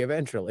 Maybe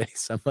eventually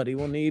somebody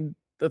will need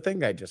the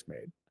thing I just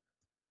made.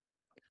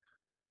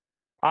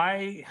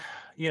 I,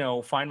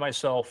 find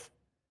myself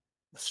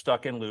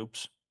stuck in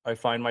loops. I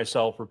find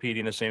myself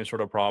repeating the same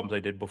sort of problems I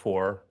did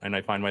before. And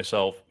I find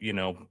myself,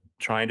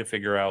 trying to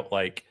figure out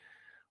like,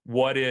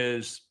 what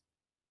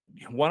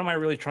am I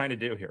really trying to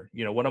do here?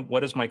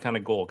 What is my kind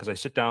of goal? Because I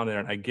sit down there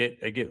and I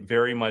get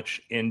very much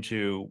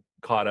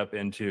caught up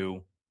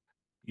into,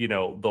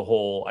 the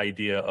whole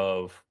idea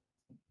of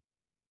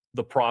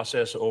the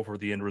process over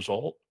the end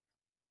result.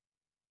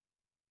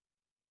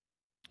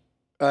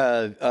 Like,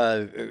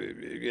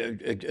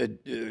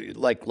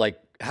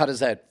 how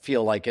does that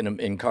feel like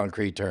in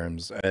concrete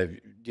terms? Do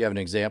you have an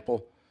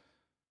example?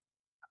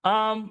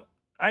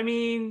 I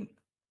mean,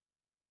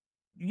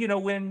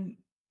 when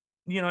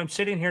I'm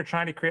sitting here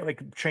trying to create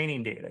like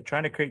training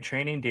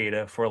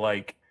data for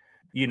like,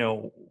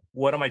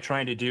 what am I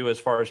trying to do as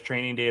far as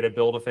training data,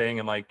 build a thing,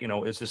 and like, am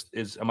I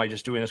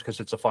just doing this because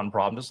it's a fun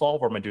problem to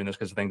solve, or am I doing this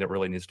because the thing that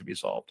really needs to be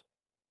solved?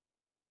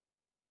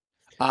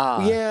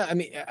 Yeah, I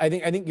mean, I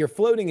think you're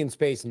floating in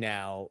space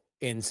now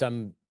in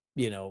some,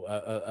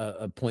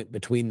 a point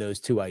between those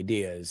two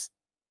ideas.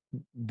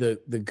 The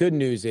good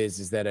news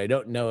is that I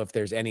don't know if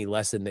there's any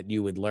lesson that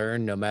you would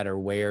learn, no matter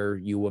where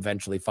you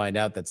eventually find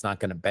out, that's not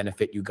going to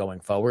benefit you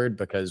going forward,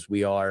 because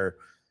we are,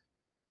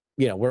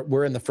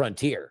 we're in the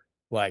frontier.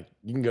 Like,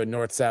 you can go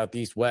north, south,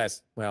 east,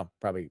 west. Well,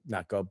 probably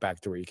not go back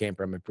to where you came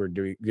from if we're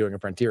doing a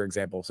frontier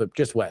example. So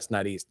just west,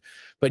 not east.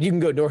 But you can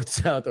go north,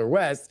 south, or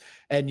west,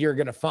 and you're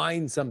going to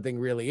find something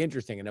really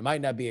interesting. And it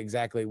might not be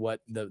exactly what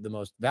the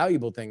most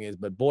valuable thing is,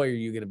 but boy, are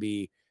you going to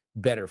be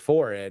better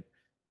for it,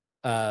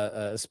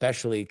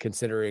 especially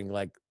considering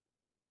like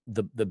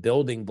the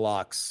building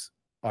blocks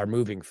are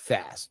moving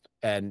fast,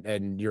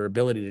 and your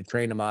ability to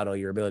train a model,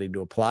 your ability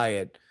to apply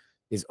it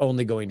is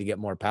only going to get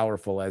more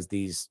powerful as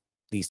these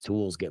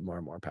tools get more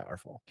and more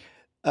powerful.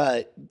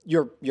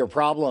 Your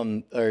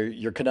problem or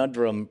your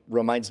conundrum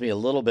reminds me a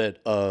little bit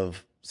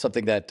of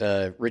something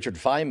that Richard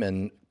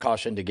Feynman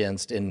cautioned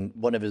against in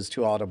one of his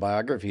 2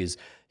 autobiographies.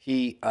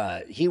 He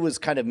was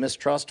kind of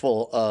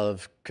mistrustful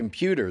of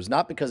computers,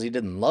 not because he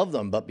didn't love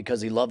them, but because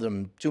he loved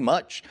them too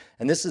much.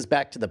 And this is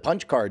back to the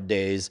punch card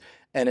days.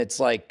 And it's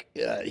like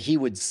he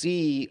would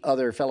see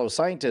other fellow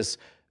scientists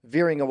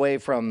veering away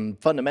from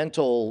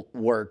fundamental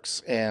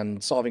works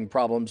and solving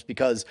problems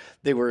because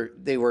they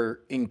were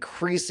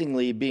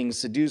increasingly being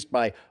seduced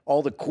by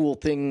all the cool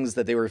things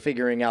that they were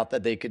figuring out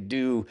that they could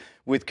do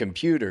with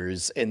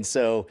computers. And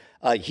so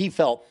he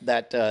felt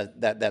that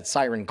that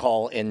siren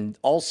call, and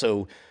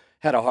also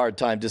had a hard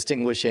time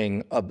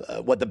distinguishing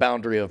what the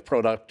boundary of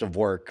productive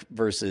work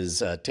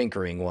versus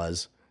tinkering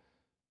was.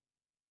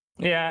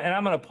 Yeah, and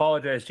I'm going to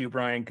apologize to you,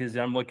 Brian, because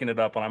I'm looking it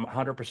up and I'm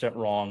 100%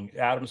 wrong.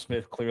 Adam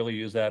Smith clearly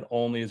used that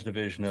only as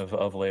division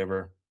of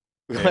labor.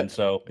 And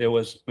so it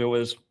was,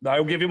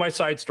 I'll give you my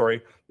side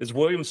story. Is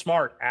William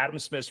Smart, Adam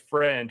Smith's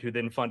friend, who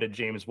then funded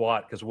James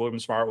Watt, because William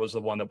Smart was the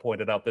one that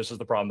pointed out this is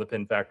the problem, the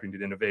pin factory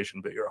needed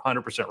innovation, but you're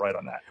 100% right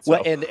on that. So,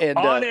 Well, and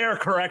on-air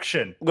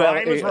correction. well,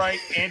 Brian was right,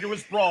 Andrew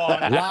was wrong.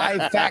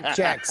 Live fact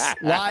checks.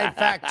 Live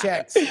fact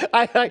checks.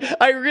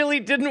 I really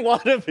didn't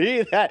want to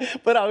be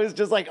that, but I was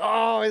just like,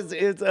 oh,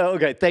 it's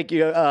okay. Thank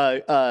you.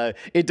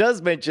 It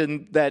does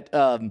mention that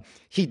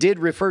he did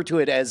refer to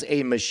it as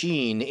a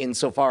machine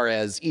insofar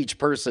as each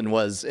person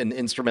was an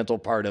instrumental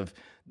part of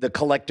the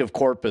collective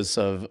corpus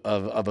of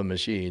a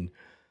machine.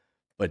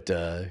 But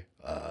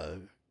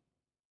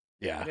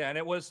yeah. Yeah, and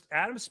it was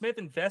Adam Smith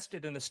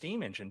invested in the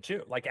steam engine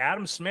too. Like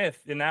Adam Smith,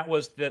 and that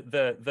was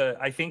the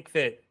I think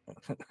that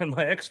and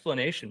my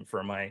explanation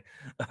for my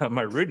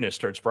my rudeness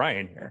towards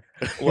Brian here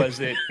was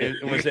that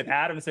it was that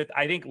Adam Smith,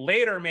 I think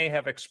later may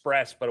have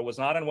expressed, but it was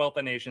not in Wealth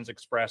of Nations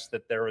expressed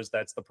that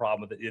that's the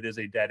problem, that it is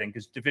a dead end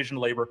because division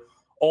of labor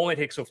only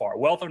takes so far.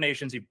 Wealth of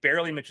Nations, he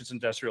barely mentions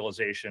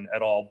industrialization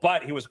at all,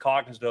 but he was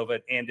cognizant of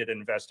it and did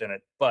invest in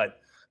it.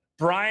 But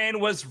Brian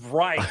was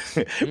right.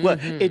 Well,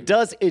 it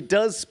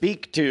does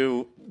speak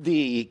to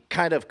the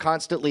kind of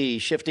constantly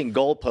shifting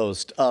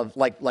goalpost of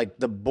like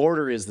the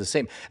border is the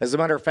same. As a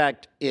matter of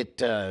fact,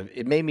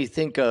 it made me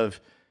think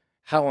of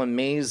how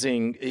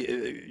amazing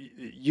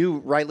you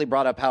rightly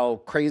brought up how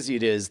crazy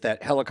it is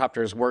that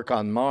helicopters work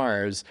on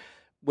Mars,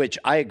 which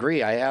I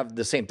agree. I have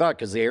the same thought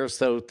because the air's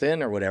so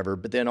thin or whatever,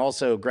 but then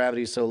also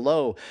gravity's so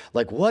low.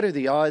 Like, what are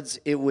the odds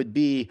it would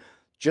be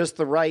just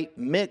the right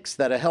mix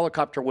that a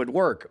helicopter would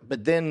work?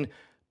 But then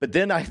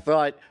I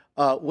thought,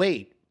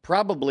 wait,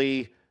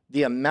 probably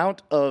the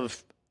amount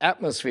of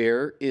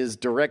atmosphere is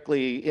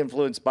directly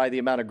influenced by the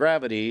amount of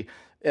gravity.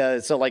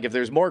 So like if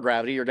there's more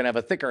gravity, you're going to have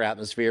a thicker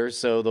atmosphere.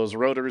 So those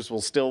rotors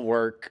will still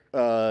work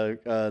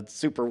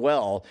super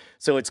well.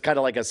 So it's kind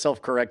of like a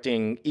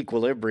self-correcting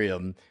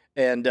equilibrium.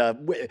 And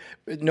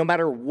no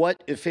matter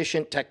what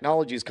efficient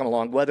technologies come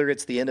along, whether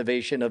it's the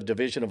innovation of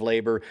division of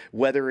labor,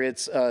 whether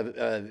it's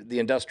the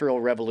industrial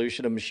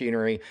revolution of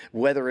machinery,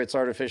 whether it's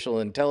artificial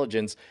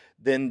intelligence,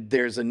 then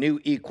there's a new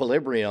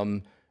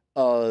equilibrium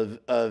of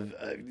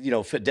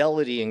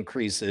fidelity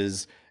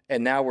increases.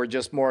 And now we're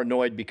just more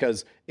annoyed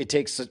because it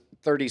takes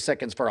 30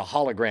 seconds for a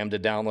hologram to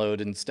download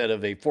instead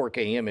of a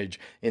 4K image,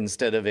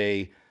 instead of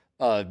a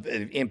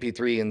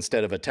MP3,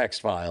 instead of a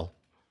text file.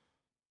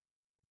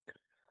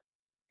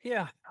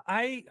 Yeah,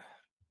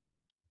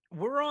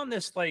 we're on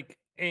this like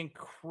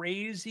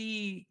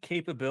crazy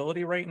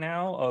capability right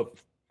now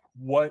of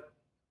what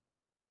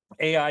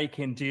AI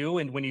can do.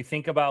 And when you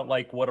think about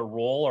like what a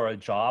role or a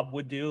job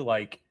would do,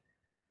 like,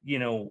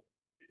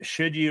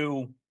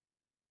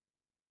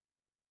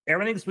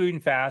 everything's moving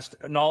fast.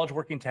 Knowledge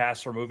working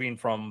tasks are moving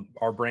from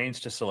our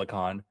brains to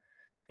silicon.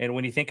 And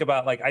when you think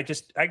about like, I'm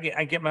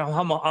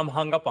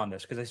hung up on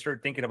this because I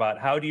started thinking about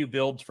how do you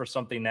build for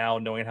something now,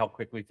 knowing how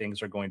quickly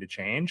things are going to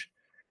change.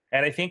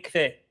 And I think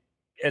that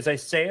as I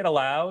say it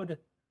aloud,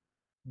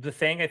 the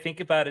thing I think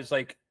about is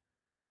like,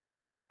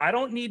 I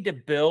don't need to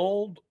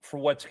build for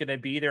what's going to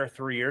be there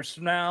 3 years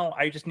from now.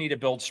 I just need to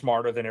build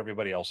smarter than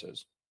everybody else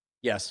is.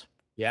 Yes.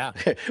 Yeah.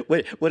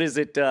 What is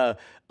it?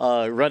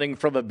 Running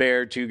from a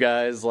bear, two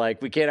guys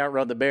like, we can't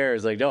outrun the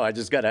bears. Like, no, I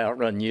just got to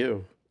outrun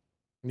you.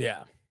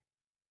 Yeah.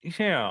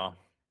 Yeah.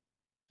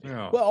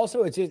 Well,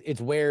 also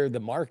it's where the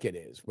market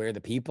is, where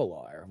the people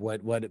are.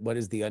 What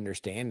is the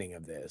understanding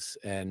of this,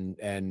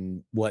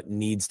 and what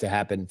needs to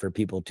happen for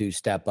people to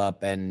step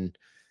up and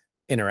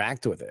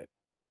interact with it?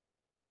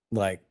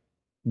 Like,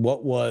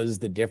 what was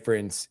the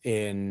difference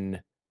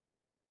in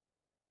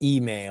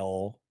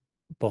email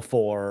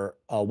before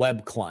a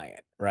web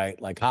client, right?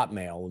 Like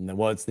Hotmail. And then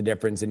what's the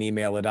difference in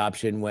email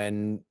adoption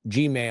when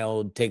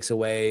Gmail takes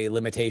away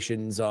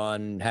limitations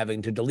on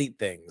having to delete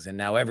things and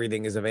now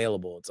everything is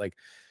available? It's like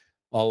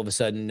all of a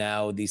sudden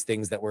now these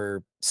things that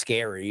were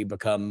scary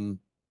become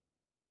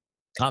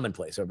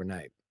commonplace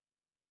overnight.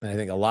 And I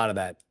think a lot of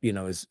that,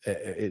 is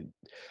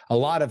a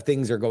lot of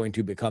things are going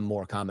to become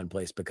more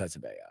commonplace because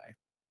of AI.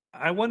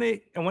 I want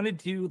to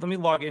do, let me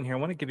log in here. I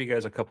want to give you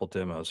guys a couple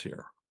demos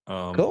here.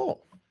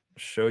 Cool.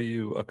 Show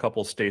you a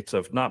couple states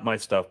of not my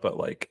stuff, but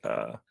like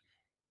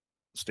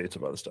states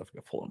of other stuff. I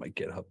can pull on my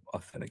GitHub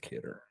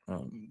Authenticator.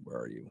 Where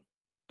are you?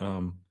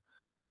 All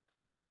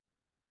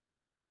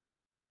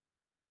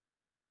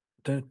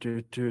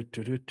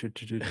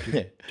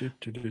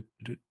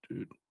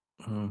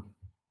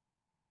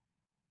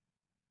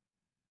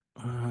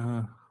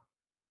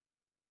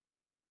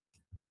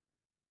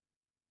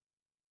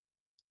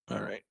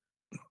right.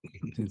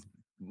 These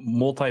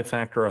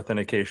multi-factor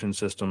authentication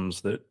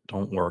systems that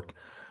don't work.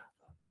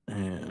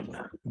 And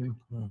all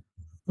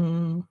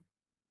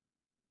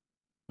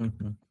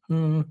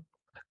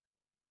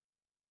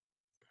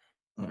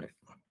right,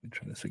 let me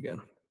try this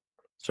again.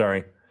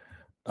 Sorry.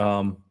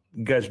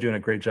 You guys are doing a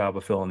great job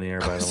of filling the air,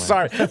 by the way.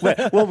 Sorry.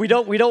 Well, we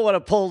don't want to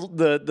pull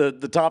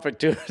the topic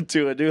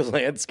to a new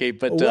landscape,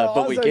 but Well,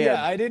 but we also, can.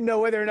 yeah, I didn't know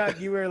whether or not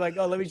you were like,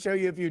 oh, let me show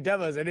you a few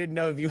demos. I didn't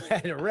know if you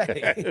had it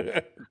ready.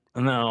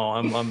 No,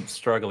 I'm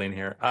struggling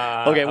here.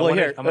 Okay, well,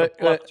 here, I'm gonna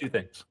pull up two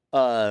things.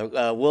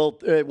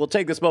 We'll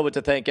take this moment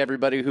to thank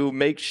everybody who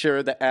makes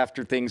sure that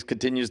After Things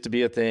continues to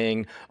be a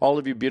thing. All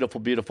of you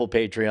beautiful, beautiful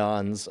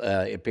Patreons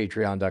at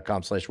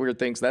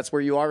patreon.com/weirdthings. That's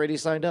where you already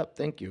signed up.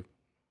 Thank you.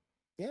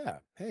 Yeah.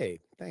 Hey,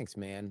 thanks,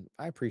 man.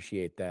 I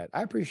appreciate that.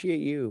 I appreciate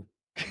you.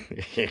 All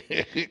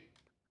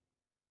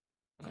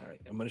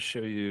right, I'm going to show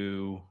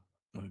you.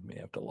 We may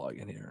have to log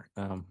in here.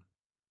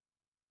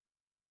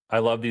 I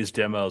love these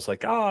demos.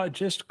 Like,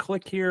 just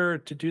click here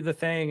to do the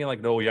thing, and like,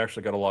 no, you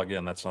actually got to log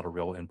in. That's not a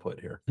real input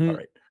here. All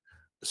right.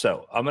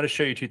 So I'm going to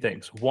show you two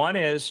things. One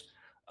is,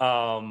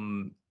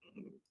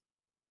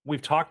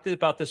 we've talked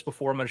about this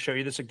before. I'm going to show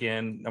you this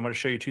again. I'm going to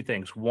show you two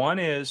things. One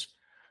is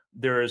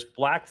there is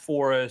Black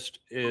Forest.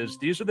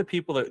 These are the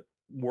people that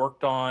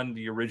worked on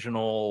the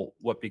original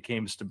what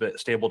became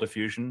Stable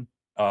Diffusion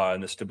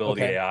and the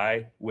Stability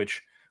AI,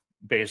 which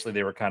basically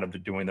they were kind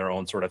of doing their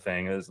own sort of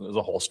thing. There's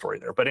a whole story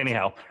there. But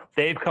anyhow,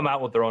 they've come out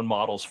with their own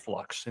models,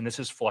 Flux, and this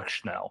is Flux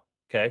Schnell.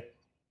 Okay.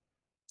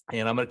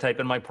 And I'm going to type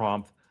in my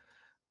prompt.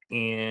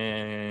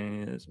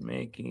 Is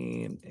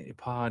making a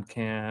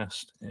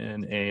podcast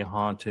in a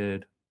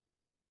haunted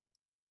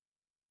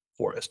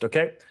forest.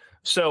 Okay.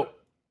 So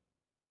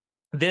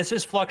this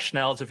is Flux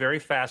Schnell. It's a very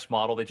fast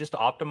model. They just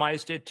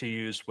optimized it to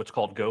use what's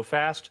called Go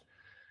Fast,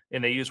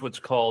 and they use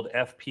what's called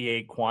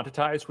FP8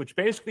 quantized, which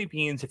basically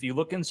means if you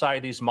look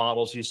inside these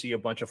models, you see a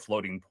bunch of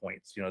floating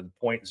points. You know,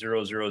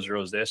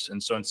 0.000 is this,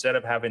 and so instead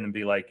of having them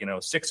be like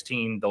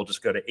 16, they'll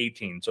just go to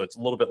 18. So it's a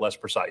little bit less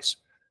precise.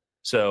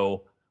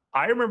 So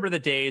I remember the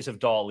days of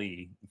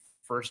DALL-E,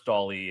 first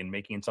DALL-E, and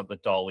making something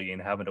with DALL-E and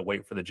having to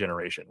wait for the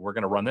generation. We're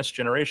going to run this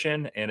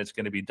generation, and it's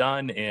going to be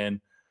done in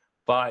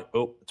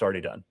it's already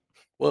done.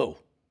 Whoa.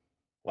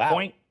 Wow.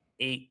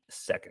 0.8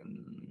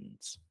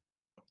 seconds.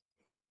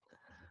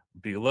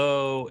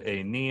 Below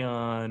a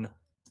neon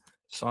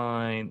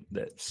sign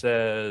that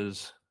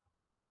says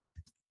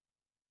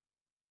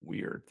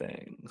weird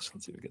things.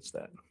 Let's see who gets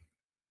that.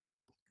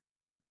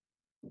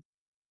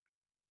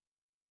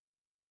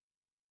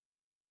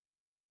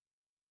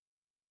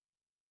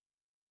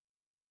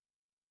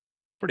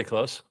 Pretty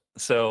close.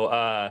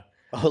 So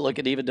look,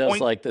 it even does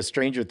like the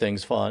Stranger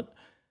Things font.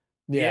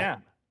 Yeah.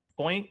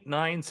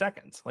 0.9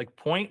 seconds, like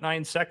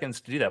 0.9 seconds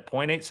to do that,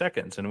 0.8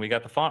 seconds, and we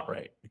got the font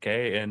right.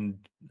 Okay. And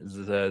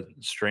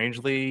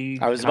strangely,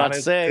 I was about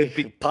to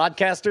say,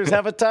 podcasters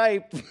have a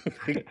type.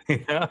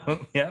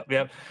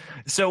 Yeah.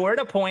 So we're at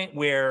a point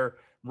where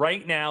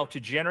right now to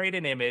generate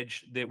an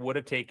image that would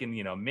have taken,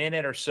 a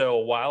minute or so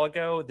a while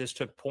ago, this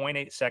took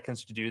 0.8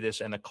 seconds to do this.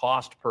 And the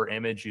cost per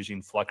image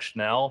using Flux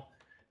Schnell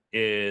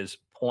is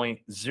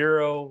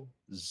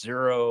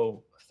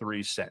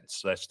 0.003 cents.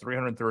 So that's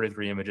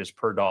 333 images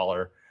per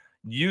dollar.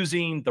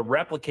 Using the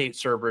Replicate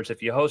servers,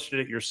 if you hosted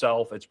it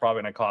yourself, it's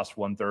probably going to cost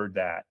 1/3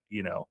 that,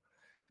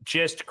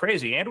 just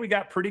crazy. And we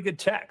got pretty good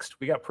text.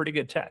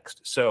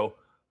 So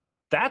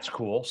that's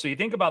cool. So you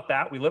think about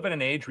that. We live in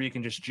an age where you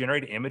can just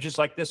generate images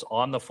like this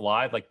on the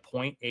fly, like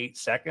 0.8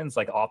 seconds,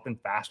 like often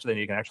faster than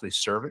you can actually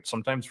serve it,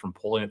 sometimes from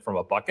pulling it from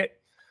a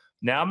bucket.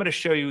 Now I'm going to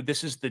show you,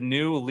 this is the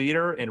new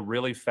leader in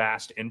really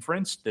fast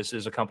inference. This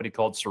is a company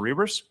called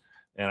Cerebras.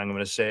 And I'm going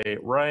to say,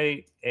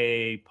 write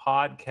a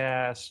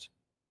podcast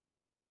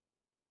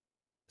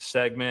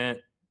segment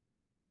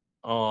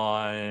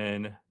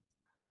on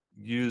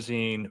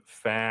using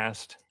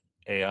fast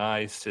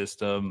AI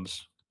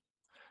systems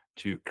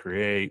to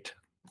create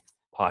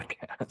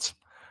podcasts.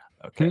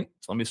 Okay,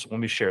 so let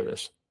me share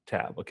this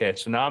tab. Okay,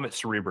 so now I'm at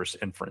Cerebras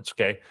Inference.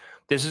 Okay,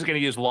 this is going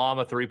to use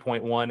Llama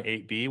 3.1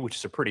 8B, which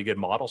is a pretty good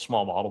model,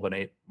 small model, but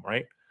 8.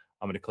 Right.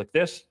 I'm going to click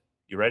this.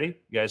 You ready?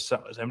 You guys,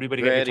 has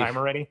anybody got your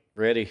timer ready?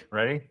 Ready.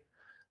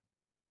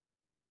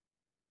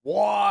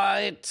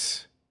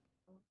 What?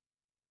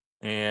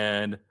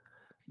 And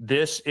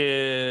this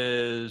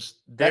is,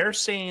 they're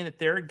saying that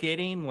they're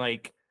getting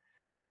like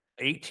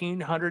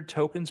 1,800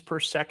 tokens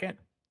per second.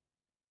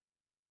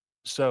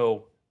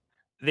 So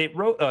they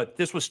wrote,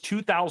 this was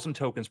 2,000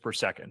 tokens per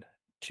second.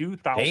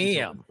 2,000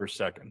 tokens per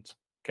second.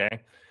 Okay.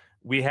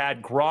 We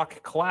had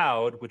Grok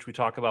Cloud, which we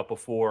talked about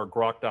before,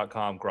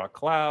 grok.com, Grok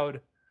Cloud,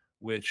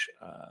 which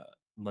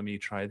let me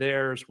try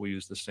theirs. We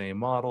use the same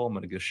model. I'm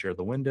going to just share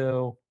the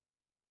window.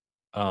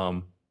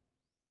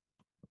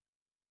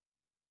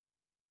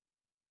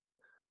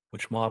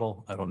 Which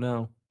model? I don't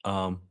know.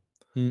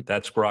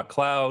 That's Grok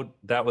Cloud.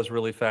 That was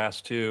really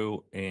fast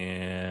too.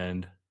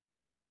 And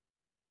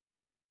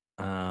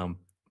let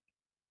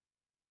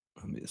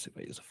me see if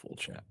I use a full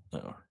chat.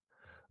 No.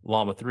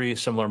 Llama 3,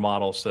 similar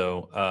model.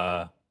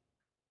 So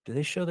do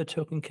they show the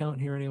token count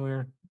here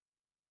anywhere?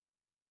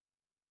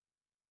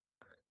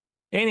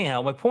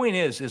 Anyhow, my point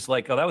is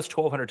like, that was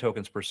 1,200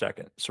 tokens per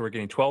second. So we're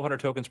getting 1,200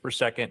 tokens per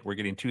second. We're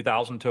getting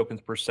 2,000 tokens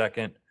per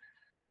second.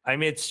 I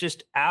mean, it's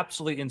just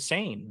absolutely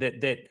insane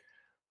that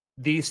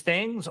these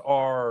things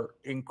are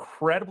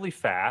incredibly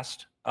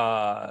fast,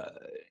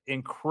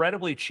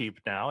 incredibly cheap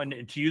now.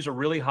 And to use a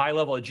really high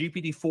level, a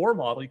GPT-4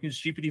 model, you can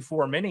use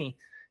GPT-4 Mini.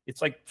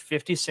 It's like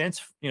 50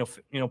 cents,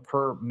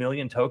 per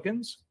million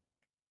tokens.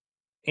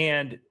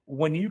 And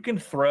when you can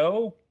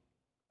throw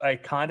a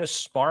kind of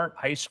smart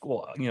high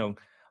school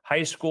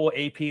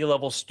AP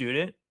level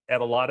student at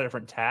a lot of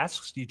different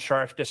tasks, you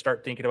have to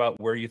start thinking about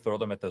where you throw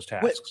them at those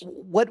tasks.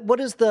 What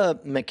is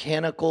the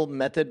mechanical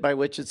method by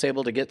which it's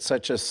able to get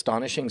such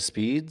astonishing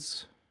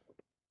speeds?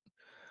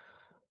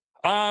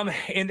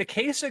 In the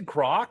case of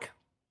Grok,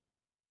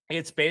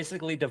 it's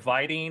basically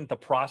dividing the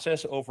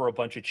process over a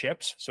bunch of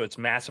chips. So it's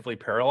massively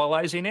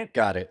parallelizing it.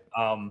 Got it.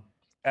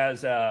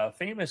 As a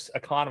famous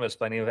economist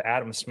by the name of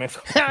Adam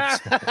Smith.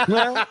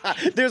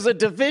 There's a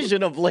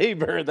division of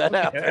labor that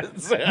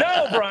happens.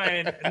 No,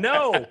 Brian,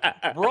 no,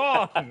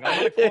 wrong. I'm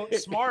going to quote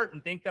smart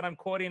and think that I'm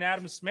quoting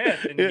Adam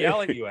Smith and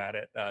yell at you at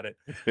it.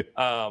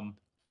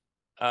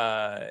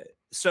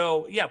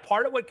 So yeah,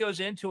 part of what goes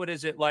into it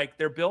is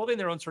they're building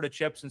their own sort of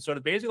chips and sort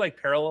of basically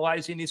like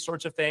parallelizing these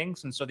sorts of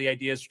things. And so the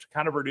idea is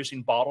kind of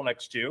reducing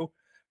bottlenecks too.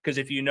 Because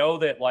if you know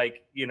that,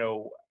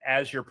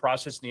 as you're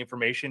processing the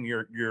information,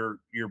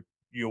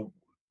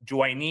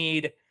 do I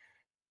need,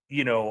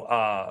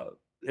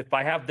 if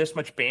I have this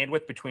much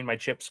bandwidth between my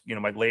chips,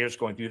 my layers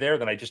going through there,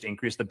 then I just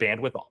increase the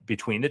bandwidth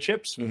between the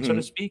chips, so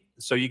to speak.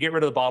 So you get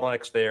rid of the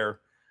bottlenecks there,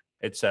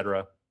 et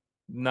cetera.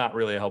 Not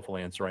really a helpful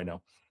answer, I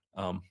know.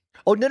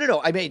 Oh,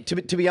 no. I mean,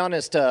 to be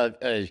honest,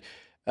 I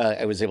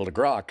was able to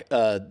grok.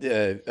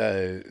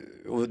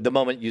 The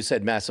moment you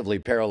said massively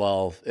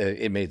parallel,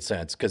 it made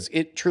sense because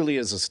it truly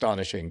is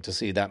astonishing to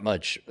see that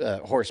much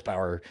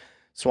horsepower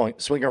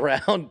swing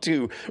around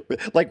to,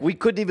 we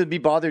couldn't even be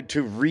bothered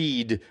to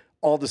read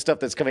all the stuff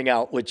that's coming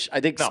out, which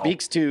I think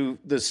speaks to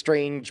the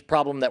strange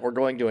problem that we're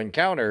going to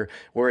encounter,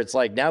 where it's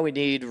like, now we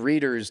need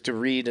readers to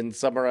read and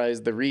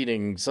summarize the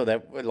reading so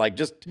that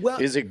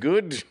is it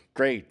good?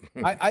 Great.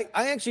 I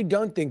actually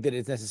don't think that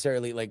it's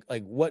necessarily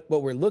what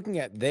we're looking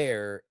at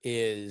there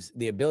is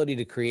the ability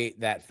to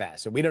create that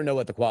fast. So we don't know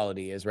what the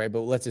quality is, right?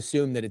 But let's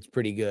assume that it's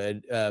pretty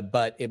good,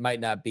 but it might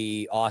not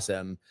be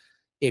awesome.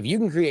 If you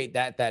can create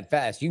that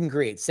fast, you can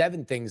create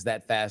 7 things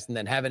that fast and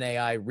then have an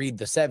AI read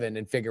the 7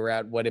 and figure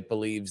out what it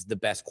believes the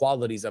best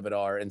qualities of it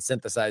are and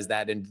synthesize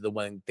that into the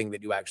one thing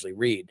that you actually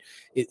read.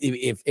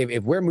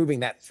 If we're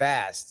moving that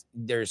fast,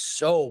 there's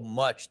so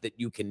much that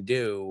you can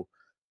do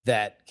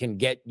that can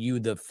get you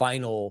the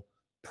final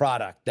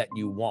product that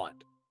you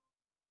want.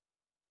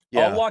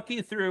 Yeah. I'll walk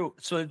you through.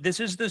 So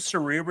this is the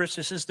Cerebras.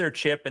 This is their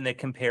chip, and they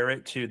compare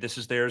it to, this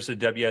is theirs, the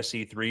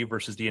WSE3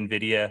 versus the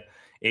NVIDIA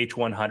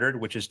H100,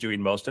 which is doing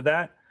most of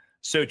that.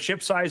 So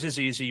chip size is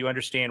easy. You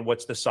understand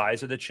what's the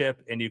size of the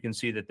chip, and you can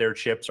see that their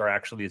chips are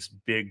actually these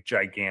big,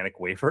 gigantic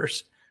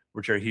wafers,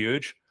 which are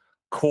huge.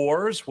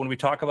 Cores, when we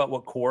talk about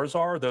what cores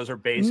are, those are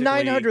basically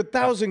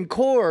 900,000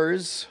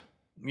 cores.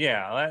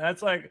 Yeah,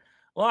 that's like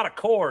a lot of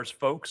cores,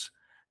 folks.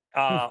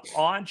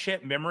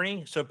 On-chip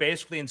memory. So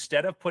basically,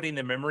 instead of putting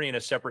the memory in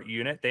a separate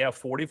unit, they have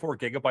 44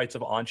 gigabytes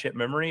of on-chip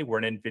memory, where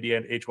an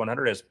NVIDIA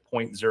H100 has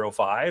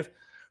 0.05.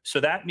 So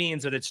that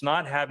means that it's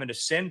not having to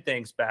send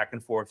things back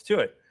and forth to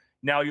it.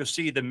 Now you'll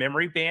see the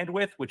memory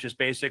bandwidth, which is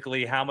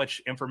basically how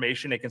much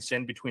information it can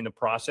send between the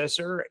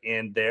processor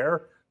and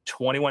their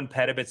 21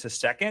 petabits a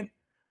second,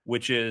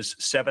 which is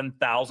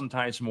 7,000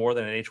 times more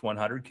than an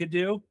H100 could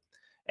do.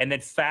 And then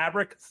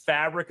Fabric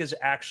is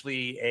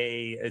actually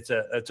it's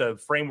a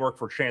framework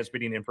for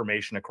transmitting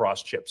information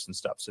across chips and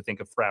stuff. So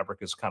think of Fabric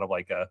as kind of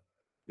like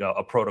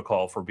a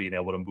protocol for being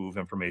able to move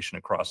information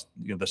across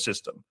the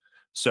system.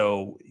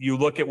 So you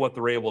look at what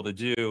they're able to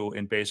do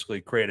and basically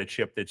create a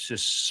chip that's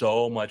just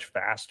so much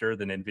faster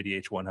than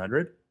NVIDIA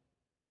H100.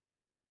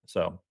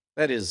 So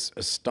that is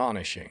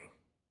astonishing.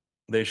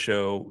 They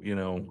show,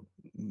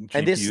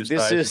 and this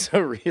is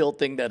a real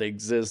thing that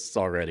exists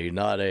already,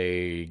 not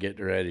a get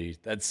ready.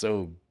 That's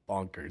so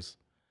bonkers.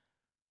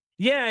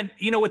 Yeah, and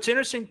what's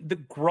interesting, the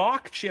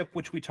Grok chip,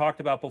 which we talked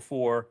about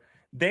before,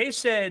 they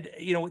said,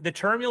 the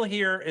term you'll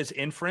hear is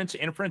inference.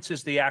 Inference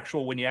is the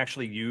actual, when you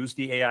actually use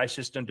the AI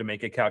system to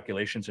make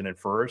calculations and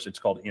infers, it's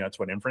called, that's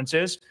what inference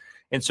is.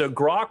 And so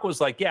Grok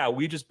was like, yeah,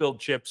 we just build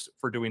chips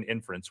for doing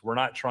inference. We're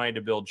not trying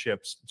to build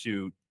chips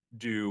to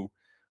do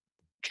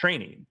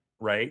training,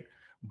 right?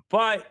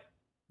 But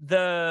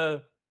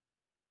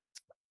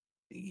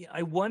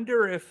I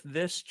wonder if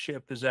this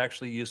chip is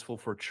actually useful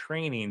for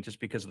training just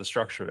because of the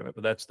structure of it.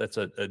 But that's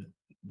a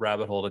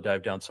rabbit hole to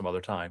dive down some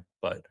other time.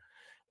 But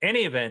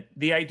any event,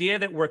 the idea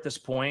that we're at this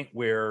point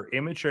where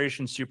image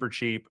creation is super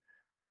cheap,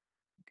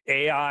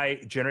 AI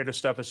generative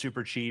stuff is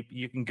super cheap.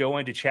 You can go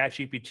into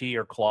ChatGPT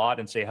or Claude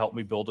and say, help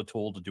me build a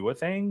tool to do a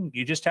thing.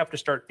 You just have to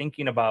start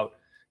thinking about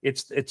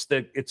it's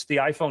the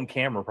iPhone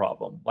camera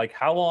problem. Like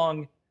how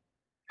long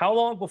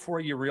before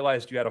you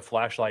realized you had a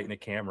flashlight and a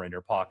camera in your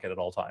pocket at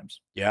all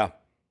times? Yeah.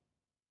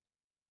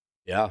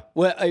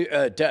 Well,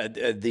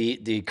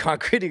 the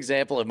concrete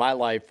example in my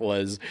life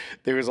was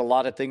there was a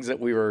lot of things that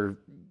we were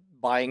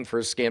buying for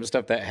scam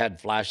stuff that had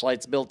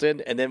flashlights built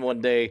in, and then one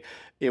day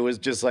it was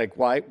just like,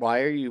 why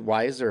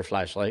is there a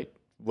flashlight?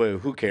 Well,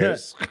 who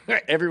cares?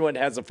 Everyone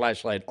has a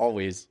flashlight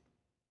always.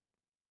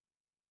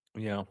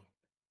 Yeah.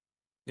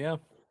 Yeah.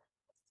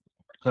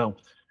 So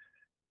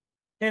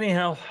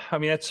anyhow, I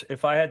mean, that's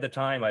if I had the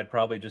time, I'd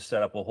probably just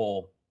set up a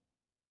whole,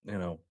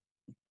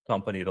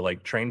 company to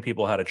like train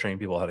people how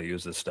to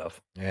use this stuff.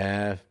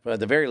 Yeah, but at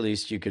the very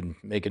least, you can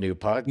make a new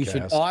podcast. You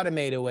should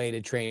automate a way to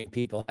train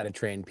people how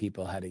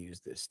to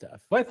use this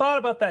stuff. Well, I thought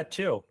about that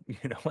too.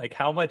 Like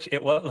how much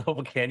at what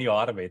level can you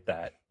automate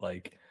that?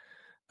 Like,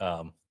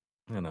 and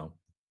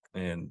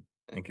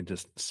I can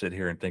just sit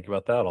here and think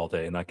about that all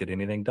day and not get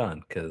anything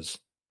done because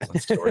that's the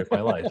story of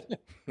my life.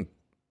 Do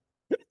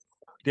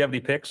you have any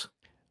picks?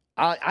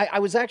 I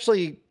was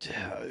actually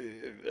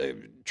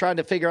trying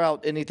to figure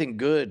out anything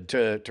good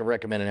to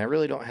recommend, and I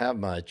really don't have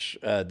much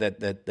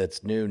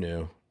that's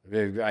new.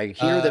 I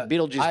hear that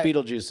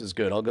Beetlejuice is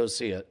good. I'll go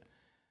see it.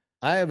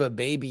 I have a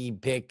baby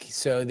pick.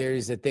 So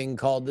there's a thing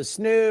called the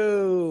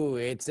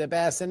Snoo. It's a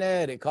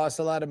bassinet. It costs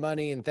a lot of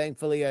money, and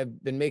thankfully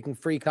I've been making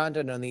free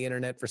content on the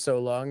internet for so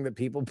long that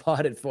people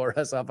bought it for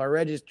us off our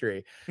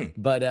registry.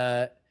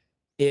 But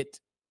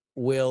it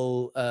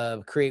will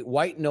create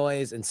white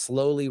noise and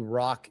slowly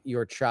rock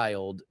your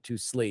child to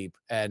sleep.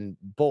 And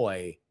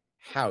boy,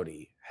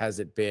 howdy, has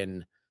it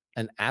been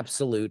an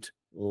absolute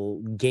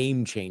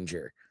game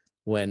changer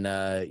when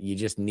you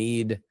just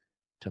need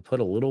to put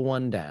a little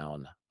one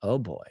down. Oh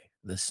boy,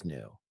 the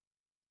Snoo.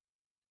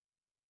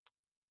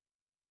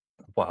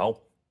 Wow,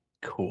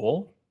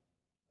 cool.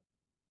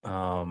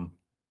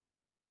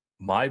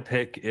 My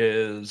pick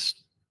is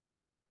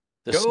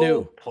the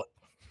Snoo.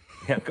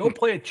 Go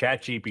play a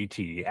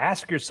ChatGPT.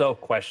 Ask yourself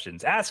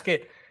questions. Ask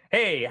it,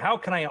 hey, how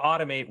can I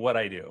automate what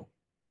I do?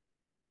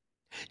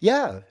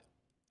 Yeah.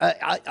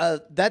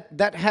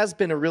 That has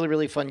been a really,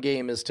 really fun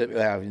game.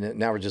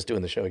 Now we're just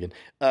doing the show again.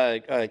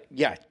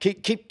 Yeah,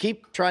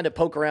 keep trying to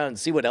poke around and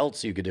see what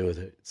else you could do with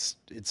it.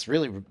 It's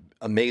really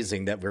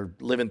amazing that we're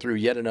living through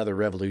yet another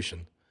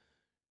revolution.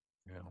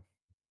 Yeah.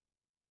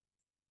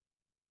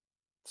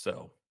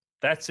 So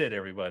that's it,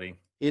 everybody.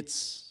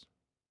 It's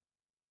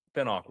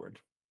been awkward.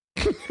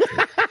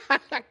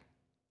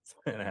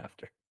 And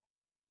after.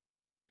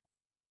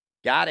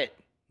 Got it.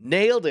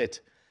 Nailed it.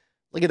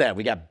 Look at that.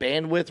 We got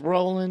bandwidth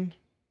rolling.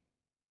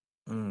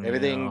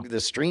 Everything, the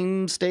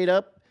stream stayed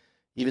up.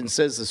 Even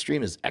says the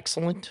stream is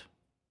excellent.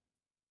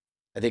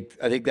 I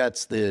think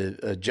that's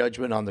the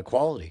judgment on the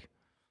quality.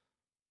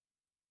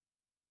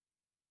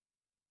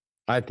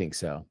 I think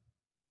so.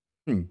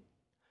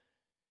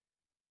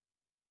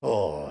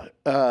 Oh,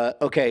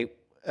 okay.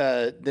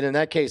 Then in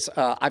that case,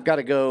 I've got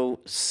to go.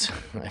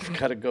 I've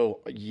got to go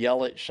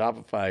yell at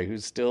Shopify, who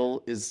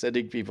still is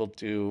sending people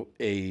to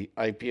a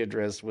IP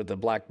address with a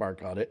black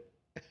mark on it.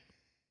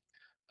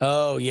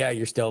 Oh yeah,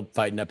 you're still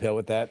fighting uphill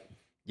with that.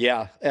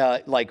 Yeah,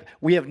 like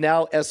we have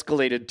now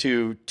escalated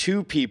to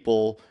 2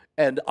 people,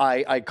 and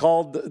I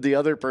called the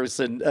other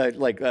person,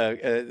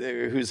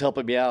 who's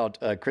helping me out,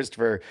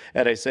 Christopher,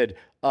 and I said,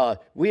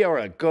 we are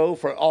a go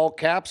for all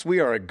caps. We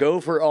are a go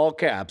for all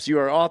caps. You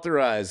are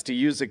authorized to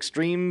use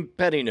extreme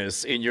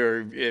pettiness in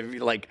your,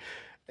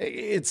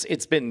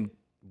 it's been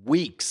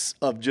weeks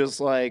of just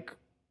like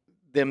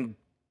them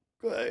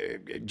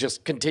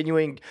just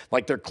continuing,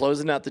 like they're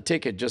closing out the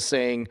ticket, just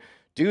saying,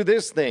 do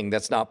this thing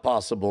that's not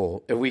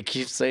possible. And we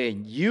keep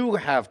saying, you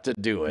have to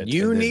do it.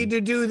 You need to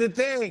do the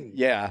thing.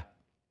 Yeah.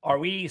 Are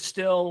we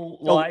still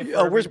live?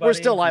 We're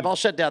still live. I'll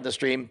shut down the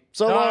stream.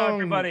 So long,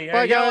 everybody.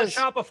 Bye, guys.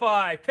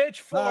 Shopify,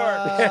 Pitchfork.